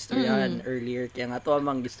sa atong istoryahan earlier kaya nga ato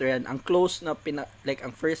amang istoryahan ang close na like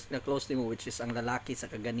ang first na close nimo which is ang lalaki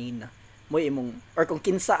sa kaganina mo imong or kung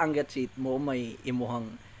kinsa ang cheat mo may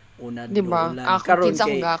imuhang una diba? Karon kinsa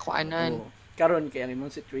kay kung gakuanan karon kay ang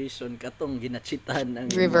imong situation katong ginachitan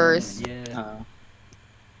ang reverse yeah.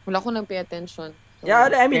 Wala ko nang pay attention.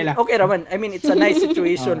 Yeah, I mean, okay raman. I mean, it's a nice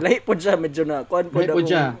situation. Lahi po siya, medyo na, kuhan po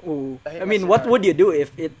siya. I mean, what would you do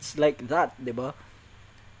if it's like that, di ba?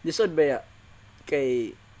 Lisod ba ya?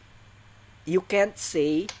 Kay, you can't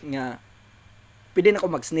say nga, pwede na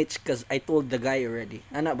ako mag-snitch cause I told the guy already.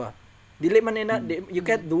 Ana ba? Dili man you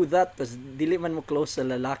can't do that cause dili man mo close sa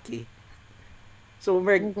lalaki. So,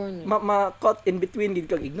 ma-caught in between gid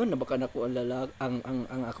kag ignon na baka nako ang lalaki,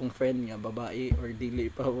 ang akong friend nga babae or dili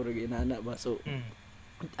pa murag inana ba. So,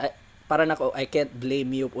 para nako I can't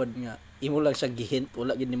blame you pod nga imo lang siya gihint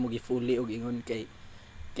wala gid nimo gifully og ingon kay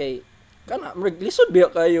kana lisod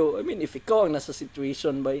biya kayo. I mean, if ikaw ang nasa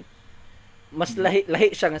situation bay mas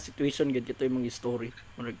lahi siya nga situation gid kito imong story.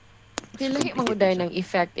 Murag lahi manguday ng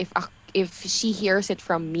effect if she hears it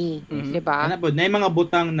from me, di ba? Ana pod na mga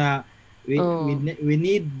butang na we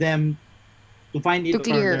need them to find it to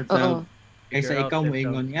clear. for themselves. Kaysa ikaw mo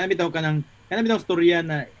ingon. Nga bitaw kanang storya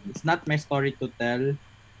na it's not my story to tell.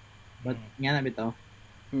 But nga na bitaw.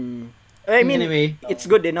 I mean, anyway, it's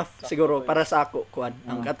good enough siguro para sa ako kuan.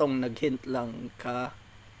 Ang katong naghint lang ka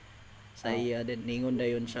sa iya din ningon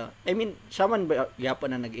dayon siya. I mean, siya man ba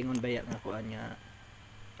gyapon na nag-ingon baya nga kuan niya.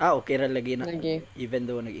 Okay ra lagi na. Lagi. Even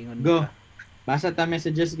though nag-ingon go. ka. Basa ta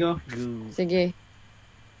messages go. Sige.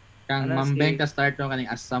 Kang mambeng ka start to kaning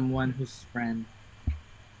as someone whose friend.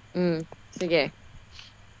 Sige.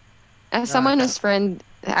 As someone whose friend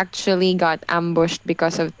actually got ambushed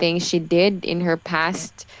because of things she did in her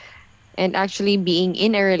past and actually being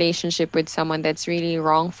in a relationship with someone that's really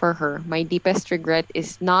wrong for her. My deepest regret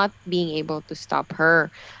is not being able to stop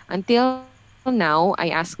her. Until now,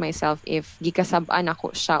 I ask myself if gikasab-an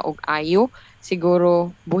ako siya og ayo,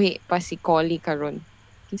 siguro buhi pa si Collie karon.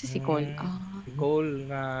 Kinsa si Cole? Si Cole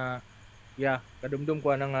nga kadumdum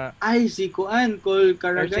ko na nga ay si Kuan Cole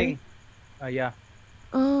Karagay. Yeah.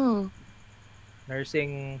 Oh.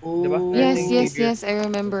 Nursing, oh. di ba? Yes, I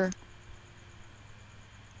remember.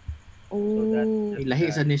 So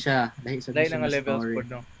lahi sa ni siya. Lahi na nga levels po,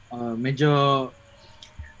 no? Medyo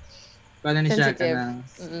paano ni siya kanang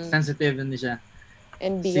sensitive ni siya.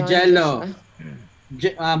 And beyond si Jello.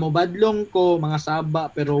 Mobadlong ko mga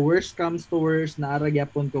saba pero worst comes to worst naara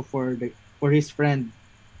gyapon ko for his friend.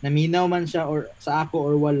 Naminaw man siya or sa ako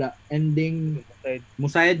or wala. Ending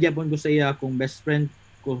musayad gyapon ko sa iya kung best friend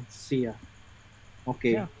ko siya.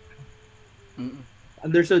 Okay. Yeah.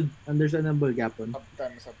 Understandable gyapon.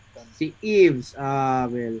 Si Eves,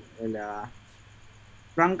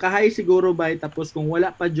 prangkahay siguro ba tapos kung wala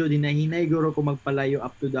pa jud hinahinay siguro ko magpalayo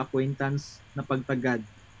up to the acquaintance na pagtagad.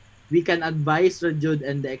 We can advise ra jud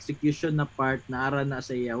and the execution na part na ara na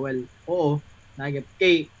sa iya. Well, oo, nagip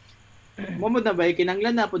kay momod na ba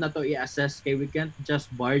kinanglan na po na to i-assess kay we can't just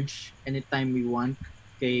barge anytime we want.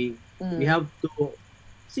 Kay we have to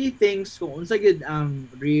see things kung unsa gyud ang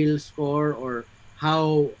real score or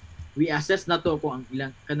how we assess na to kung ang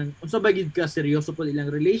ilang kanang unsa ba gyud ka seryoso po ilang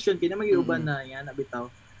relation kay naman uban na yan na bitaw.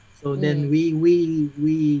 So then we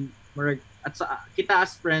at sa kita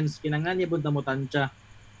as friends kinanglan niya pud na mo tansya.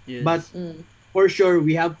 Yes. But for sure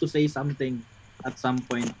we have to say something at some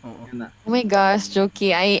point. Oh my gosh,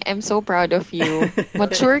 Jokey, I am so proud of you.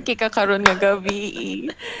 Mature ki ka karon nga gabi.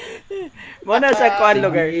 Muna sa kuan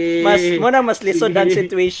lugar. Mas lisod ang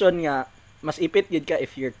situation nga. Mas ipit gid ka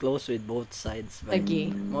if you're close with both sides. Lagi.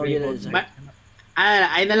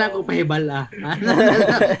 Ay na lang ko pahibala.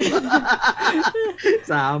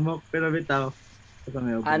 Samok pero bitaw.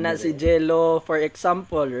 Ana si Jello, for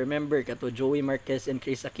example, remember kato Joey Marquez and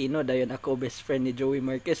Chris Aquino, dayon ako best friend ni Joey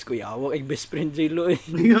Marquez, kuya awak ay best friend Jello.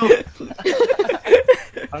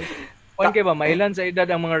 Kuan kay ba mailan sa edad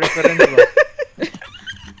ang mga reference ba?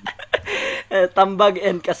 Tambag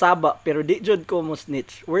and kasaba pero di jud ko mo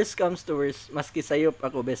snitch. Worst comes to worst, maski sayop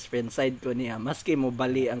ako best friend, side ko niya, maski mo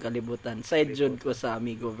bali ang kalibutan, side jud ko sa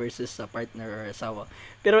amigo versus sa partner or asawa.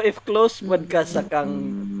 Pero if close pod ka sa kang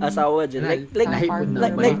asawa jud, like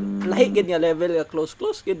lahi gid nga level nga close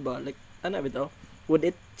gid ba? Like ana bitaw, would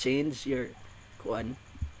it change your kuan?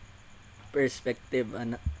 perspective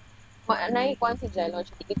ana. Naikuan si Jello,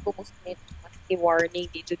 di ko mo snitch, mas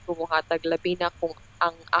i-warning, di jud ko mo hatag labi na kung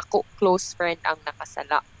ang ako close friend ang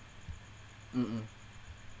nakasala.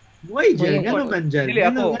 Why, Jel? Why, Ano man, Jel? Dili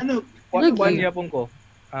ako. Ano? Kuan yapon ko.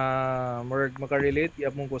 Murag makarelate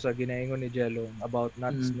yapon ko sa ginaingon ni Jello about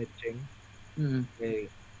not snitching.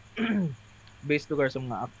 Okay. Based to sa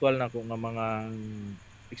mga actual na ko nga mga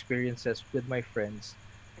experiences with my friends.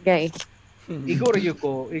 Okay. Igor gyud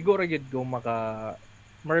ko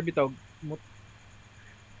marabitaw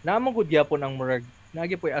naman gud yapon ang murag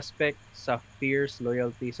nagi po'y aspect sa fears,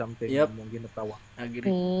 loyalty, something mong ginatawa.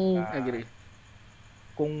 Agree.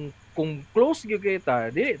 Kung close gyud kay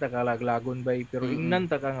ta, dili ta kalaglagon bay pero ingnan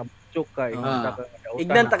ta ka nga joke ka, ingnan ta ka nga dautan.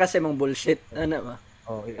 Ignan ta kasi mong bullshit. Ano ba?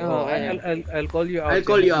 I'll call you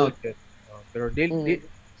out. Pero dili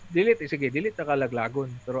ta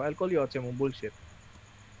kalaglagon, pero I'll call you out sa mong bullshit.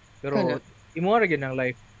 Pero imo ra gyud ang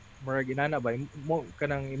life, murag inana ba mo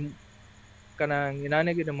kanang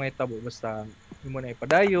inana gyud ang mga tabo basta imo na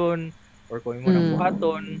ipadayon or kung imo nang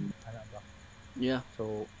buhaton ana ba. Yeah.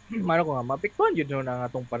 So mano ko nga mapiktuan jud no ang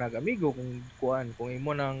atong panag-amigo kung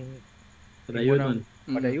imo nang padayonon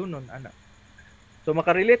ana. So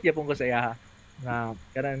makarelate yapon ko sa iya nga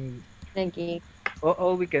kanang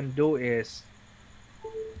all we can do is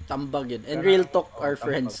tambag yun. And real talk our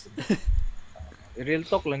friends. Real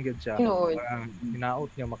talk lang yun siya.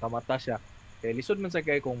 Hinaot niya, makamata siya. Kaya lisod man sa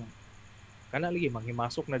kay kung kana lagi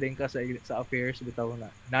manghimasok na din ka sa affairs bitaw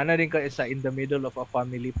na. Nana din ka sa in the middle of a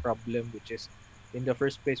family problem which is in the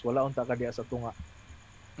first place wala unta ka diya sa tunga.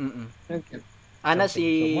 Okay. Ana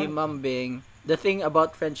si Mambing, the thing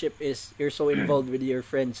about friendship is you're so involved with your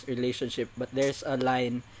friend's relationship but there's a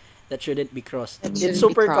line that shouldn't be crossed. It's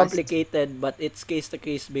super complicated but it's case to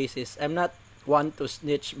case basis. I'm not one to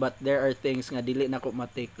snitch but there are things nga dili na ko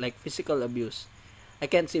matik like physical abuse. I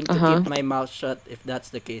can't seem to keep my mouth shut if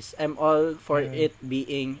that's the case. I'm all for it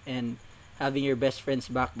being and having your best friends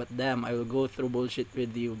back but damn I will go through bullshit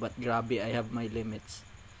with you but grabe I have my limits.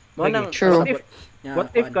 True.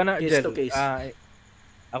 What if kana Jello?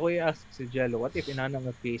 Ako i-ask si Jello, what if inana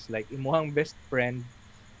nga case like imuhang best friend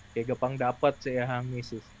kay gapang dapat sa iyang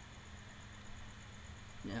misis?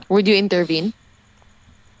 Yeah. Would you intervene?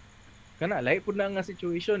 Kana lahi pud na nga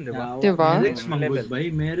situation, di ba? Diba?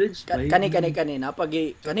 Marriage by. Kani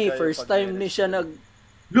napagi first time ni siya nag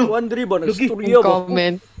Wandri ba nagstorya ba?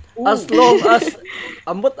 Comment. As long as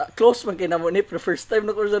ambot close man kay namo ni first time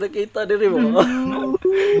na ko sa nakita diri mo.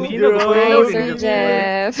 Sir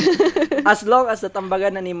Jeff. As long as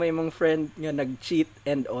natambagan na nimo imong friend nga nag-cheat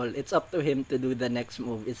and all, it's up to him to do the next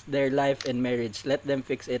move. It's their life and marriage. Let them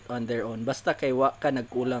fix it on their own. Basta kay wa ka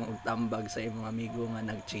nagkulang og tambag sa imong amigo nga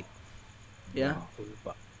nag-cheat. Yeah.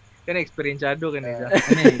 Kana experienceado kani siya.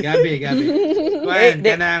 Gabi.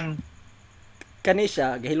 Kani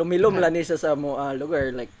siya, gahilom-hilom lang ni siya sa mo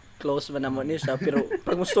lugar like close man namo ni siya pero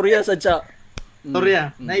pag mustorya sa siya.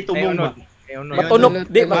 Storya, naitumong ba?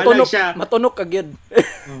 Matunok kagyud.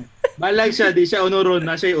 Balag siya, di siya unuron,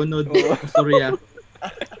 na siya unod. Storya.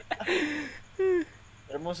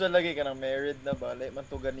 Pero mo sa lagi ka ng married na ba? Like man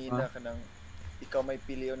to ganina ka ng ikaw may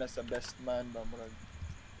piliyo na sa best man ba murag.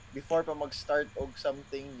 Before pa mag-start og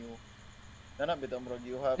something new. Nana bitaw murag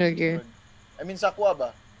you have. I mean sa kuha ba?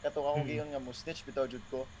 Katong akong giyon nga mo snitch bitaw jud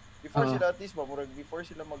ko. Before sila at least ba murag before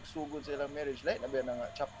sila magsugod sa ilang marriage, like na ba nga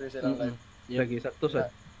chapter sa ilang life. Lagi sakto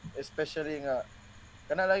sa. Especially nga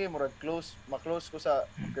kana lagi murag ma-close ko sa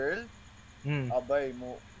girl. Abay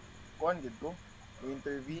mo kuan gid ko.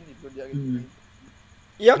 Intervene gid ko diya gid.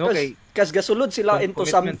 Yeah, kas gasulod sila into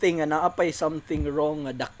something nga naapay something wrong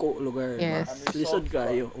nga dako lugar. Yes. Lisod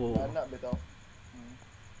kayo. Ana bitaw.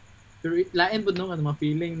 Pero lain pud no mga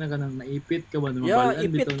feeling na kanang naipit ka ba na mabalan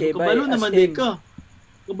bitaw. Kabalo naman din ka.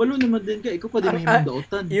 Kabalo naman din ka. Ikaw pa din may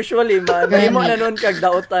daotan. Usually may mo na nun kag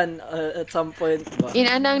daotan at some point ba.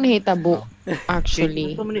 Inanang nahitabo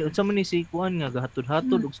actually. Unsa man ni si kuan nga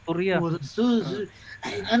gahatod-hatod og storya.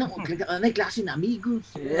 Ay, klase na amigos.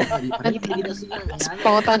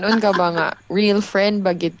 Pangutanon ka ba nga, real friend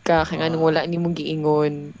bagit ka, kaya nga wala ni mong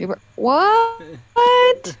giingon. Diba?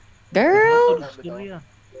 What? Girl?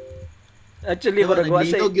 Actually,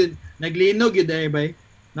 naglinog yun dahil ba?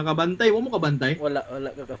 Nakabantay, wala mo kabantay? Wala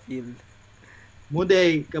ka feel. Mo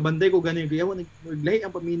dahil, kabantay ko ganun. Kaya naglahi ang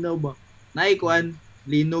paminaw ba? Naikuan,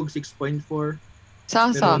 linog 6.4.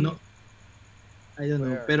 Sasa? I don't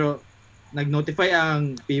know. Pero, nag-notify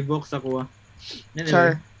ang PVOX ako. Anyway.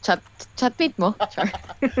 Sure. Chatmate mo? Sure.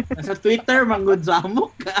 Sa Twitter, manggod sa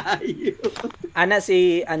amok kayo. Ana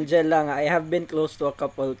si Angela nga, I have been close to a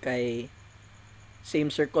couple kay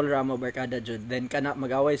same circle ramo barkada jud, then kana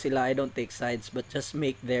mag-away sila, I don't take sides but just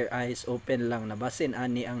make their eyes open lang na basin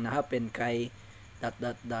ani ang nahappen kay that.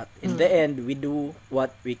 In the end, we do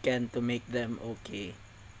what we can to make them okay.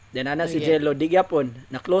 Then ana si Jello, di gyapon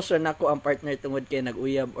na closer nako ang partner tungod kay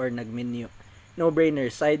nag-uyab or nag-menu. No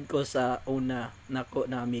brainer, side ko sa una nako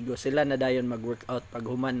na amigo. Sila na dayon mag-workout pag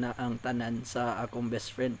human na ang tanan sa akong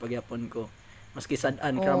best friend pagyapon ko. Maski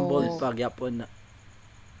sad-an crumbled pagyapon na.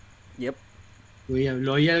 Yep.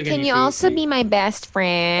 Loyal Can you also be my best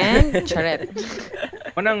friend? Charet.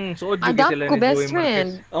 Manang suod jud Adopt sila ko ni best Joey friend.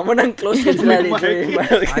 Marquez. Amo nang close kid sila ni Joey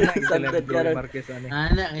Marquez. Anak sila ni Santad Joey karon. Marquez ani.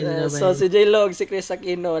 So si J-Log, si Chris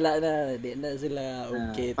Aquino, wala na. Di na sila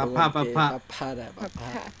okay. Papa.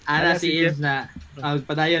 Ana si Ives na.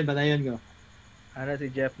 Padayon ko. Ana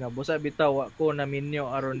si Jeff nga busa bitaw ko na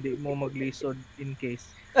minyo aron di mo maglisod in case.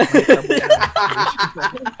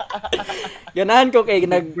 Ganahan ko kay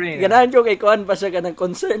kuan pa siya kanang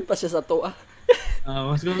concern pa siya sa tuwa.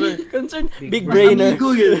 Mas Concern big brainer.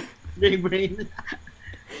 Big brain.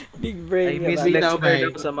 Big brain. Ay, Miss Lexper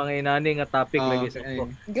daw sa mga inani nga topic lagi sa ko.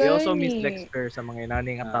 We also Miss Lexper sa mga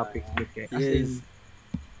inani nga topic kay. Yes.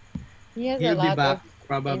 He has a He'll be lot back of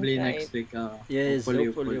probably insight. next week. Yes,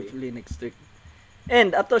 hopefully next week.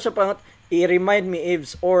 And ato siya i-remind me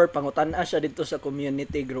Eves or pangutan-a siya dito sa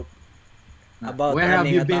community group about where have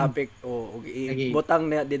you nga been? Topic butang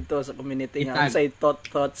niya dito sa community nga say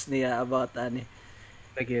thoughts niya about ani.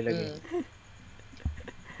 Lagi.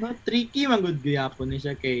 No, tricky man gud gyapon ni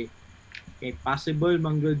siya kay possible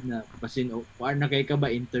man gud na basin or na kay ka ba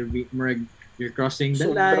interview you're crossing the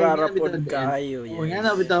line. Sobra ra pod kaayo. Oh, nga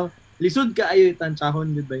na bitaw. Lisod kaayo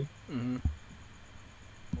tantsahon gud bay.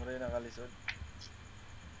 Mura na kalisod.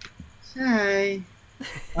 Say.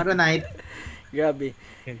 Para night. Grabe.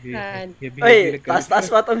 Sad. Oy, taas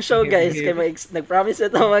pa tong show guys kay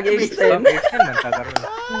nag-promise ito mag-extend.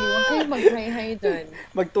 Huwag kayo mag-hi-hi dun.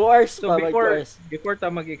 Mag 2 hours So pa, mag 2 hours. before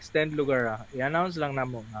ta mag-extend lugar, i-announce lang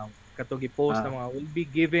namo na katong i-post na mga will be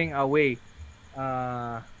giving away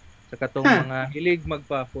sa katong mga hilig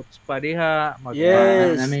magpa-foots pa diha,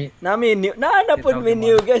 Yes. Nami naanapod mi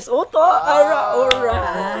new guys. Oto ara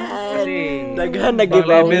alright. Daghan na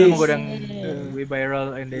level mo giveaways. gudang we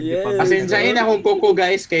viral and then Yes. Pasensyain akong kuko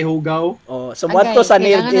guys kay Hugaw. Oh, sumuadto sa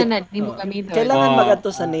nailed it. Di mo kami doon. Kailangan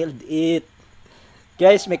magadto sa nailed it.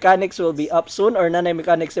 Guys, mechanics will be up soon or nanay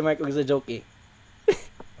mechanics si Mark og sa joke.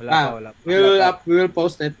 wala. We will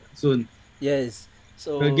post it soon. Yes.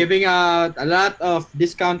 So We're giving out a lot of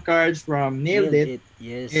discount cards from Nailed It.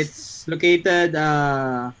 Yes. It's located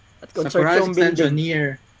at sa Coral Consortium Extension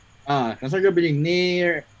building. Consortium building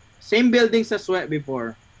near same building sa Sweat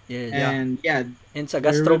before. Yes. And And sa there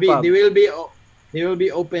Gastro will be- Pub. they will be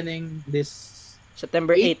opening this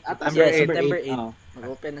September 8. September 8. Oh.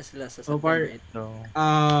 Mag-open na sila sa So far, September 8. So,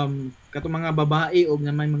 katong mga babae o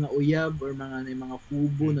naman mga uyab or mga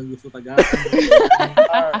fubo na gusto tagakan.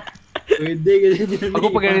 Pwede ganyan.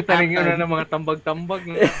 ako paganita rin yun ng mga tambag-tambag.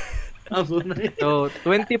 No? So,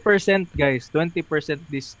 20% guys, 20%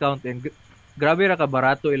 discount and grabe ra ka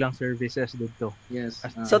barato ilang services dito. Yes.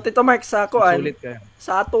 So Tito Mark sa kuan, Sulit kayo.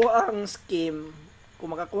 sa ato ang scheme,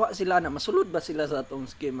 kung makakuha sila na masulod ba sila sa atong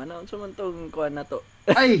scheme? Ano sa man tong kuan na to?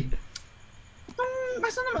 Ay.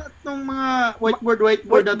 Basta naman itong mga whiteboard na to.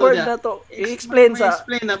 Whiteboard na to. I-explain sa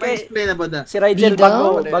explain na ba da? si Rigel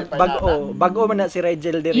Ido? bago man na si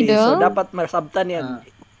Rigel diri. Ido? So dapat masabtan niya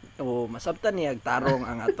masabtan niya tarong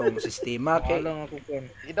ang atong sistema kay Walang ako kuan.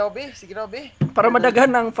 Sige daw, be. para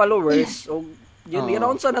madaghan ang followers o yun Oo.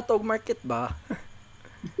 i-announce na to market ba?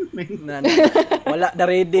 Wala na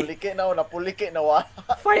ready. Napuliki na wa.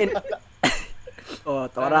 Fine.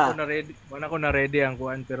 Tora. Wala ko na ready ang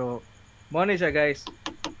kuan pero mo ni siya guys.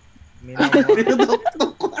 Minaw mo.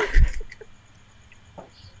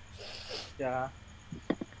 Yeah.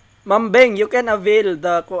 Ma'am Beng, you can avail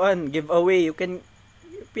the kuan giveaway. You can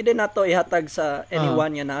pwede na to ihatag sa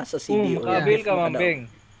anyone nga na sa CDO. Makabil ka, Ma'am Beng.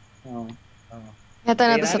 Yata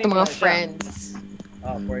na to sa Kailangan itong mga mo siya. friends.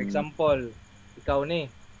 For example, ikaw ni.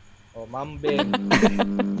 Ma'am Beng.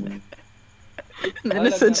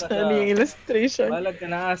 Nalasad siya yung illustration. Balag ka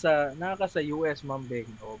na sa US, Ma'am Beng.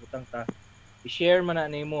 Butang ta. I-share man na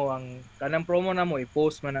nimo ang kanang promo na mo,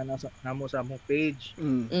 i-post man na namo sa among page.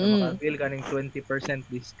 So, makabil ka ng 20%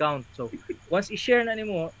 discount. So, once i-share na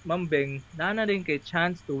nimo, Ma'am Beng, na din kay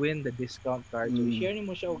chance to win the discount card. So, i-share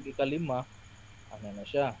nimo siya og ikalima, ano na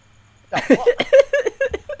siya.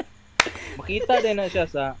 Makita din na siya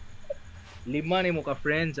sa 5 nimo ka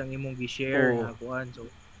friends ang imong gi-share na kuan. So,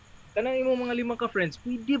 kanang imong mga 5 ka friends,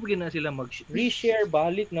 pwede pa na sila mag-reshare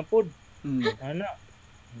balik na pod. Ana.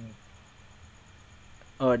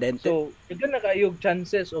 Oh, then So, dagan na kayo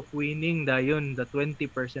chances of winning dayon the 20%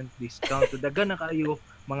 discount. So, dagan na kayo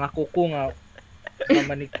mga kuko nga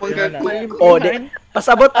manikira na. oh,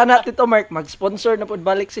 pasabot ana tito Mark, mag-sponsor na pud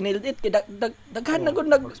balik si Nildit kay daghan na gud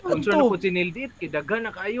Sponsor na po si Nildit, kay daghan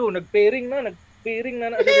na kayo, nag-pairing na sila.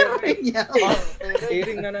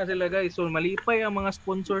 Pairing na sila guys. So malipay ang mga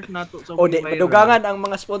sponsors nato sa oh, madugangan ang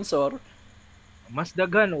mga sponsor. Mas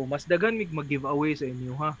dagan mig mag-giveaway sa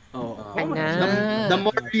inyo ha. Oh. The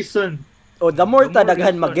more reason. Oh, the more The more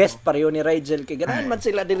daghan reason, mag-guest pareho ni Rigel kay ganahan man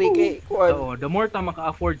sila diri kay kuan. So, the more ta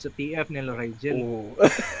maka-afford sa TF nila Rigel. Oh.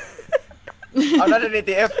 Ano na ni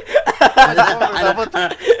TF?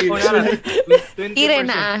 Tiray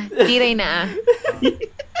na.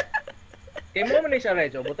 Kay mo man siya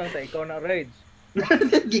Reg, butang ta ikaw na Reg.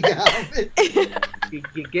 Gigamit.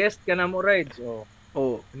 Gi-guest ka na mo Reg.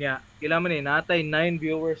 Oh. Nya, kailangan ni natay 9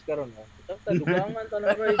 viewers karon. Dugangan ta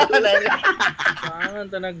na Reg. Dugangan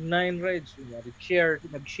ta nag 9 Reg.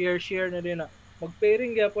 Nag-share na din na.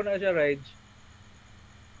 Mag-pairing gyapon na siya Reg.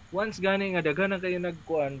 Once gani nga daghan na kayo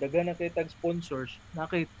nagkuan, daghan na kayo tag sponsors, na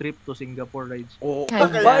kay trip to Singapore Reg. Oh,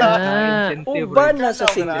 Incentive uban na sa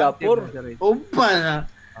Singapore. Uban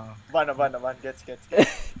na. Bana. Gets.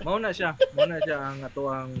 Mao na siya ang ato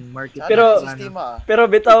ang market. Pero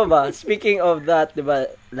bitaw ba, speaking of that, 'di ba,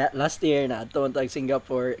 last year na ato tag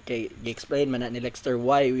Singapore kay gi-explain man na ni Lexter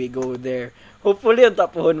why we go there. Hopefully ang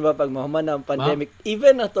tapuhon ba pag mahuman ang pandemic,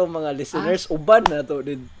 even ato mga listeners uban na to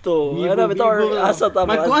dito. Ano bitaw asa ta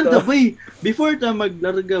ba? Magkuan ta bay before ta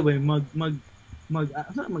maglarga bay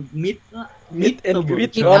meet and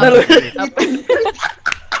greet.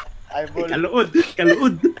 Eyeball.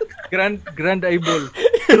 Kaluod. Grand eyeball.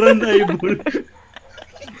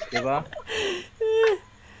 Diba?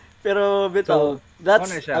 Pero bitaw,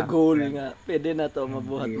 that's a goal nga. Pwede na to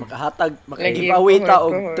mabuhat. Makahatag, maka-giveaway ta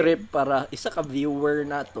og trip para isa ka viewer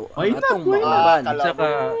na to. Ang atong maaban. Isa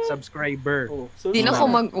ka subscriber. Di na ko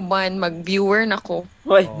mag-uban, mag-viewer na ko.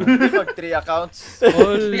 Hoy. Mag 3 accounts.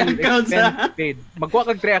 All expense paid.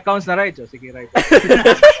 Magkuha kag 3 accounts na right. Sige, right.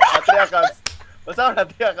 3 accounts. Basta na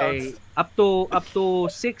 3 accounts. Up to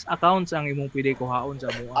 6 accounts ang imong pwede kuhaon sa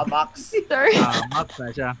mo. Max. Max na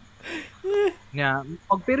siya. Nya,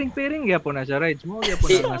 pag pairing gyapon na siya, right? Mo gyapon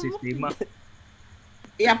na nga sistema.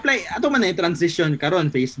 I-apply ato man na transition karon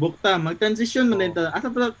Facebook ta. Mag-transition man ta. Asa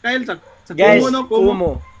pa Kyle sa guys,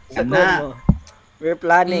 Kumo. Sa Kumo. We're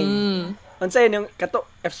planning. Unsay yung kato,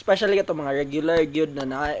 especially kato mga regular gyud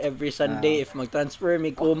na every Sunday if mag-transfer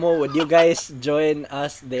mi Kumo, would you guys join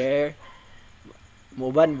us there?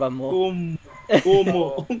 Muban ba mo?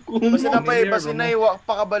 Kumo. Basinay wa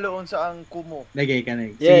pa kabaloon sa ang Kumo. Lagay ka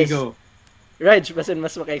na. Yes. Sige go. Raj, basin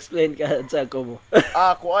mas maka-explain ka sa Kumo.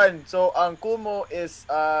 Kuan. So ang Kumo is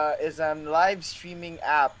an live streaming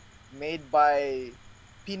app made by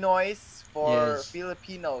Pinoys for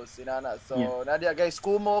Filipinos, inana. So nadia guys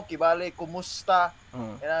Kumo kibali kumusta.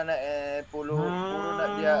 Inana puro na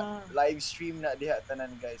dia live stream na diha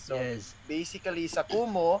tanan guys. So basically sa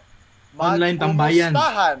Kumo online tambayan.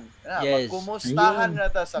 Magkumustahan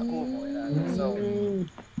na ta sa Kumo. So,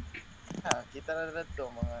 kita na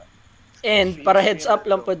to mga. And para heads up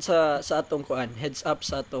lang pod sa atong kuan, heads up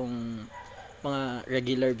sa atong mga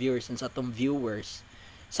regular viewers and sa atong viewers.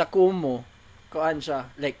 Sa Kumo, kuan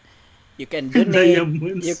siya, like you can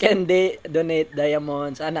donate, donate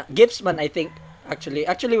diamonds, gifts man I think.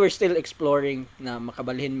 Actually we're still exploring na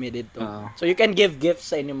makabalhin mi dito. So you can give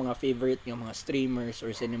gifts sa inyong mga favorite ng mga streamers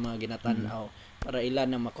or sa inyong mga ginatanaw para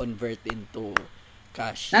ilan na ma-convert into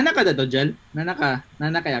cash. Nana ka dato Jel? Nana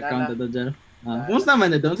kay account dato Jel? Kumusta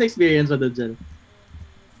man dato? Sa experience dato Jel?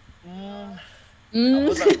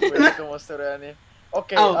 Kumusta rin?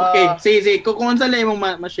 Okay. Okay. Sige. Kung unsa lang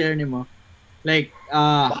imong ma-share nimo. Like,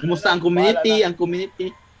 kumusta ang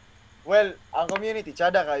community? Well, ang community,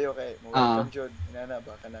 tsada kayo kay welcome jud. Inana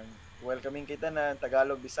ba kanang welcoming kita na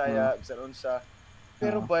Tagalog, Bisaya, bisan unsa.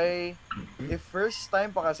 Pero if first time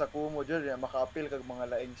pa ka sa Kumo jud, maka-appeal kag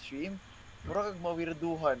mga laing stream, mura kag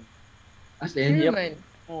mawirduhan. As in,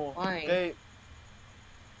 kay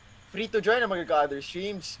free to join na magka-other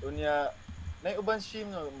streams. Unya, nay uban stream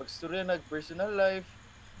nga magstorya nag-personal life.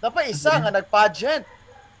 Dapat isa nga nag-pageant.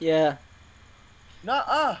 Yeah.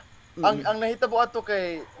 Ang nahitabo ato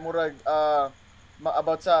kay murag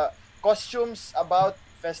about sa costumes about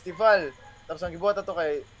festival. Tapos ang gibuhat ato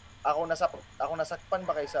kay ako nasakpan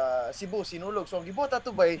ba kay sa Cebu Sinulog. So ang gibuhat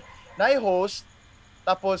ato nay host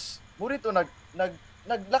tapos murito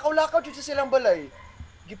naglakaw-lakaw jud sa silang balay.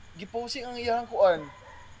 Giposing ang iyang kuan.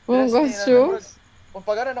 Costumes. Kung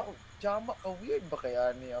pagaran ako jama ka weird ba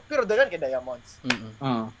kaya niya. Pero dagan kay diamonds.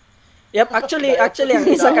 Yep, actually ang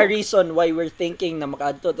isa ka reason why we're thinking na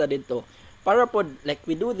makaadto ta dito para po like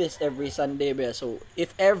we do this every Sunday ba. So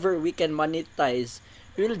if ever we can monetize,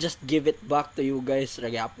 we'll just give it back to you guys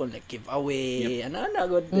ragyapon like giveaway. Ano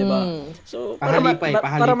good, 'di ba? So para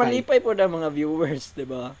para malipay po na mga viewers, 'di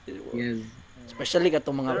ba? Yes. Especially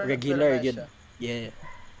katong mga regular yun. Yeah.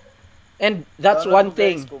 And that's one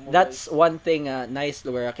thing. That's one thing nice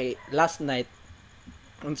lugar kay last night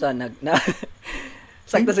unsa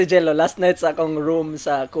sakto si Jello last night sa akong room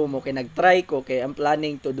sa Kumo kay nagtry ko kay I'm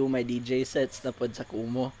planning to do my DJ sets na pod sa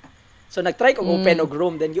Kumo. So nagtry ko open og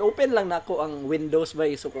room then gi-open lang nako ang windows ba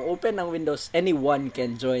so kung open ang windows anyone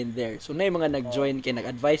can join there. So nay mga nag-join kay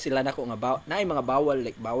nag-advise sila nako nga nay mga bawal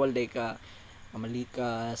like bawal day ka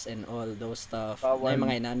mamalikas and all those stuff. Nay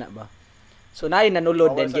mga inana ba. So nay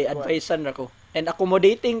nanulod then kay advisean ra ko. And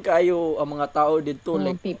accommodating kayo ang mga tao dito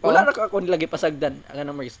like wala ra ka ako nilagi pasagdan.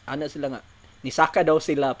 Ana sila nga nisaka daw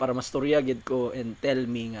sila para mastorya gid ko and tell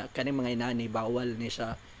me nga kaning mga inani bawal ni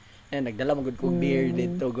siya. And nagdala mo gud ko beer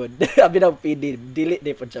dito good. Abi daw PD dili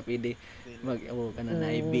day pod siya PD. Mag kana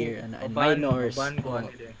na beer and minors. Ban ko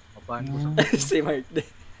si Marte.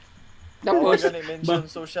 Tapos mention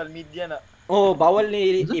social media na. Oh, bawal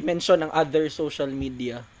ni i-mention ang other social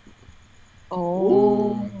media.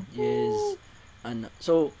 Yes.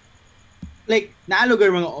 So like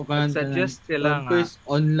naalugar mga suggest sila nga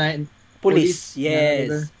online police,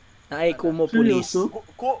 yes. Naay Kumo police.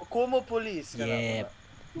 Kumo police. Yep.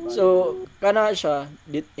 So, kana siya,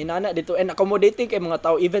 inana dito, and accommodating kay mga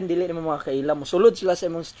tao, even dili na mga kaila mo. Sulod sila sa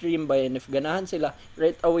imong stream ba, and if ganahan sila,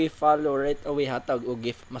 right away follow, right away hatag o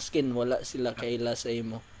gift, maskin wala sila kaila sa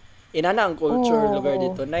imo. Inana ang culture lugar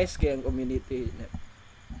dito. Nice kay ang community.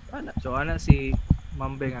 So, ana si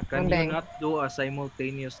Mambeng, can you not do a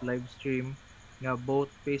simultaneous live stream nga both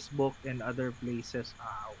Facebook and other places?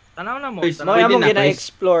 Tanaw na mo. Mo among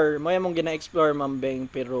gina-explore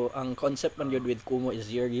Mambeng pero ang concept man yun with Kumo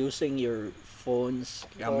is you're using your phone's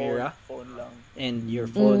camera phone lang and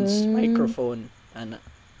your phone's microphone ana.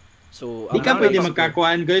 So di ka pwede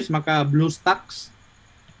magkakuan guys, maka BlueStacks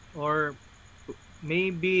or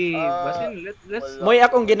maybe basin let's moy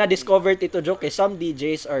akong gina-discover tito joke kay some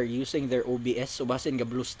DJs are using their OBS so basin ga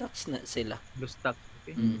BlueStacks na sila. BlueStacks.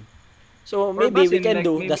 Okay. So maybe we can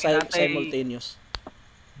do the simultaneous.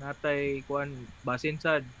 Natay kuan basin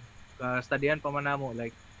sa studian pa man namo like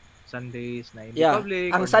Sundays na IndiePublic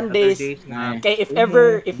ang Sundays kay if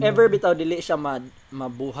ever bitaw dili siya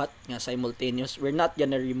mabuhat nga simultaneous, we're not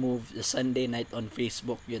gonna remove the Sunday night on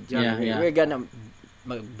Facebook yun. We're gonna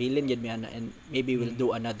magbilin yun miana and maybe we'll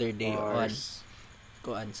do another day on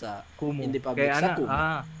kuan sa Kumo. IndiePublic sa Kumo.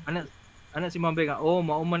 Ana si Mambay nga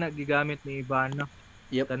mao man gigamit ni Ivana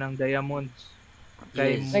tanang diamonds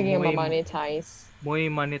kay lagi ma-monetize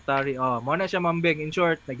muy monetary. Mo na siya Mambeng. In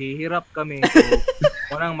short, naghihirap kami. So,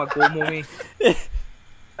 mo nang magkumo mi.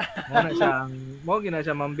 Mo na siya gina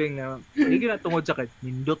siya Mambeng na hindi na tungod sa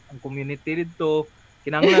nindot ang community dito.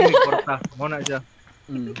 Kinahanglan mi kwarta. Mo na siya.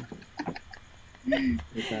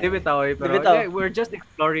 Pero we're just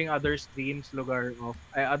exploring other streams lugar of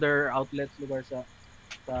other outlets lugar sa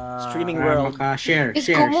streaming world. Share. Is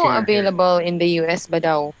Kumo available in the US ba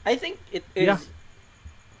daw? I think it is.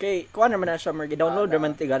 Okay, kuha naman na siya, download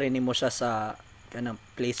naman tigari mo siya sa kanang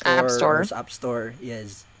Play Store or sa App Store.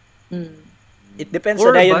 Yes. It depends sa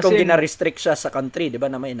dayon kung gina-restrict siya sa country, di ba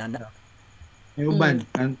na may inana? May uban,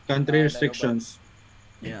 country restrictions.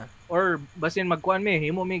 Yeah. Or basin magkuan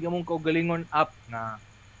himo mi gamong kaugalingon app na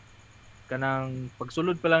kanang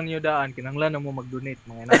pagsulod pa lang niyo daan kinahanglan mo mag-donate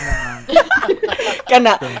mga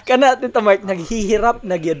inana. kana Tito Mark naghihirap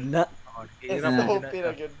na gyud na.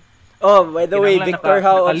 Hirap Oh, by the way, Victor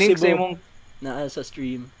How of link Cebu na sa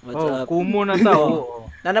stream. What's up? Kumo na tao.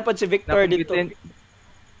 Nanapod si Victor dito.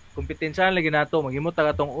 Kompetensyahan lagi nato maghimo ta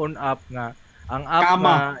katong on app nga ang app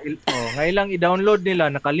nga ilang i-download nila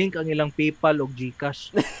nakalink ang ilang PayPal o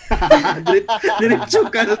GCash. Diretso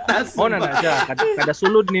kaltas. Mo na siya kada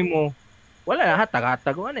sulod nimo. Wala na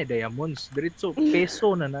hatag-hatag ano diamonds. Diretso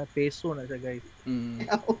peso na siya guys.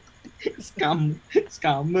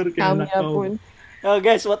 Scammer ka na ko. Oh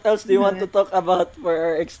guys, what else do you want to talk about for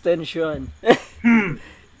our extension?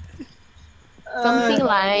 Something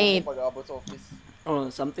light.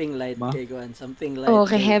 Something light kay Guan, something light.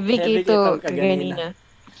 Okay, heavy kito kanina.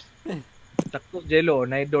 Sakto Jello,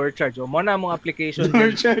 na door charge. Mo na mong application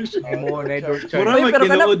door charge. Mo na door charge. Mura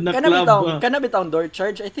magtinuod na club. Kana bitaw door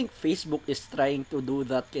charge. I think Facebook is trying to do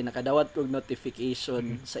that kay nakadawat kog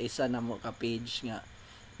notification sa isa na mo ka page nga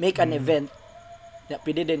make an event.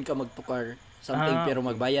 Pwede din ka magtukar. something pero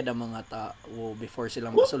magbayad ang mga tao before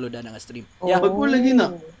silang masuludan ng stream. Yeah. Pag wala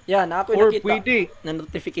gina. Yeah, na ako Or nakita pwede. na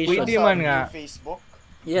notification. Pwede man nga. Facebook.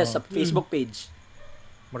 Yes, sa Facebook page.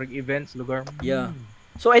 Marag events lugar. Yeah.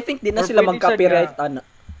 So I think di na Or sila pwede mag-copyright sad ana.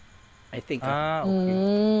 I think.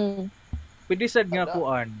 Okay. Pwede sad nga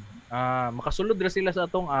kuan. Makasulod ra sila sa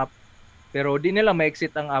atong app pero di nila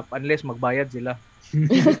ma-exit ang app unless magbayad sila.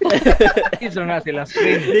 Isa na sila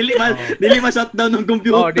screen. Dili ma-shutdown ng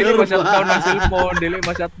computer. Dili ma-shutdown ng cellphone, dili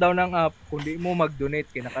ma-shutdown ng app kung di mo mag-donate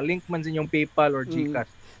kay nakalink man sa inyong PayPal or GCash.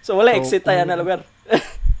 So wala exit tayo na lugar.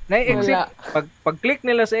 Na-exit. Pag-click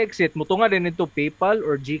nila sa exit, mutunga din ito PayPal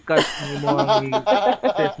or GCash nimo ang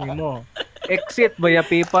i-access nimo. Exit via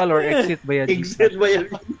PayPal or exit via GCash. Exit via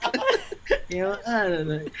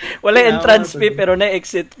wala entrance fee pero na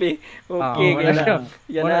exit fee. Okay,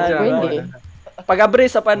 yan na. Pag-abre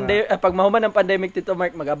sa pag mahuman ng pandemic Tito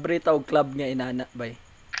Mark, mag-abre ta og club nga inana bay.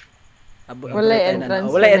 Wala entrance.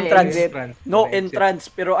 Wala entrance. No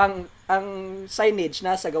entrance pero ang signage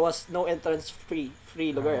nasa gawas no entrance free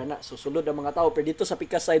lugar na. Susulod ang mga tao pero dito sa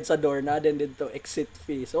pika side sa door na din dito exit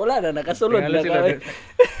fee. So wala na nakasulod na kami.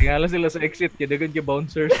 Tingala sila sa exit kay dagan kay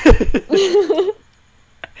bouncers.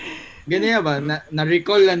 Ganyan ba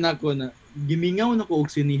na-recall lang ako na gimingaw na ko og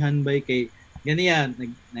sinihan bay kay ganyan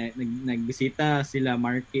nagbisita sila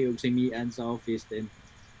Marky og Simian sa office then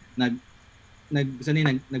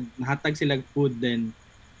naghatag sila food then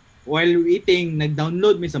while eating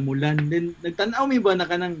nag-download mi sa Mulan then nagtan-aw mi ba na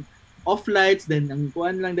kanang off lights then ang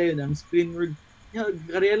kuan lang dayon ang screen word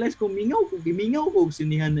realize ko gimingaw ko og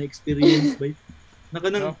sinihan na experience bay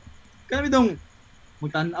kanang dong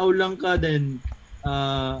magtan-aw lang ka then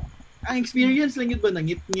ang experience lang yun ba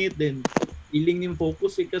nangit-ngit then iling nim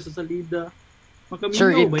focus ka sa salida.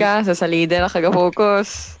 Sure ka sa salida na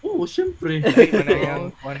kaga-focus. Oo, syempre.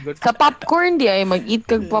 Sa popcorn di ay mag-eat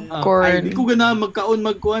kag popcorn. Ay, di ko gana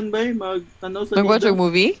magkuan ba magtanaw sa mag-watch a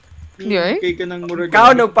movie? Di ay? Kay kanang murag.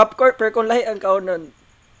 Kaon og popcorn pero kung lahi ang kaon nun.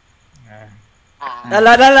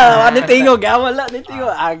 Dala, ano tingo? Wala ni tingo.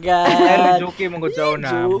 Agad. Joke mo gud sa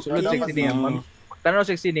una. Sulod sexy niya. Tanaw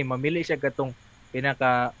sexy ni mamili siya katong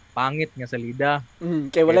pinaka pangit nga salida.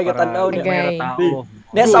 Kay wala ka tanaw niya. May tao.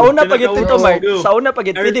 Na sa una pag ito Mark. Sa una pag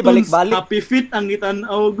pwede balik-balik. Happy feet ang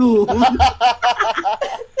gitanaw go.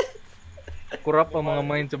 Kurap ang mga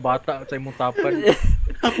mind sa bata sa imong tapan.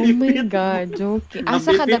 Oh my God, joke.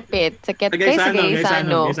 Asa ka dapit? Sakit kay sa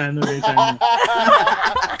Gaisano.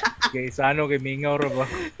 Gaisano kay mingaw ra ba?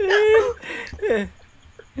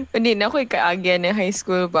 Hindi na ako'y kaagyan na high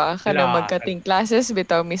school ba? Kanang magkating classes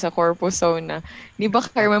bitaw mi sa corpus sauna. Di ba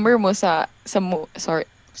ka-remember mo sorry,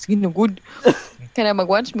 sige no good. Kana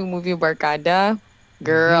mag-watch mo movie Barkada?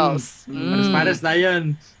 Girls. Pares na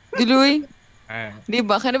yun. Diluy. Di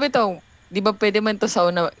ba? Kana bitaw, di ba pwede man to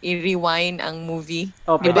sauna i-rewind ang movie?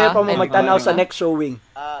 Pwede pa mo magtanaw sa next showing.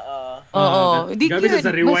 Oo. Di gabi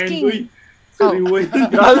sa rewind, uy.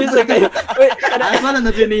 Grabe sa kayo. Wait, ano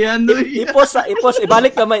na sinihan doy. Ipos,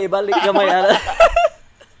 ibalik kamay.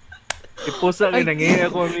 Ipos ang nangyay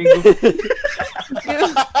ako amigo.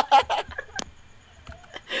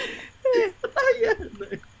 Patayan.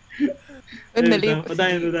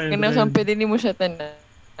 Kanang pwede ni mo siya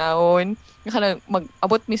tanawon. Kanang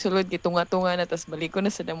mag-abot mi sulod gitunga-tunga na tas balik ko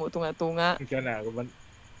na sa damo tunga-tunga.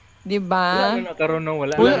 Di ba? Wala na karon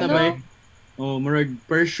wala na ba? Oh, murag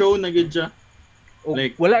per show na gid siya.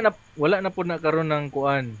 Like, wala na po na karon ng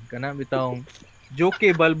kuan kana bitawng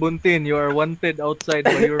Joke Balbuntin, you are wanted outside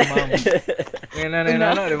by your mom. Ngayon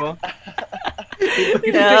na, di ba?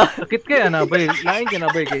 Sakit kaya na ba? Lain ka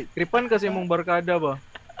na ba? Tripan kasi mong barkada ba?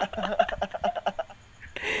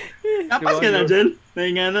 Tapos ka na dyan?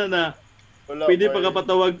 Naingana na pwede pa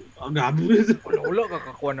kapatawag. Gabi. Wala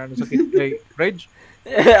ka kakuha na sakit kay Reg.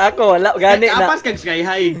 Ako, wala. Gani na. Kapas kag sky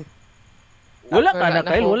high. Wala ka na,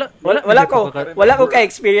 Kyle. Wala ko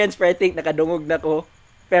ka-experience pero I think nakadungog na ko.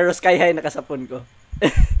 Pero sky high nakasapon ko.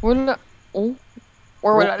 Wala. Oh.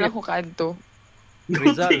 Or wala na ko kadto.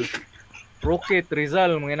 Rizal. Rocket,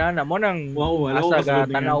 Rizal, mga nana mo nang asa ga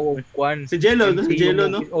tanaw og kwan. Si Jello, no?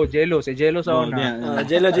 Oh, Jello sa una.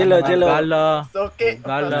 Jello. Gala.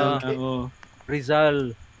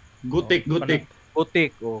 Rizal. Gutik.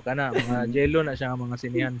 Oh, kana mga Jello na siya mga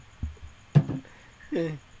sinihan.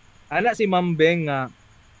 Ana si Mambeng nga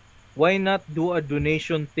why not do a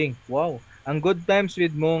donation thing? Wow. Ang Good Times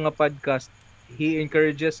with Mo nga podcast, he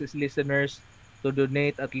encourages his listeners to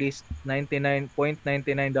donate at least $99.99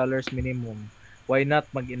 minimum. Why not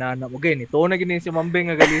mag-inana? Okay, nito na gini si Mambeng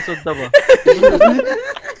nga galisod ta ba?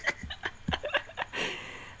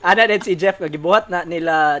 Ana din si Jeff gibuhat na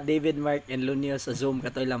nila David, Mark and Lunio sa Zoom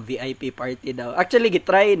kato lang VIP party daw. Actually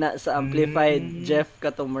gitry na sa Amplified Jeff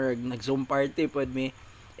kato merg nag-Zoom party pod me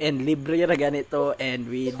and libre ra ganito and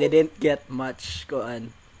we didn't get much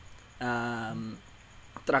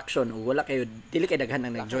traction. Wala kayo dili kay daghan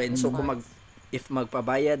nang nag-join. So kung if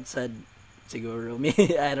magpabayad sa siguro me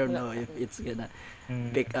I don't know if it's gonna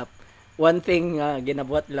pick up. One thing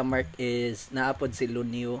ginabuhat nila Mark is naapod si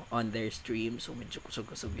Lunio on their stream so medyo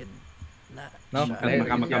kusog-kusog yun na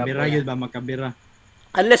makabira yun ba makabira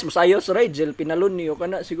unless masayo sa Rigel pinalunyo ka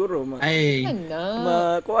na siguro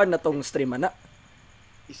kuan na tong stream ana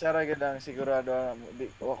isa ra gid ang sigurado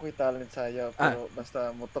wa ko'y talent sayo pero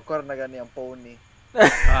basta motokor na gani ang pony.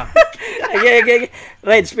 Okay.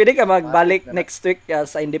 Right, pwede ka magbalik next week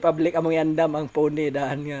sa IndiePublic among yandam ang pony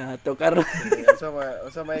dahan nga tukar.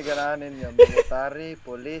 Unsa may ganahanin niyo, military,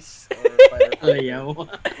 police, or firefighter?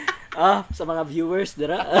 Sa mga viewers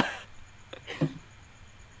dira.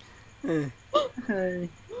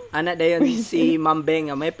 Ana dayon si Mambeng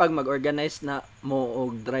may pag mag-organize na mo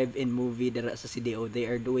og drive-in movie dira sa CDO. They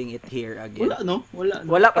are doing it here again.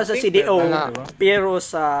 Wala pa sa CDO pero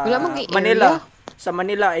sa Manila. Sa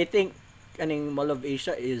Manila, I think kaning Mall of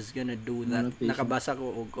Asia is gonna do that. Nakabasa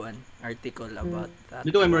ko og article about that.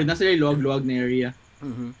 Dito ay more na sila luwag-luwag na area.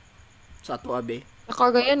 Sa ato abi.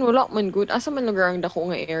 Nakagayan wala man good. Asa man lugar ang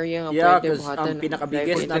dako nga area nga pwede buhatan. Ang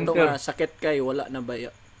pinaka-biggest nato nga sakit kay wala na ba.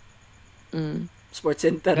 Sports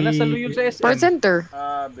Center. Kana sa Luyod sa SM. Sports Center.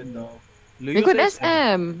 Bitaw. Luyod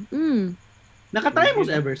SM. Nakatry mo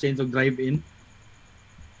sa Eversense og drive-in?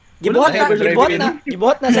 Gibuhat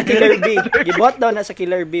na sa Killer B. Gibuhat daw na sa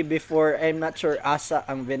Killer B before. I'm not sure asa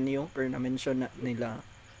ang venue pero na-mention na nila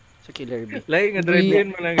sa Killer B. Like nga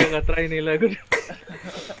drive-in man lang ka-try nila gud.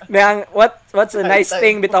 What's a nice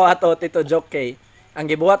thing bitaw ato Tito Joke kay ang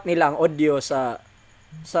gibuhat nila ang audio sa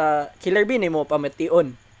Killer B nimo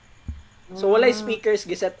pamation. So walay speakers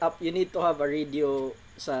gi-set up. You need to have a radio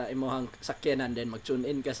sa imong sakyanan then mag-tune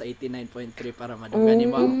in ka sa 89.3 para madunggan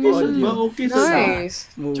nimo ang audio. Okay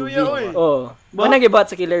Nice. Chuya oy. Wala gibuhat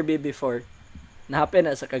sa Killer B before. Na-happen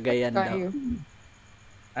na sa Cagayan daw.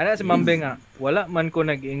 Ana si Mambeng nga, wala man ko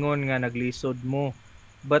nag-ingon nga naglisod mo.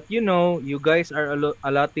 But you know, you guys are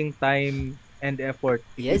allotting time and effort.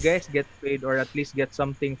 If you guys get paid or at least get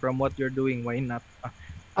something from what you're doing, why not?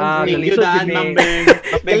 Galisod yun Mambeng.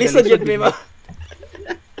 Galisod yun mo.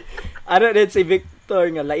 Ano din si Victor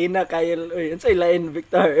nga laina kayo. Uy, unsay lain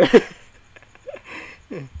Victor?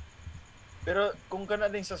 Pero kung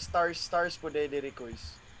kana din sa stars po diri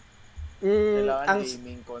quiz. Ang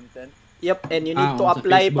gaming content. Yep, and you need to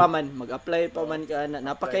apply pa man. Mag-apply pa man ka na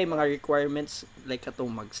napakay mga requirements like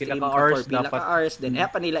katong mag-stream ka for pila ka hours then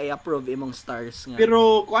pa nila i-approve imong stars nga.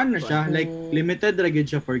 Pero kuan na siya, like limited ra gyud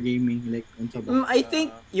siya for gaming like unsa ba? I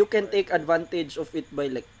think you can take advantage of it by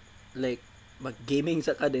like mag-gaming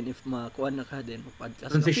sa ka din if makuha na ka din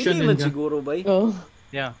mag-podcast. Transition man siguro ba?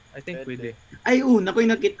 Yeah, I think pwede. Ay nakoy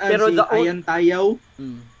nakita si Ayan Tayaw.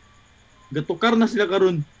 Gatukar na sila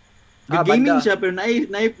karon. Gaming siya pero na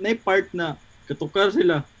part na katukar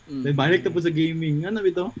sila. Then balik na po sa gaming. Ano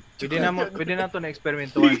bito? Pwede na to na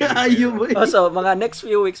eksperimentuhan. Ayo boy. So mga next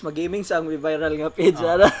few weeks mag-gaming sa ang viral nga page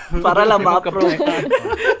para lang ma-approve.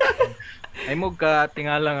 Ay mo ka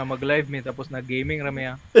tingala nga mag-live mi tapos nag-gaming ra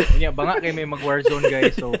mi. Unya banga kay may mag-Warzone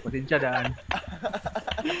guys so pasensya daan.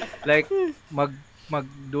 Like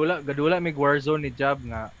gadula mig Warzone ni Job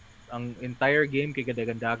nga ang entire game kay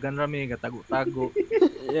gadagandagan ra mi gatago-tago.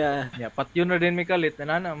 Yeah. Patyon na din mi kalit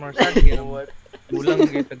nana more sad ginawa. Bulang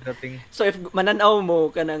gyud tagdating. So if mananaw mo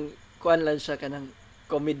kanang kuan lang siya kanang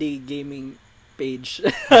comedy gaming page.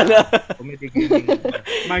 Comedy gaming.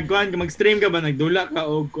 Mag-stream ka ba nagdula ka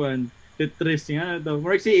og kuan Tetris nga daw.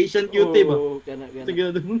 More si Asian Cutie ba? Kana.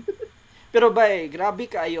 Pero bay, grabe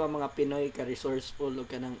kaayo ang mga Pinoy ka resourceful o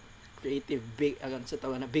kanang creative big sa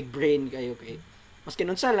tawa na big brain kayo kay. Maski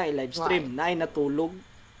nun sa lang i-live stream, naay natulog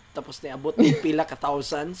tapos niabot ng pila ka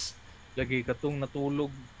thousands. Lagi katong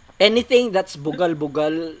natulog. Anything that's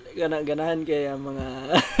bugal-bugal ganahan kaya mga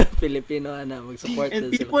Filipino na mag-support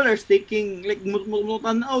and people are sticking like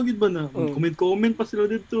tanaw gid ba na comment pa sila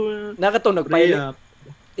dito. Nakatong nagpailit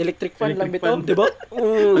electric fan lang bitaw, di ba?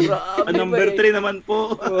 Number 3 naman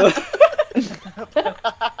po.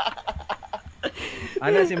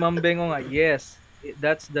 Ana si Mambengo nga, yes,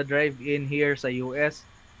 that's the drive-in here sa US.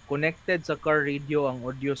 Connected sa car radio ang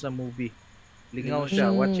audio sa movie. Lingaw siya,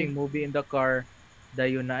 watching movie in the car,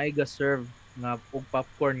 dayon na ay ga-serve nga og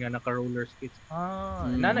popcorn nga naka-roller skates.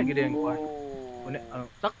 Nana gid yung car.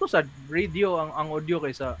 Sakto sa radio ang audio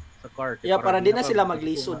kaysa sa car. Yeah, para di na sila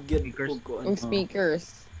maglisod gyud og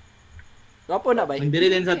speakers. Trapo na ba? Ang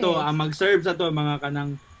dili din sa to, mag-serve sa to mga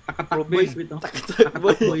kanang takatak Robin. boys bitaw. Takatak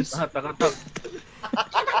boys. Takatak.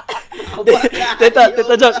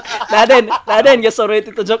 Tito Jok. Naden, sorry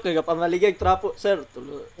Tito Jok, kaya pamaligay trapo, sir.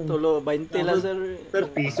 Tulo 20 lang, sir. Sir,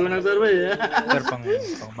 piso na sir ba? Sir, pang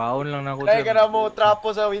baon lang na ako. Kaya ka na mo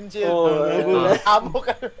trapo sa windshield. Amo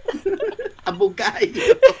ka. Abog kayo.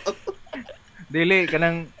 Dili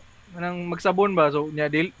kanang magsabon ba? So nya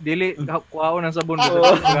dili kuhaon ng sabon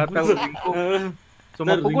ba? Gataw bingko. So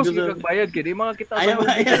mapugos Sir, kag bayad kay di mga kita Ayaw,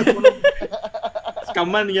 sa ayaw.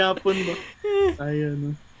 Kaman yapon ba? Ayun no.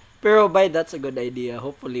 Pero by that's a good idea.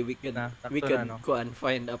 Hopefully we can sakto na, no?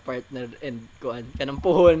 find a partner and kanang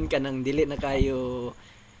puhon kanang dili na kayo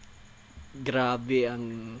grabe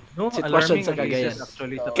ang sitwasyon sa Cagayan.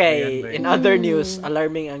 Okay, in other news,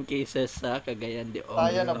 alarming ang cases sa Cagayan de Oro.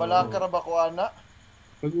 Kaya na balaka ra ba ko ana?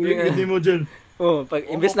 Pag uli gid mo dyan. Oh, pag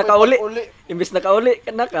imbes na kauli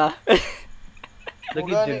ka na ka.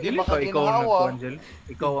 Dagi Mugani, dili di ka ikaw makaginhawa. nagkuan Jel.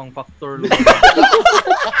 Ikaw ang factor.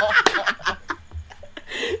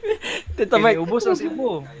 Tito Mike, Ubos ang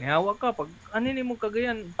Cebu. Nihawa ka pag ani nimo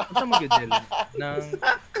Cagayan, unsa mo gyud Jel? Nang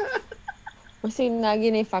Kasi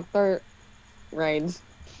nagi ni factor rides.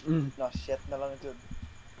 No, shit na lang jud.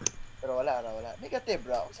 Pero wala. Negative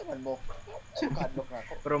ra. Unsa man mo? Kadlok na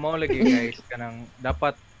ako. pero mao lagi guys kanang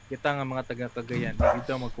dapat kita nga mga taga Cagayan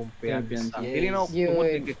dito magkumpiyansa. Yes. Dili na ako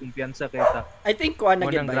Yun. kay kumpiyansa kay ta. I think kuha na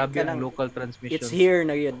Mo gyud nang ba grabe ang kanang local transmission. it's here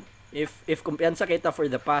na yun. If kumpiyansa kita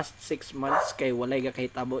for the past 6 months kay walay ka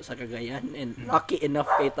kahitabo sa Cagayan and lucky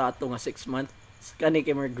enough kay ta ato nga 6 months kani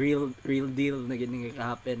kay more real deal na gini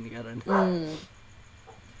nga happen karon.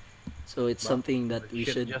 So it's something that we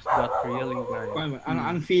should just got really guys.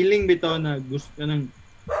 Ang feeling bitaw na gusto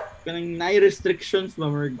kanang nai restrictions ba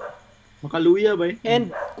makaluya ba?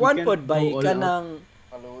 and kuan pod ba go all kanang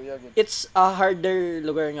Kaluya gid. it's a harder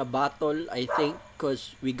lugar nga battle I think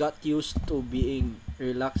because we got used to being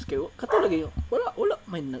relaxed kay katulad yun wala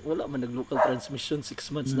man nag local transmission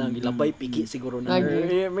 6 months na gilabay piki siguro na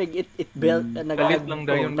it built Kalit lang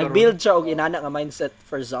dayon nag-build siya og inana nga mindset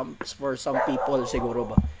for some people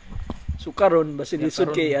siguro ba so karon ba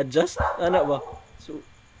silisod kay adjust ana ba so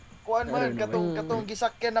Kuan man katong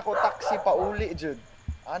gisakyan ako taxi pa uli jud.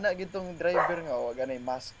 Ana gitong driver nga wa ganay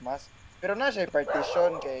mask. Pero na siya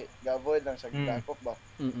partition kay gavoid lang siya gidakop ba.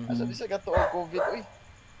 Asa di siya katuog COVID uy.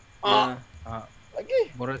 Lagi.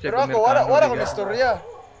 Mura siya Pero ako wala ko istorya.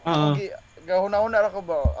 Gahuna-huna ra ko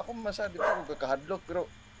ba. Ako masabi ko kakahadlok pero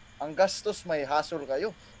ang gastos may hassle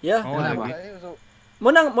kayo. yeah Oo, ana lagi. ba Kayo, so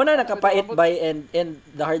Muna nakapait by and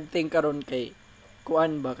the hard thing karon kay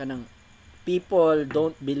kuan ba kanang people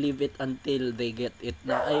don't believe it until they get it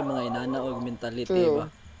na ay mga inana og mentality True. ba.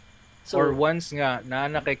 Or once nga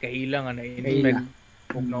naana kay kahila nga na-infect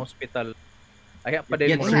og na hospital. Aya pa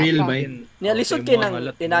din Gets real ba? Niya lisod kay nang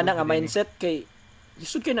tinana nga mindset kay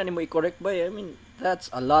lisod kay na nimo i-correct ba I mean that's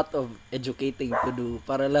a lot of educating to do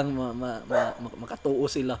para lang makatuo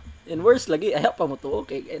sila. And worse lagi aya pa mo tuo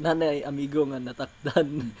kay nanay amigo nga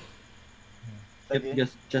natakdan.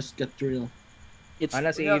 Just get real. It's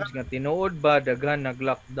Ana si Ibs nga tinuod ba daghan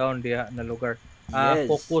nag-lockdown diha na lugar. Yes.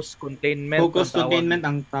 Focus containment Focus ang tawag. containment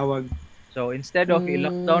ang tawag. So instead of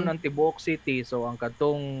i-lockdown ang tibuok city, so ang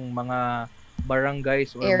katong mga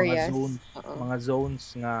barangays or Areas. mga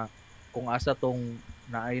zones nga kung asa tong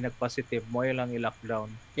naay nagpositive mo lang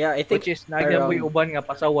i-lockdown. yeah, I think Which is nagyaboy uban nga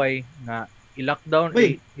pasaway nga i-lockdown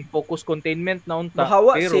Wait. i-focus containment na unta.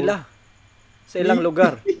 mahawa Pero sila sa ilang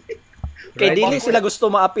lugar. Kay dili sila gusto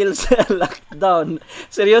ma-appeal sa lockdown.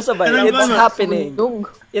 Seryoso ba? Alam It's mo, happening. Dug.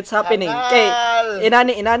 It's happening. Kay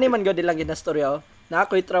inani man god lang ginastorya. Na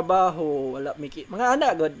ako'y trabaho, wala miki. Mga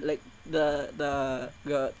ana god like the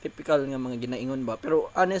typical nga mga ginaingon ba. Pero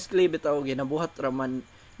honestly bitaw ginabuhat ra man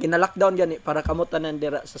gina-lockdown gani para kamo tanan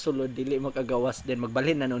dira sa sulod dili makagawas din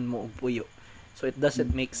magbalhin na noon mo og puyo. So it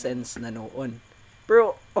doesn't make sense na noon.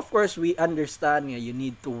 Pero of course we understand nga you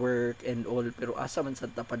need to work and all pero asa man sa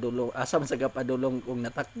gapadulong kung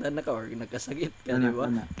natakdan na ka or nagkasakit ka di ba?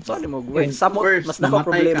 So ano mo work samot First, mas nako namatay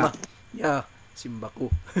problema. ka. Yeah, simba ko.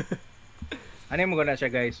 Ano mo gana siya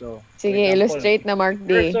guys? So Sige, for example, illustrate na Mark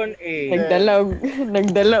D. Person A.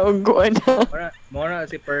 Nagdala og kuan. Muna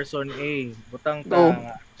si person A. Butang ta Oh.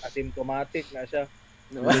 nga asymptomatic na siya.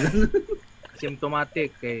 No?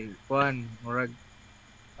 Asymptomatic kay kuan murag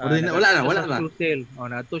Wala na. Shoe sale.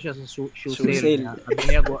 Nato siya sa shoe Shoe sale. sale. Sabi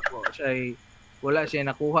niya wala siya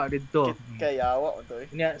nakuha dito. kay yawa to eh.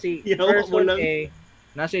 Niya si Yawa mo person lang. A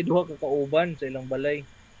nasa duha ka kauban sa ilang balay.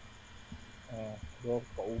 Duha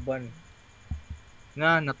ka kauban.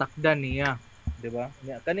 Nga natakdan niya, di ba?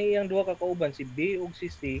 Kani iyang duha ka kauban si B ug si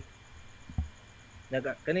C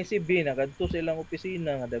Kani si B nagadto sa ilang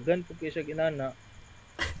opisina nga daghan po kay siya ginana.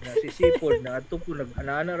 Na si Sipod na adto po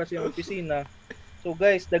nag-ana ra siyang opisina. So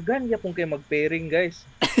guys, daghan ya pong kay mag-pairing guys.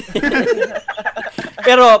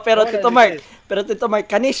 pero Tito Mark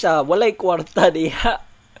kani siya walay kwarta diha.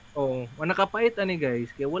 Oh, nakapait ani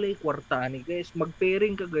guys, kay walay kwarta ani guys.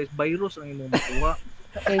 Mag-pairing ka guys, virus ang imong makuha.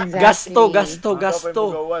 Exactly. Gasto.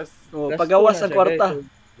 Oh, pagawas ang kwarta.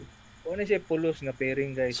 Ano siya pulos nga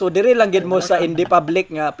pairing guys. So diri lang gid mo sa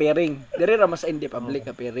IndiePublic nga pairing. Diri ra mo sa IndiePublic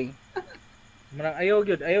nga pairing. Manang ayaw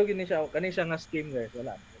gyud ni siya kani siya nga scheme guys,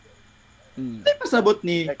 wala. Ay pasabot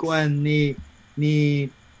ni kuan ni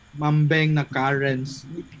Mambeng na Karens.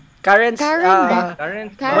 Karen ba?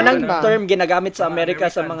 Unang ba? term ginagamit sa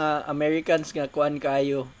Amerika sa mga Americans nga kuan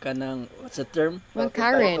kayo kanang what's the term?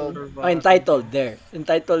 Karen. Entitled there.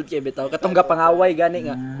 Entitled kay bitaw. Katong gapangaway gani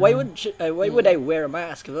nga. Why would I wear a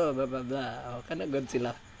mask? Blah blah blah. blah. Oh, kana good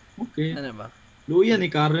sila. Okay. Ano ba? Luya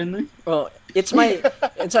ni Karen eh. Oh, it's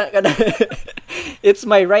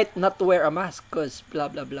my right not to wear a mask cause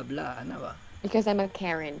blah blah blah blah. Ano ba? Because I'm a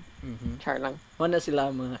Karen. Char lang. Wala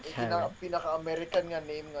sila mga Karen. Pinaka-American nga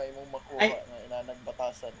name nga imong makuha Ay. nga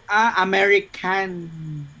inanagbatasan. American.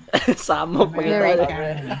 Samok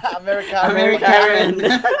American. American.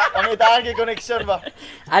 Ang itaagi connection ba?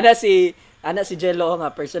 Ana si Jello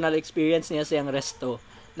nga personal experience niya sa yang resto.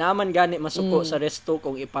 Naman gani masuko sa resto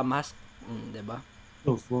kung ipamask, 'di ba?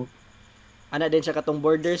 Oh, fuck. Ana din siya katong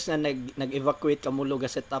borders na nag-evacuate kamulo ga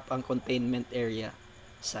set up ang containment area.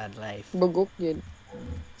 Sad life. Bugok yun.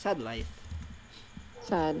 Sad life.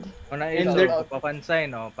 Sad. Una And Ibs, papansay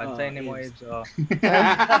no, pansay ni mo Ibs.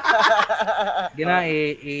 Gina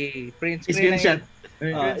print screen Screenshot.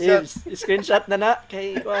 Screenshot na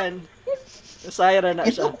kay Juan. Sayra na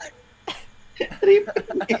siya.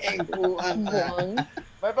 Buang.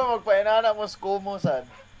 May pa magpainana mo school mo sad.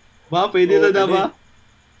 Ba, pwede na da ba?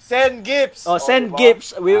 Send gifts. Send diba?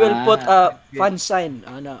 gifts. We will put a fan sign.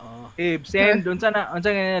 Ibs, send unsa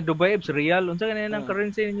nga Dubai Ibs real, unsa nga nang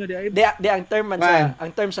currency ninyo di Ibs? Di ang term man sa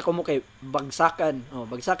ang term sa kumo kay bagsakan.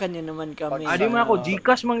 Bagsakan niyo naman kami. Di man ako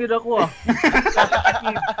GCash man gid ako.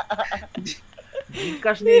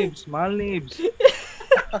 GCash ni Ibs, mahal ni Ibs.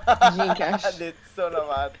 Gcash. Ditso na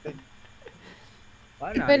mati.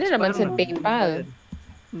 Pwede naman sa PayPal.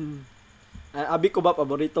 Abi ko ba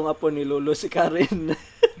paboritong apo ni Lolo si Karen.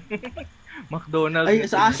 McDonald's. Ay,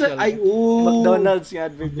 sa asa, McDonald's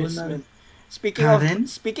nga advertisement. Karen?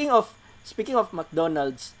 Speaking of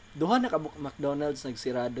McDonald's, duha na ka McDonald's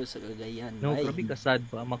nagsirado sa Cagayan. No, grabe ka sad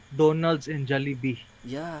ba? McDonald's and Jollibee.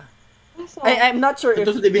 Yeah. I'm not sure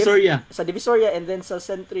ito sa Divisoria. Sa Divisoria and then sa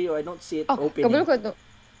Centrio, I don't see it opening.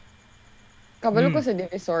 Kabalo ko sa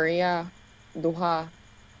Divisoria. Duha.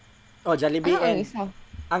 Jollibee and isa.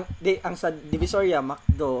 ang sa Divisoria,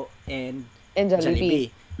 McDo and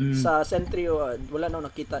Jollibee. Sa Centrio, wala na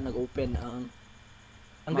nakita nag-open ang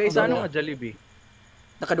kaisa ano nga Jollibee?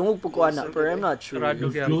 Nakadungog po ko ana, pero I'm not sure.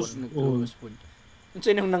 Nag-close po.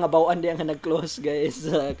 Unsa nang nangabawaan diyan nga nag-close guys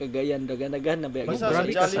sa Cagayan dagan-dagan na ba. Basta sa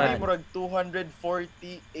Jollibee murag 248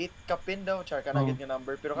 kapin daw, char ka na gid nga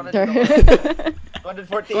number, pero kana 248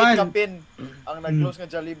 kapin ang nag-close nga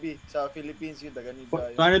Jollibee sa Philippines yun dagan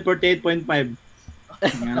nila. 248.5.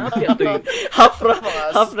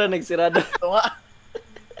 Half na nagsirado.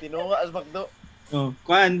 Tinunga as McDo.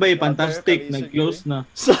 Kuan ba fantastic nag-close na.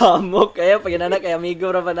 Samok kaya pag inana kay amigo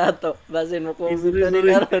ra ba nato. Basin mo ko ni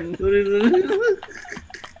karon.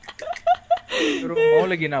 Pero mao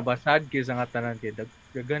lagi na basad kay sa nga tanan kay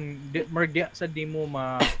dagan margya sa di mo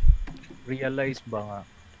ma-realize ba nga.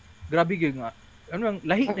 Grabe gyud nga. Ano ang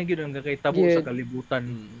lahi na gyud ang kakitabo sa kalibutan.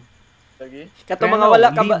 Lagi. Kato mga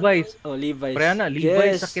wala ka ba? Levi's. Levi's. Pre na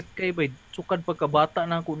Levi's sakit kay ba. Sukad pagkabata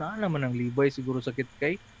na ako na naman ang Levi's siguro sakit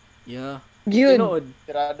kay. Yeah. Yun.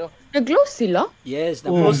 Tirado. Nag-close sila? Yes,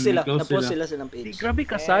 na-post sila. Na-post sila sa ng page. Grabe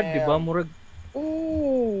ka sad, di ba? Murag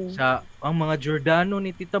sa ang mga Giordano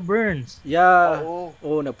ni Tita Burns. Yeah.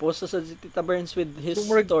 Na-post sa Tita Burns with his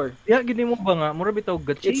store. Yeah, gini mo ba nga? Murag bitaw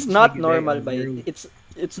ga-change. It's not normal ba?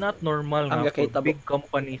 It's not normal nga for big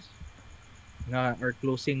companies nga are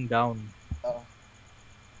closing down.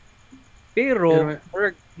 Pero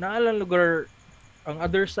naalang lugar, ang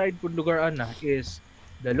other side po lugar ana is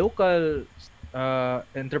the local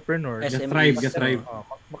entrepreneurs thrive.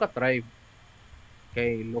 Maka-thrive.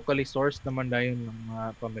 Kay locally sourced naman dayon ng mga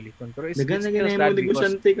pamiliton. Pero dagan na ginay mo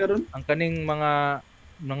negosyante karon. Ang kaning mga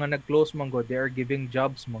nag-close man god, they are giving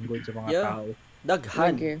jobs man god sa mga tao.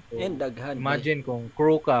 Daghan. And daghan. Imagine kung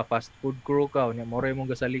crew ka, fast food crew ka, unya mo ray mong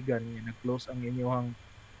gasaligan, nag-close ang inyong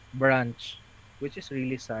branch, which is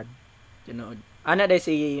really sad. Tinood. Ana day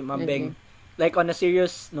si Mambeng. like on a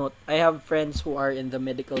serious note, I have friends who are in the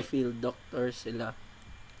medical field, doctors sila.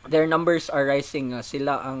 Their numbers are rising,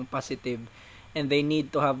 sila ang positive. And they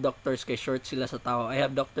need to have doctors kay short sila sa tao. I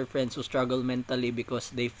have doctor friends who struggle mentally because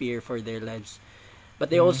they fear for their lives. But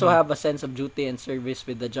they also have a sense of duty and service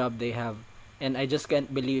with the job they have. And I just can't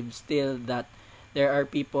believe still that there are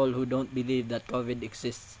people who don't believe that COVID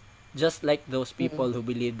exists. Just like those people who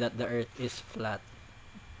believe that the earth is flat.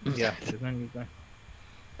 Yeah.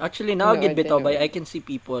 Actually, now No, gid bitaw anyway. by I can see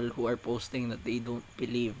people who are posting that they don't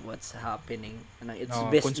believe what's happening. It's No,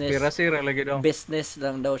 business. conspiracy ra lagi daw. Business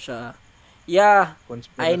lang daw siya. Yeah, I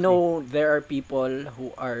Conspiracy. know there are people who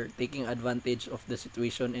are taking advantage of the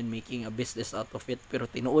situation and making a business out of it, pero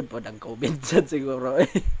tinuod po ang COVID sad siguro.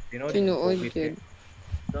 Tinuod Tinuod yun.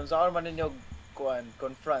 Kung saan man ninyo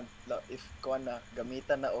confront if kuan na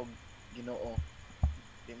gamitan na og Ginoo.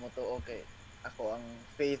 Di mo to okay. Ako ang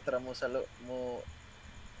faith ra mo sa mo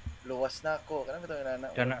luwas na ako. Kanang bitaw inana.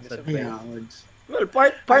 Kana sa Yeah. Well,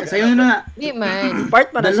 part Sa'yo na. Di man. part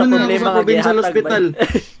man na sa Dalo na ako problema sa nga provincial gihatag hospital. man.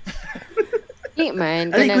 Di man.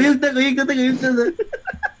 Ay, kuyog na.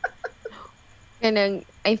 Kanang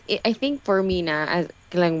I think for me na as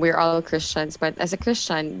lang we're all Christians, but as a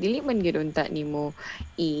Christian dili man gyud unta nimo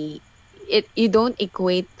you don't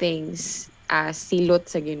equate things as silot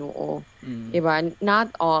sa Ginoo. Diba?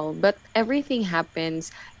 Not all, but everything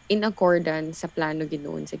happens in accordance sa plano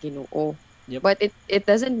Ginoon sa Ginoo. Yep. But it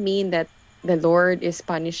doesn't mean that the Lord is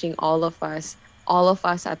punishing all of us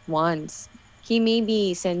at once. He may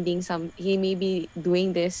be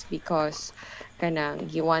doing this because kanang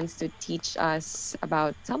he wants to teach us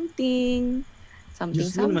about something.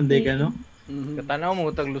 Diyos mo, manday ka, no? Katanaw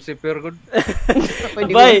mo tag Lucifer gud.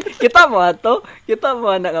 Bay, kita mo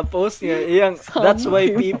na nga post nga iyang that's why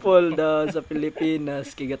people daw sa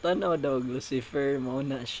Pilipinas kigatanaw daw og Lucifer mao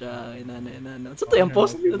na siya inana. Sa to yung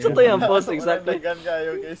post exactly. Dagan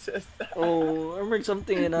kayo cases. Oh, I remember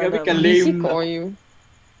something Gabi ka inana. Busy lame. ko you.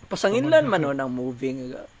 Pasanginlan man no ng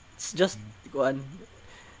moving. It's just kuan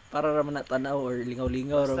para ra man na tanaw or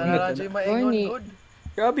lingaw-lingaw ra Basta man na na radyo tanaw. maingon Horny. good.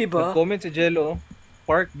 Grabe ba? Comment si Jello,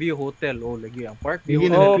 Parkview Hotel. Oh, lagi ang Parkview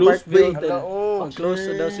Sige Hotel. na. Oh, Close Parkview ba? Hotel. Oh, Pang close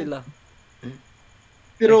na daw sila.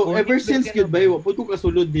 Pero Ay, ever kung since hindi yun ba, wapod ko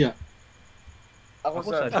kasulod niya. Ako Ako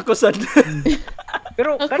sa sad. Ako sad. Pero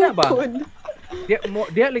kana ba? Good.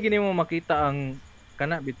 Diya lagi nimo makita ang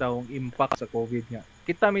kana bitawong impact sa COVID nga.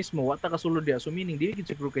 Kita mismo wata kasulod diya. So meaning dili gid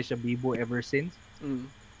siguro kay siya bibo ever since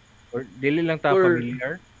or dili lang ta Or-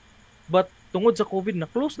 familiar. But tungod sa COVID na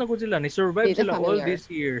close na gud sila, ni survive Di sila na all familiar. these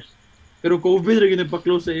years. Pero COVID rin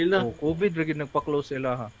nagpa-close sa ila. Oh, COVID ra gid nagpa-close sila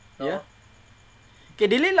ha. Yeah.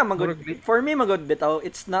 Kay dili lang magod. Murag- For me magod bitaw,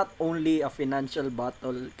 it's not only a financial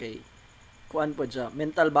battle kay kuan po dya,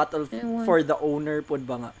 mental battle Ewan. for the owner pod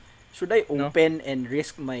ba nga. Should I open and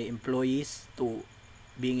risk my employees to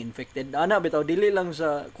being infected? Ana bitaw dili lang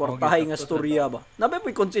sa kwartahay nga storya ba. Nabe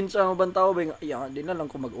poy konsensya nga bantaw ba nga di na lang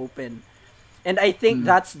ko mag-open. And I think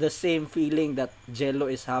that's the same feeling that Jello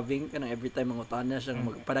is having kanang every time mangutana siya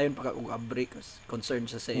magpadayon pa ka og abri kasi concerned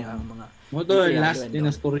siya sa iyang mga Mo to, empleyado last and din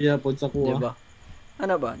na all. storya pod sa kuha. Diba?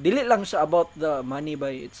 Ano ba? Dili lang siya about the money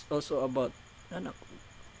ba, it's also about tanang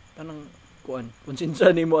kuan.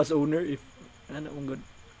 Konsensya nimo as owner if good.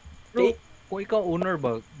 Pero kung ikaw owner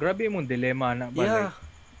ba, grabe imong dilema na ba? Yeah. Like,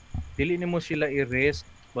 dili nimo sila i-risk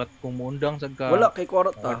but kung muundang sad ka Wala kay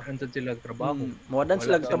kwarta. mawadan sad sila og trabaho. Mawadan Wala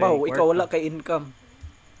sila sila trabaho, yung ikaw kwarta. wala kay income.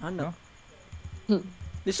 Ano?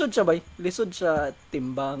 Lisod siya bay. Lisod siya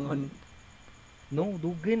timbangon. No,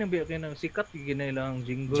 dugay na biya kay nang sikat ginay lang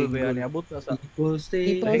jingle, Jingle. ba ni abot na sa People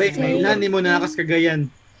stay. People Bay, stay. ilan ni mo na nakas kagayan.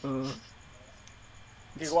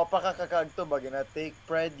 Giwa pa ka kakagto ba gina take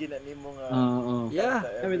pride gina nimo nga. Oo. Yeah.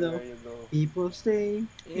 Sabi daw. Everywhere you go. People stay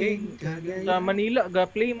in sa Cagayan. Manila ga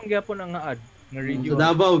play man gyapon ang ad nga radio. Sa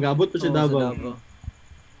Davao, gabot pa siya Oo, sa Davao. Davao.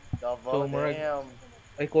 Davao, So, murag- damn.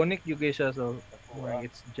 Iconic you guys siya so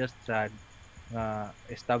it's just sad nga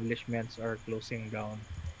establishments are closing down.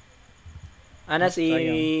 Ana si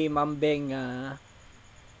Sayang. Mambeng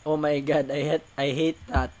oh my god, I hate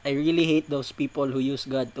that. I really hate those people who use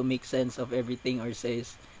God to make sense of everything or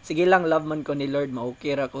says. Sige lang, love man ko ni Lord,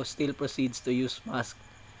 ma-okay ra ko, still proceeds to use mask.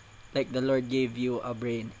 Like the Lord gave you a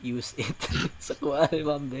brain, use it. Sa kuha ni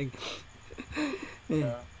Mambeng.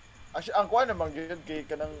 Actually, ang kuha naman yun kay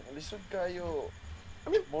kanang lisod kayo.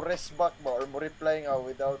 Mo rest back ba or mo reply nga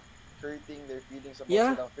without hurting their feelings about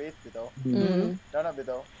Yeah. silang faith bitaw. Mm.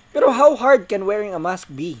 Bitaw. Pero how hard can wearing a mask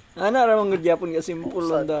be? Ana ra man gud gyapon nga simple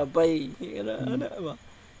lang dapay. Ana ba?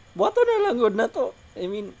 Buhaton na lang gud na to. I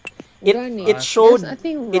mean, Gani. it showed There's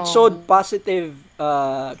nothing it wrong. showed positive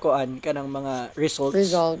kuan kanang mga results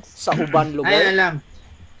Results. sa uban Ay na lugar. lang.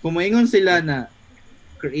 kumaingon sila na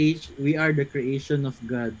we are the creation of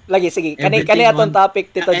God. Lagi sige, kani Everything atong on-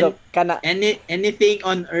 topic Tito Job, kana. Anything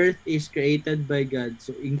on earth is created by God.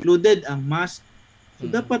 So included ang mask. So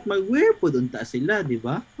dapat mag-wear po doon ta sila, di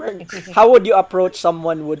ba? How would you approach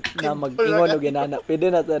someone would na mag-ingon og inana? Pwede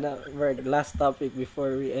na to na Merg, last topic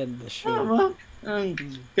before we end the show. Tama. Ang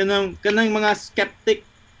kanang mga skeptic,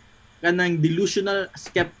 kanang delusional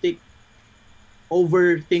skeptic,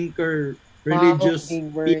 overthinker, religious big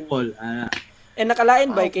word. people. And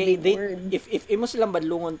nakalain ba kay big they, word. if imo silang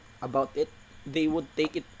badlungon about it, they would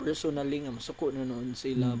take it personally nga masuko na noon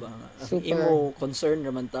sila ba nga. Super. Imo concern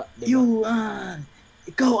naman ta, di ba? You,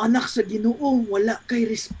 ikaw anak sa Ginoo, wala kay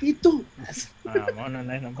respeto. Mo na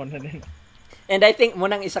din. And I think mo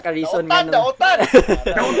nang isa ka reason nga Daotan!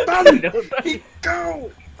 Ikaw!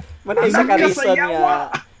 mo nang isa ka Anak ka sa reason yawa!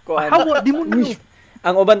 nga kuan. Hawa di mo no.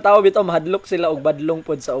 Ang uban tao bitaw mahadlok sila og badlong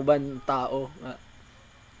pod sa uban tao.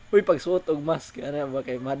 Uy, pagsuot og mask ana ba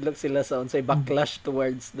kay mahadlok sila sa unsay backlash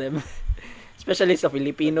towards them. Especially sa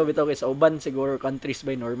Filipino bitaw kay sa uban siguro countries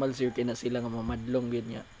by normal sir kina sila nga mamadlong gyud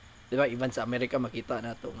nya. Di ba? Even sa Amerika makita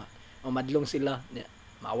nato nga mamadlong sila.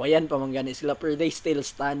 Maawayan pa man gani sila pero they still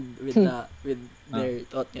stand with their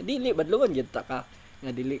thought nga dili badlongon gyud ta ka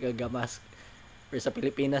nga dili ka gamas. Pero sa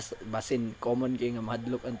Pilipinas basin common kay nga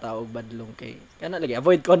mahadlok ang tao og badlong kay kana lagi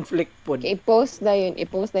avoid conflict pod. I-post na yun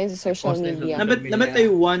sa social media. Nabat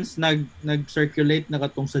tayo once nag-circulate na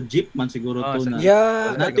katong sa jeep man siguro to na.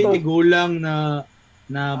 Yeah, Natin igulang na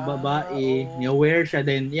babae, niya wear siya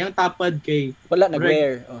din. Yang tapad kay wala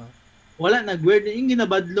nag-wear. wala nag-wear din yung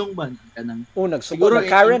ginabadlong ba kanang. Siguro Siguro,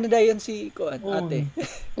 Karen na dayon si kuan Oh. ate.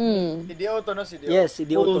 Si Dio to no, si Dio. Yes, si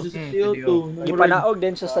Dio to. Si Dio. Gipanaog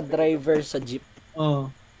din siya sa driver sa jeep.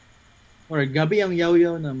 Or gabi ang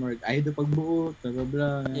yaw-yaw na ay do pagbuot, blah blah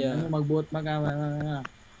blah. Yeah. Ano magbuot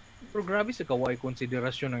Pero grabe sa kaway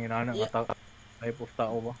konsiderasyon ng inana nga type of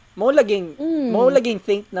tao ba. Mao laging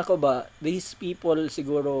think na ko ba these people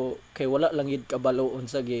siguro kay wala lang yun kabaloon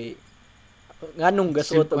sa nganong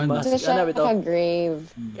gasuot og mask Kasi siya ana bitaw grave.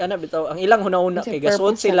 ang ilang hunahuna Kasi kay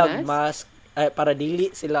gasuot purpose sa sila mask? mask para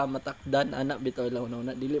dili sila matakdan ana bitaw ilang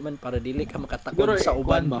hunahuna dili man para dili ka Siguro, makatakod sa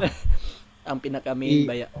uban kuwan ba? ang pinaka main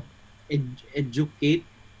baya educate.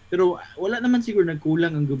 Pero wala naman siguro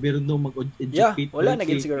nagkulang ang gobyerno mag-educate. wala na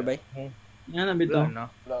gid siguro bay Yan na bitaw.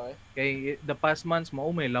 Na. Wala, eh. Kay the past months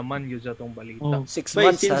mao may laman yun sa tong balita. 6 Bay,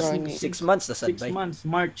 months since- 6 months na sad 6 bay months,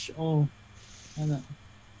 March. Ano?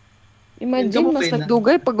 Imagine, Yung mas kamoy na-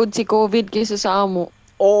 nagdugay pagod si COVID kaysa sa amo.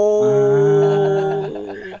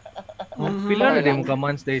 Pila na din mo ka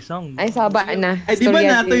months day song. Ay, saba na. Ay, di ba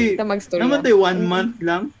Storya, nato di ta mag-storya. naman tayo 1 month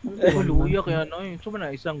lang? Luya kaya no. So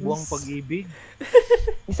na isang buwang pag-ibig.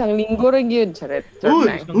 Isang linggo rin yun. Charet. Uy!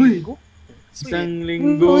 Isang Uy! linggo. Isang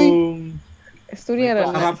linggong Storya rin.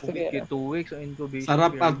 Sarap. Kay 2 weeks ang incubation.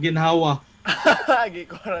 sarap at period. ginhawa.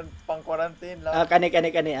 Pang-quarantine lang. kani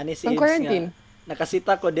ani si Ang Ibs quarantine. nga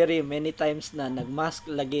nakasita ko diri many times na nagmask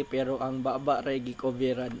lagi pero ang baba ray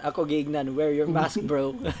gikoveran ako giignan wear your mask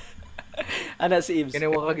bro ana si Ibs Kani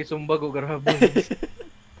wa ka gisumbag og garabon.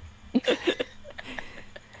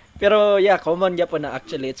 pero yeah common gyapon na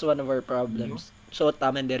actually it's one of our problems so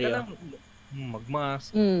taman diri Kanang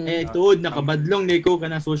magmas. Tuod nakabadlong ni ko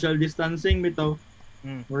kana social distancing bitaw.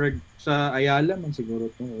 Mm. Or sa Ayala man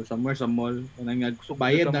siguro to or somewhere sa mall kanang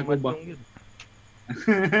bayad na ko ba.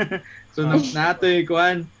 So natoy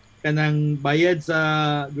kuan kanang bayad sa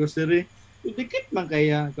grocery. Dikit man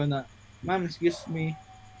kaya ko na, ma'am, excuse me.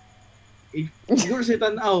 Siguro si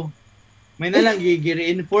tanaw. May nalang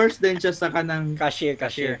gi-reinforce din siya sa kanang cashier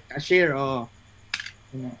oh.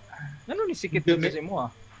 Ano ni sikit kasi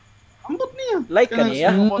mo Ambot niya. like kaniya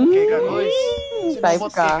Humot kay ka, guys. Type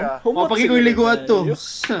Sinumot ka. kay ka. O pagi ko ligo ato.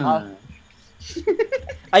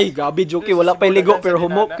 ay gabi joke wala pa ligo pero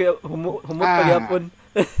humok pa gyapon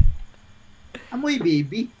Amoy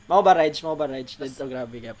baby. Mao ba Raj dito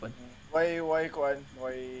grabe gyapon Why kuan?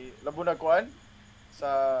 Why labo na kuan sa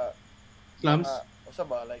Slums. Usa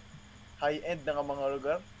ba like high-end na nga mga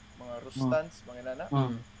lugar, mga rustans, mga nana.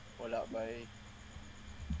 Wala ba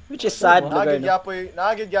which is sad lugar no?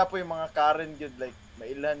 Naagid gyapoy mga Karen gyud like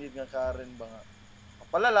mailan yun nga Karen ba nga.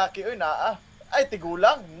 Palalaki oy naa. Ay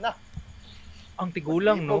tigulang na. Ang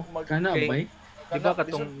tigulang no. Kana Okay. bay. Di ba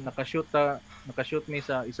katong nakashoot may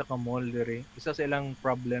sa isa ka mall dire. Isa sa ilang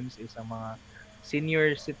problems is ang mga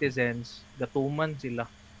senior citizens gatuman sila.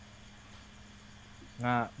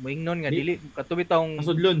 Nga moingnon nga dili katubi taong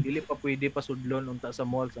Pasudlon. dili pa pwede pasudlon unta sa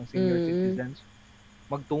malls ang senior citizens.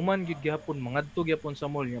 Magtuman gyud gyapon, mangadto gyapon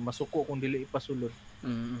sa mall nya masuko kung dili ipasulod.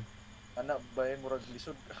 Ana bay murag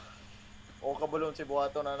lisod ka. O kabalon si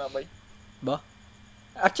buhaton ana bay. Ba?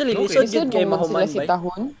 Actually, No, lisod Lisod yun kay mo mahuman sila si ba?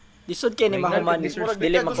 tahon. Lisod kay ni May mahuman. nalagay Murag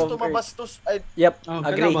Dili di ka gusto ma-convert. mabastos. Ay, Yep, Oh,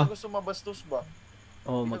 agree. kana ba? gusto mabastos ba?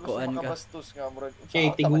 Oh, Di ka gusto magkuan ka. makabastos nga murag. Okay,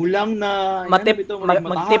 tigulang na.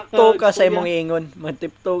 Magtiptoe ka sa imong ingon.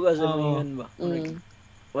 Magtiptoe ka sa imong Oo. ingon ba? Mm.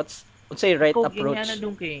 What's say right Ikaw, approach? ganyan na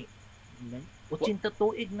dun kay 80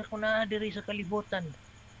 tuig na ko na diri sa kalibutan.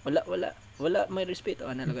 Wala may respeto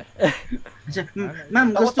ana lugar.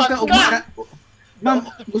 Ma'am, gusto ka ugma ra. Ma'am,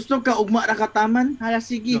 gusto ka ugma ra kataman? Hala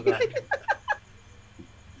sige.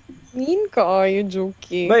 Mean ka, you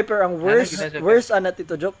joking. Bay, pero ang worst Ano, ana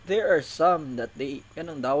tito joke, there are some that they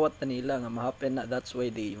kanang dawat na nila nga mahappen na that's why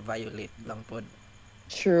they violate lang pod.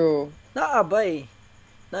 True. Naabay.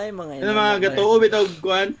 Na yung mga Ano mga gatoo bitaw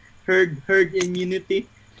kuan herd immunity.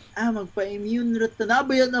 Magpa-immune rat na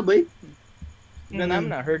ba yan na bay? Ganam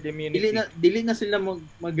na herd immunity. Dili na sila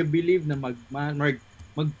mag-believe na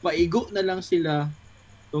magpaigo na lang sila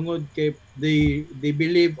tungod kay they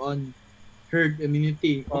believe on herd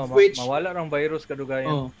immunity of which mawala rang virus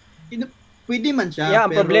kadugayan. Pwede man siya Yeah,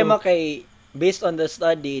 ang pero problema kay based on the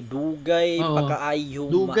study, dugay Oo.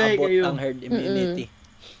 pagkaayo Dugay maabot kayo. ang herd immunity.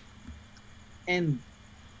 and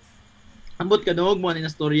ambot kadungog mo ni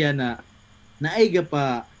na storya na naay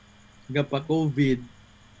gapa COVID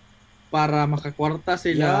para makakwarta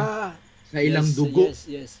sila sa ilang dugo.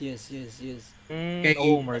 Yes. Kay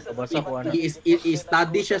Mark, basa ko ano.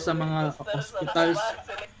 I-study siya sa mga hospitals.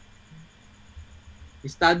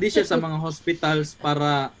 I-study siya sa mga hospitals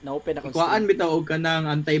para Na-open ako. kuhaan bitaw og kanang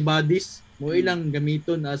antibodies mo ilang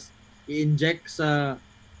gamiton as i-inject sa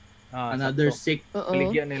another sick. Oo.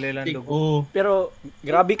 Ligyan nila lang sick. dugo. Pero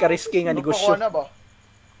grabe ka risky nga negosyo. Na ba?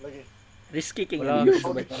 Lagi. Risky king Wala.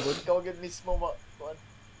 negosyo. Ikaw gid mismo ma.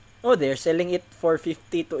 Oh, they're selling it for 50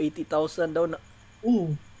 to 80,000 daw na.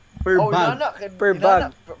 Per bag. Per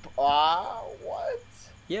bag. What?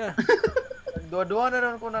 Yeah. Dua-dua na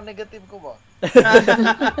lang ko na negative ko ba?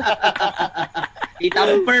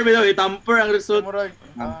 Itamper ang result. Murag,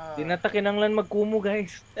 Tinatakin ang lan magkumo,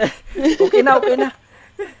 guys. Okay na.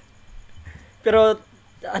 Pero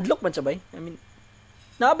adlock man siya ba? I mean,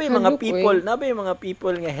 nabay mga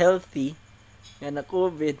people nga healthy nga na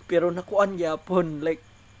COVID pero nakuan gyapon like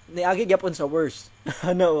niagi gyapon sa worst.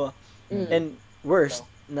 Ano ba? And worst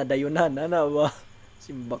na dayunan ba?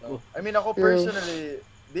 Simba ko. I mean ako personally,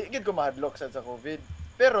 di gid ko mahadlok sa COVID.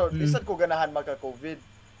 Pero isad ko ganahan magka-COVID.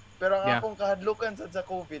 Pero ang akong kahadlokan sa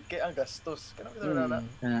COVID kay ang gastos. Kanang bitaw na.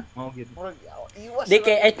 Murag iwas. Di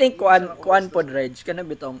kay I think kuan pod Reg kana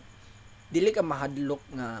bitong dili ka mahadlok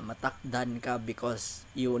nga matakdan ka because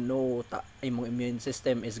you know imong immune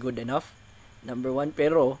system is good enough. Number one,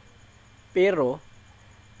 pero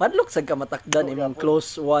madlok sad ka matakdan imong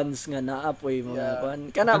close ones nga naapoy mga kuan.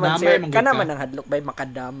 Kana man ang hadlok bay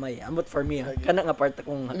makadamay. Amot for me, kana nga part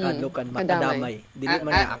akong hadlokan makadamay. Dili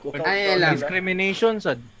man nga ako. Discrimination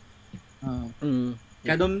sad.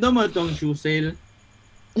 Kadomdom mo tong shoe sale.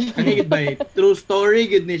 Ano gid ba? True story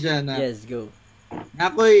gid ni siya na. Yes, go.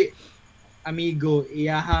 Ako'y amigo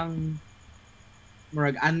iyahang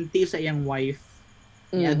murag auntie sa iyang wife.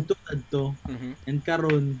 Adto. And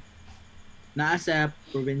karon naa sa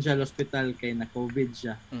provincial hospital kay na COVID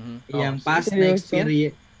siya. Iyang past na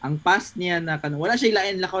experience, ang past niya na wala siya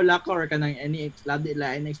lain lakaw-lakaw or kanang any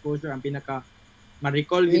lain na exposure, ang pinaka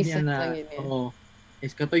ma-recall gid niya na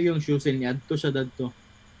is kato yung shoes ni adto siya dadto.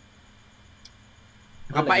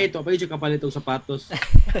 Nakapait siya kapalit og sapatos.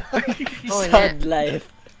 Sad life.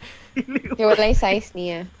 Wala yung size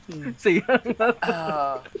niya. Sayang.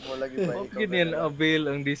 Wala gid ba ikaw. Ganyan avail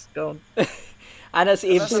ang discount. Ana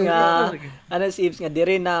si Ibs nga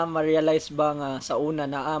diri na ma-realize ba nga sa una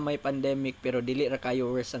na may pandemic pero dili ra kayo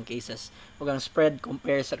worse ang cases. Ug ang spread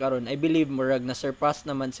compare sa karon, I believe murag na surpass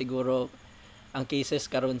naman siguro ang cases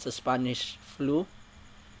karon sa Spanish flu.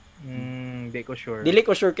 Di ko sure. Dili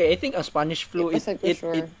ko sure kay I think ang Spanish flu it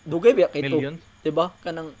dugay ba kay to, 'di ba?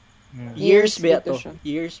 Kanang years ba to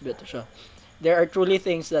siya. There are truly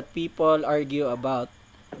things that people argue about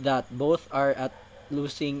that both are at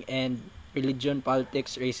losing end. Religion,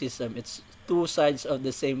 politics, racism, it's two sides of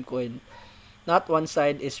the same coin. Not one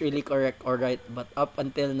side is really correct or right, but up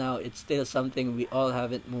until now it's still something we all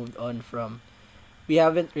haven't moved on from. We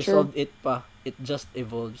haven't resolved it pa. It just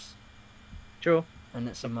evolves. True.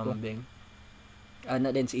 Ana si Mambing.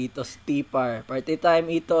 Ana din si Itos Tipar. Party time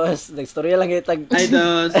Itos. Nagstorya lang itag.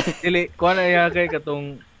 Itos. Dili, kuha na iya kay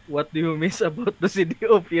katong what do you miss about the city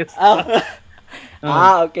of Fiesta?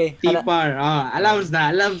 Okay. Tipar. Allows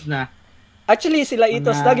na. Actually, sila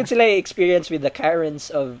Itos, dagit sila experience with the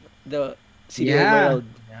Karens of the city world.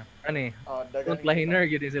 Ano front liner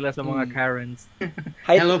gid sila sa mga Karens.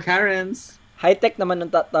 Hello Karens. high-tech naman ng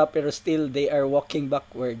tata, pero still, they are walking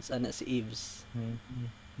backwards, ana si Eves.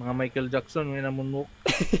 Mga Michael Jackson, may namunok.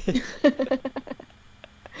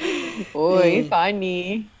 Uy,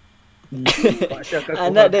 funny. Pa siya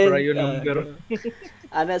Ana kakuha din. para yun number.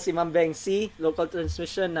 Ana si Mambeng C, local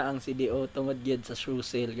transmission na ang CDO tungod gyud sa shoe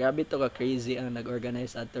sale. Grabe to ka crazy ang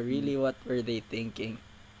nag-organize ato. Really, what were they thinking?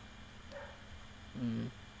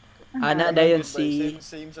 Ana dayon si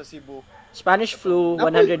Same sa Cebu. Spanish flu,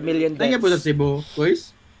 100 million Tanya po sa deaths. Cebu,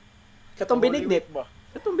 boys. Katong binignit. ba?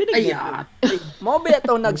 Katong binignit. Ay, Mo ba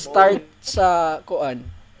ito nag-start sa kuan?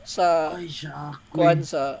 Sa ay, siya. kuan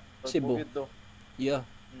sa Cebu. COVID to. Yeah.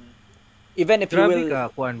 Even if you Grabe will ka,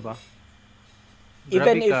 kuan ba?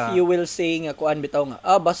 Even Grabe if ka. you will say nga kuan bitaw nga,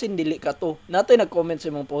 basin dili ka to. Nato nag-comment sa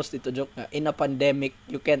imong post dito joke nga, in a pandemic,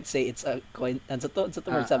 you can't say it's a coincidence.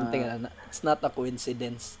 Or something na, it's not a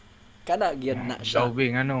coincidence. Kana gyud na siya. Sabi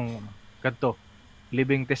anong kadto.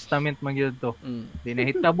 Living testament man gyud to. Di na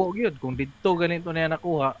hitabo gyud kung didto ganito na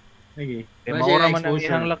nakuha. Okay. Maura man ang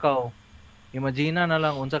ihang lakaw. Imagine na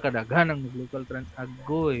lang unsa kadaghan ang local trans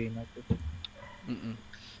agoy nato.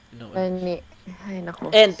 Ay,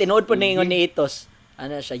 nako. And tinuod po ningon ni Itos.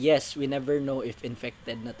 Ano siya, yes, we never know if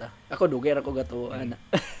infected na ta. Ako dugay ra ko gato ana.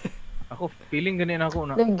 Ako feeling ganin ako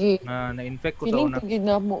na Lagi. na-infect ko Feeling na. ko gid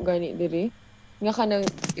na mo gani diri. Nga ka nang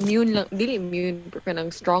immune lang, dili immune, pero ka nang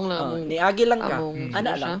strong lang among Niagi lang ka. among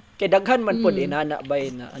Ana lang. Kay daghan man pod inana bay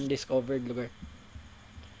na undiscovered lugar.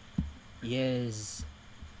 Yes.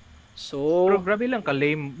 Pero So, grabe lang ka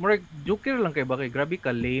lame. Murag joker lang kay ba kay grabe ka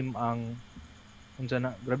lame ang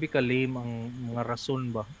grabe ka lame ang mga rason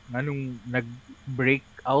ba nganong nag-break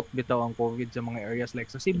out bitaw ang COVID sa mga areas like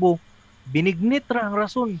sa Cebu. Binignit ra ang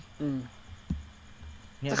rason.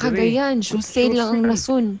 sa Cagayan, shoe sale lang ang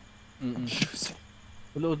rason.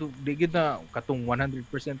 Ulo di gid na katong 100%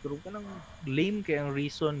 pero kanang lame kay ang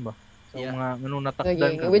reason ba sa Yeah. mga nganong natakdan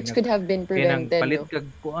Lagi, which could have been kaya prevented. nagpalit No? kag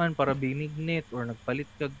kuan para binignit or nagpalit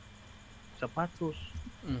kag sapatos.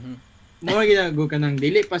 Mo ginagawa ka nang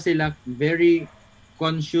dili pa sila very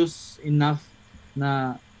conscious enough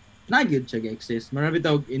na nagyud siya ga-exist. Marami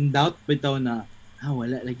bitaw in doubt bitaw na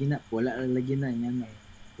wala lagi na yan.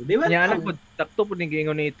 So, di ba? Nya alam po takto po ning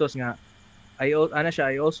giingon ni Itos nga I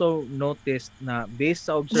also noticed na based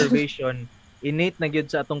sa observation innate na gyud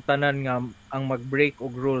sa atong tanan nga ang mag-break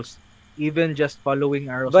og rules even just following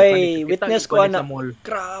arrows Bay, witness ko na na. mall.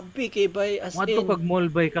 Grabe kay bay as Wadto in. kag mall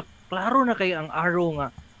bay ka klaro na kay ang arrow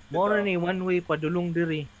nga mo na ni one way padulong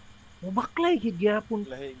diri. Mo baklay gid gyapon.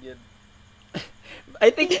 Lahi gyud.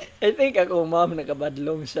 I think ako mom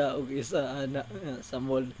nakabadlong siya og isa ana sa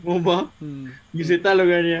mall. Mo ba? Gisita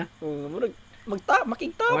lugar niya. Murag Kuha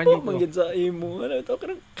makigtapo niyo man gid sa imo. Ano to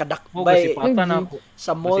kanang Mo kadakbay kasi pata na ako.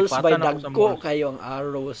 sa malls Kasi by pata na ako sa dagko mall. kayo ang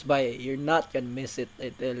arrows by. You're not gonna miss it,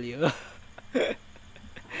 I tell you.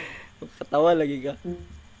 Katawa lagi ka.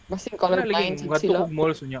 Basin Wala colorblind lagi nga sila. og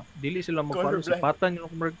malls niya. Dili sila magparo sa Colorblind. patan niyo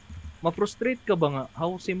murag ma-frustrate ka ba nga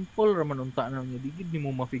how simple ra man unta na niya digid nimo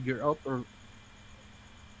ma-figure out or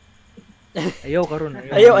ayaw karon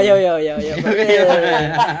Ayaw.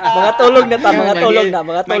 Mga tulog na ta, mga tulog na.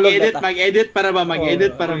 Mag-edit para ba?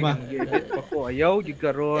 Edit pa ko ayaw gid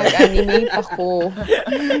karon. Nag-animate ako.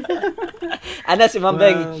 Ana si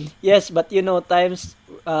Mambeng. Yes, but you know times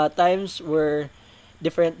were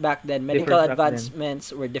different back then. Medical Different back advancements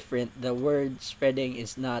were different. The word spreading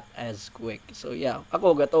is not as quick. So yeah,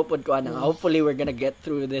 ako gatopod ko anang hopefully we're gonna get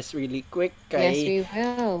through this really quick Yes, kay we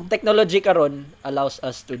will. technology karon allows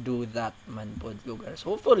us to do that man pod lugar.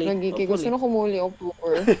 So hopefully. Lagi, gusto na kumuli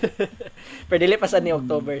October. Pero dili pa sa ni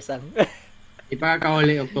October sang.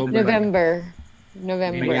 Ipakakauli October. November.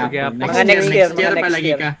 May Mga next year, Year mga pa next lagi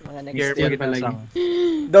year. ka. Mga next Year year. pa lagi.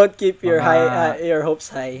 Don't keep your Mga- your hopes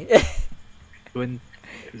high. 20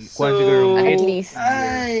 kuan siguro At eight. least.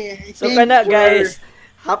 So kana guys,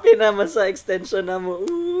 happy naman sa extension na mo.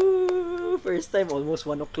 Ooh, first time almost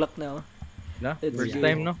 1 o'clock na. Na, It's first good.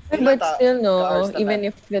 time no. But still, no, Ka-hours na even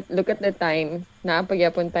if look at the time,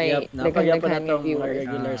 napagyapon tayo, Napagyapan na daghan-daghan itong yung viewers.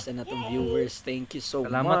 regulars and natong viewers. Thank you so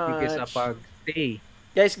Salamat much. kay sa pag-stay.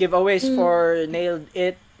 Guys, giveaways for Nailed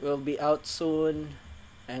It will be out soon.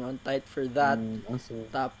 Hang on tight for that.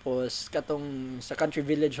 Tapos, katong sa Country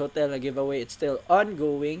Village Hotel na giveaway, it's still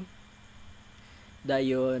ongoing.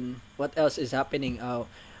 Dayon, what else is happening?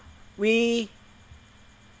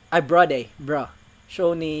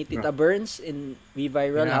 Show ni Tita Burns in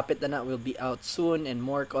V-Viral. Yeah. Hapit na will be out soon and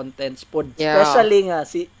more contents pod. Yeah. Especially nga,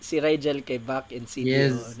 si Rigel kay back in CDO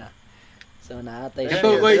Yes. na. So, naatay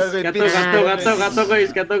Kato siya.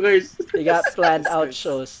 guys. We got planned out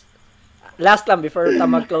shows. Last lang, before ta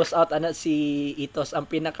mag-close out, si Itos, ang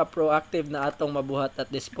pinaka-proactive na atong mabuhat at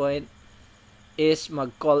this point. is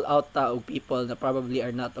mag-call out ta og people na probably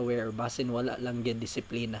are not aware or basin wala lang gyud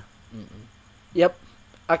disiplina. Yep.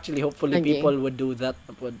 Actually, hopefully Okay. people would do that.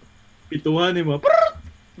 Pituhan ni mo.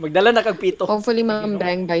 Magdala na kag pito. Hopefully,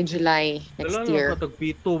 mambang by July next Dala year. lang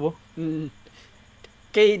katagpito ba?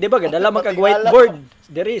 Kay, di ba, gadala man kag whiteboard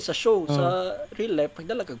diri sa show, sa real life,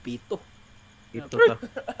 pagdala kag pito. Ito ta.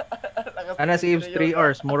 Ana si Eves 3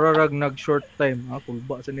 hours, murarag nag-short time.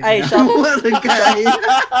 Kulba sa nila. Ay,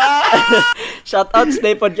 shoutouts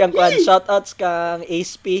na pod kang kuan. Shoutouts kang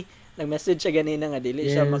ASP. Nag-message siya ganina nga dili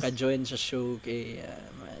siya Yes. maka-join sa show kay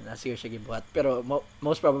nasir siya gibuhat. Pero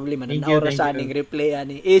most probably Thank mananaw ra you. sa aning replay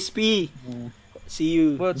ani. ASP. See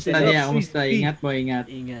you. Kumusta niya? Kumusta? Ingat mo, ingat.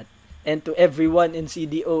 Ingat. And to everyone in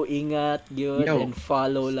CDO, ingat yun Yo. and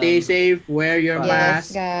follow lang. Stay safe, wear your Yes, mask,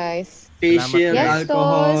 guys. face Salamat, shield, guys. Yes,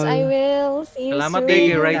 alcohol. Tos, I will. See you Salamat soon. kay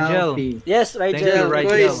Rigel. Yes, Thank Rigel. you, Thank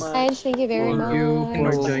Rigel. you so much. Guys, thank you very Thank much. you for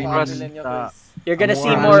For joining. trust Ninyo, sa guys. You're gonna see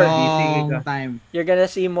Amo, more. Long time. You're gonna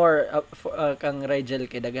see more kang Rigel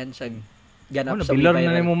kay dagan sa ganap Ano, sa bilar na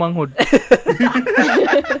viral. mo manghod.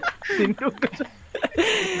 Sino ka sa...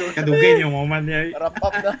 Kadugay yung moment niya. Wrap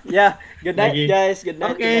up na. Yeah. Good night, Lagi. guys. Good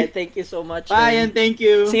night. Okay. Good night. Thank you so much. Bye and thank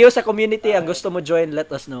you. See you sa community. Ang gusto mo join,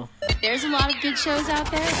 let us know. There's a lot of good shows out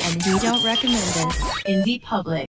there, and we don't recommend them. Indie Public.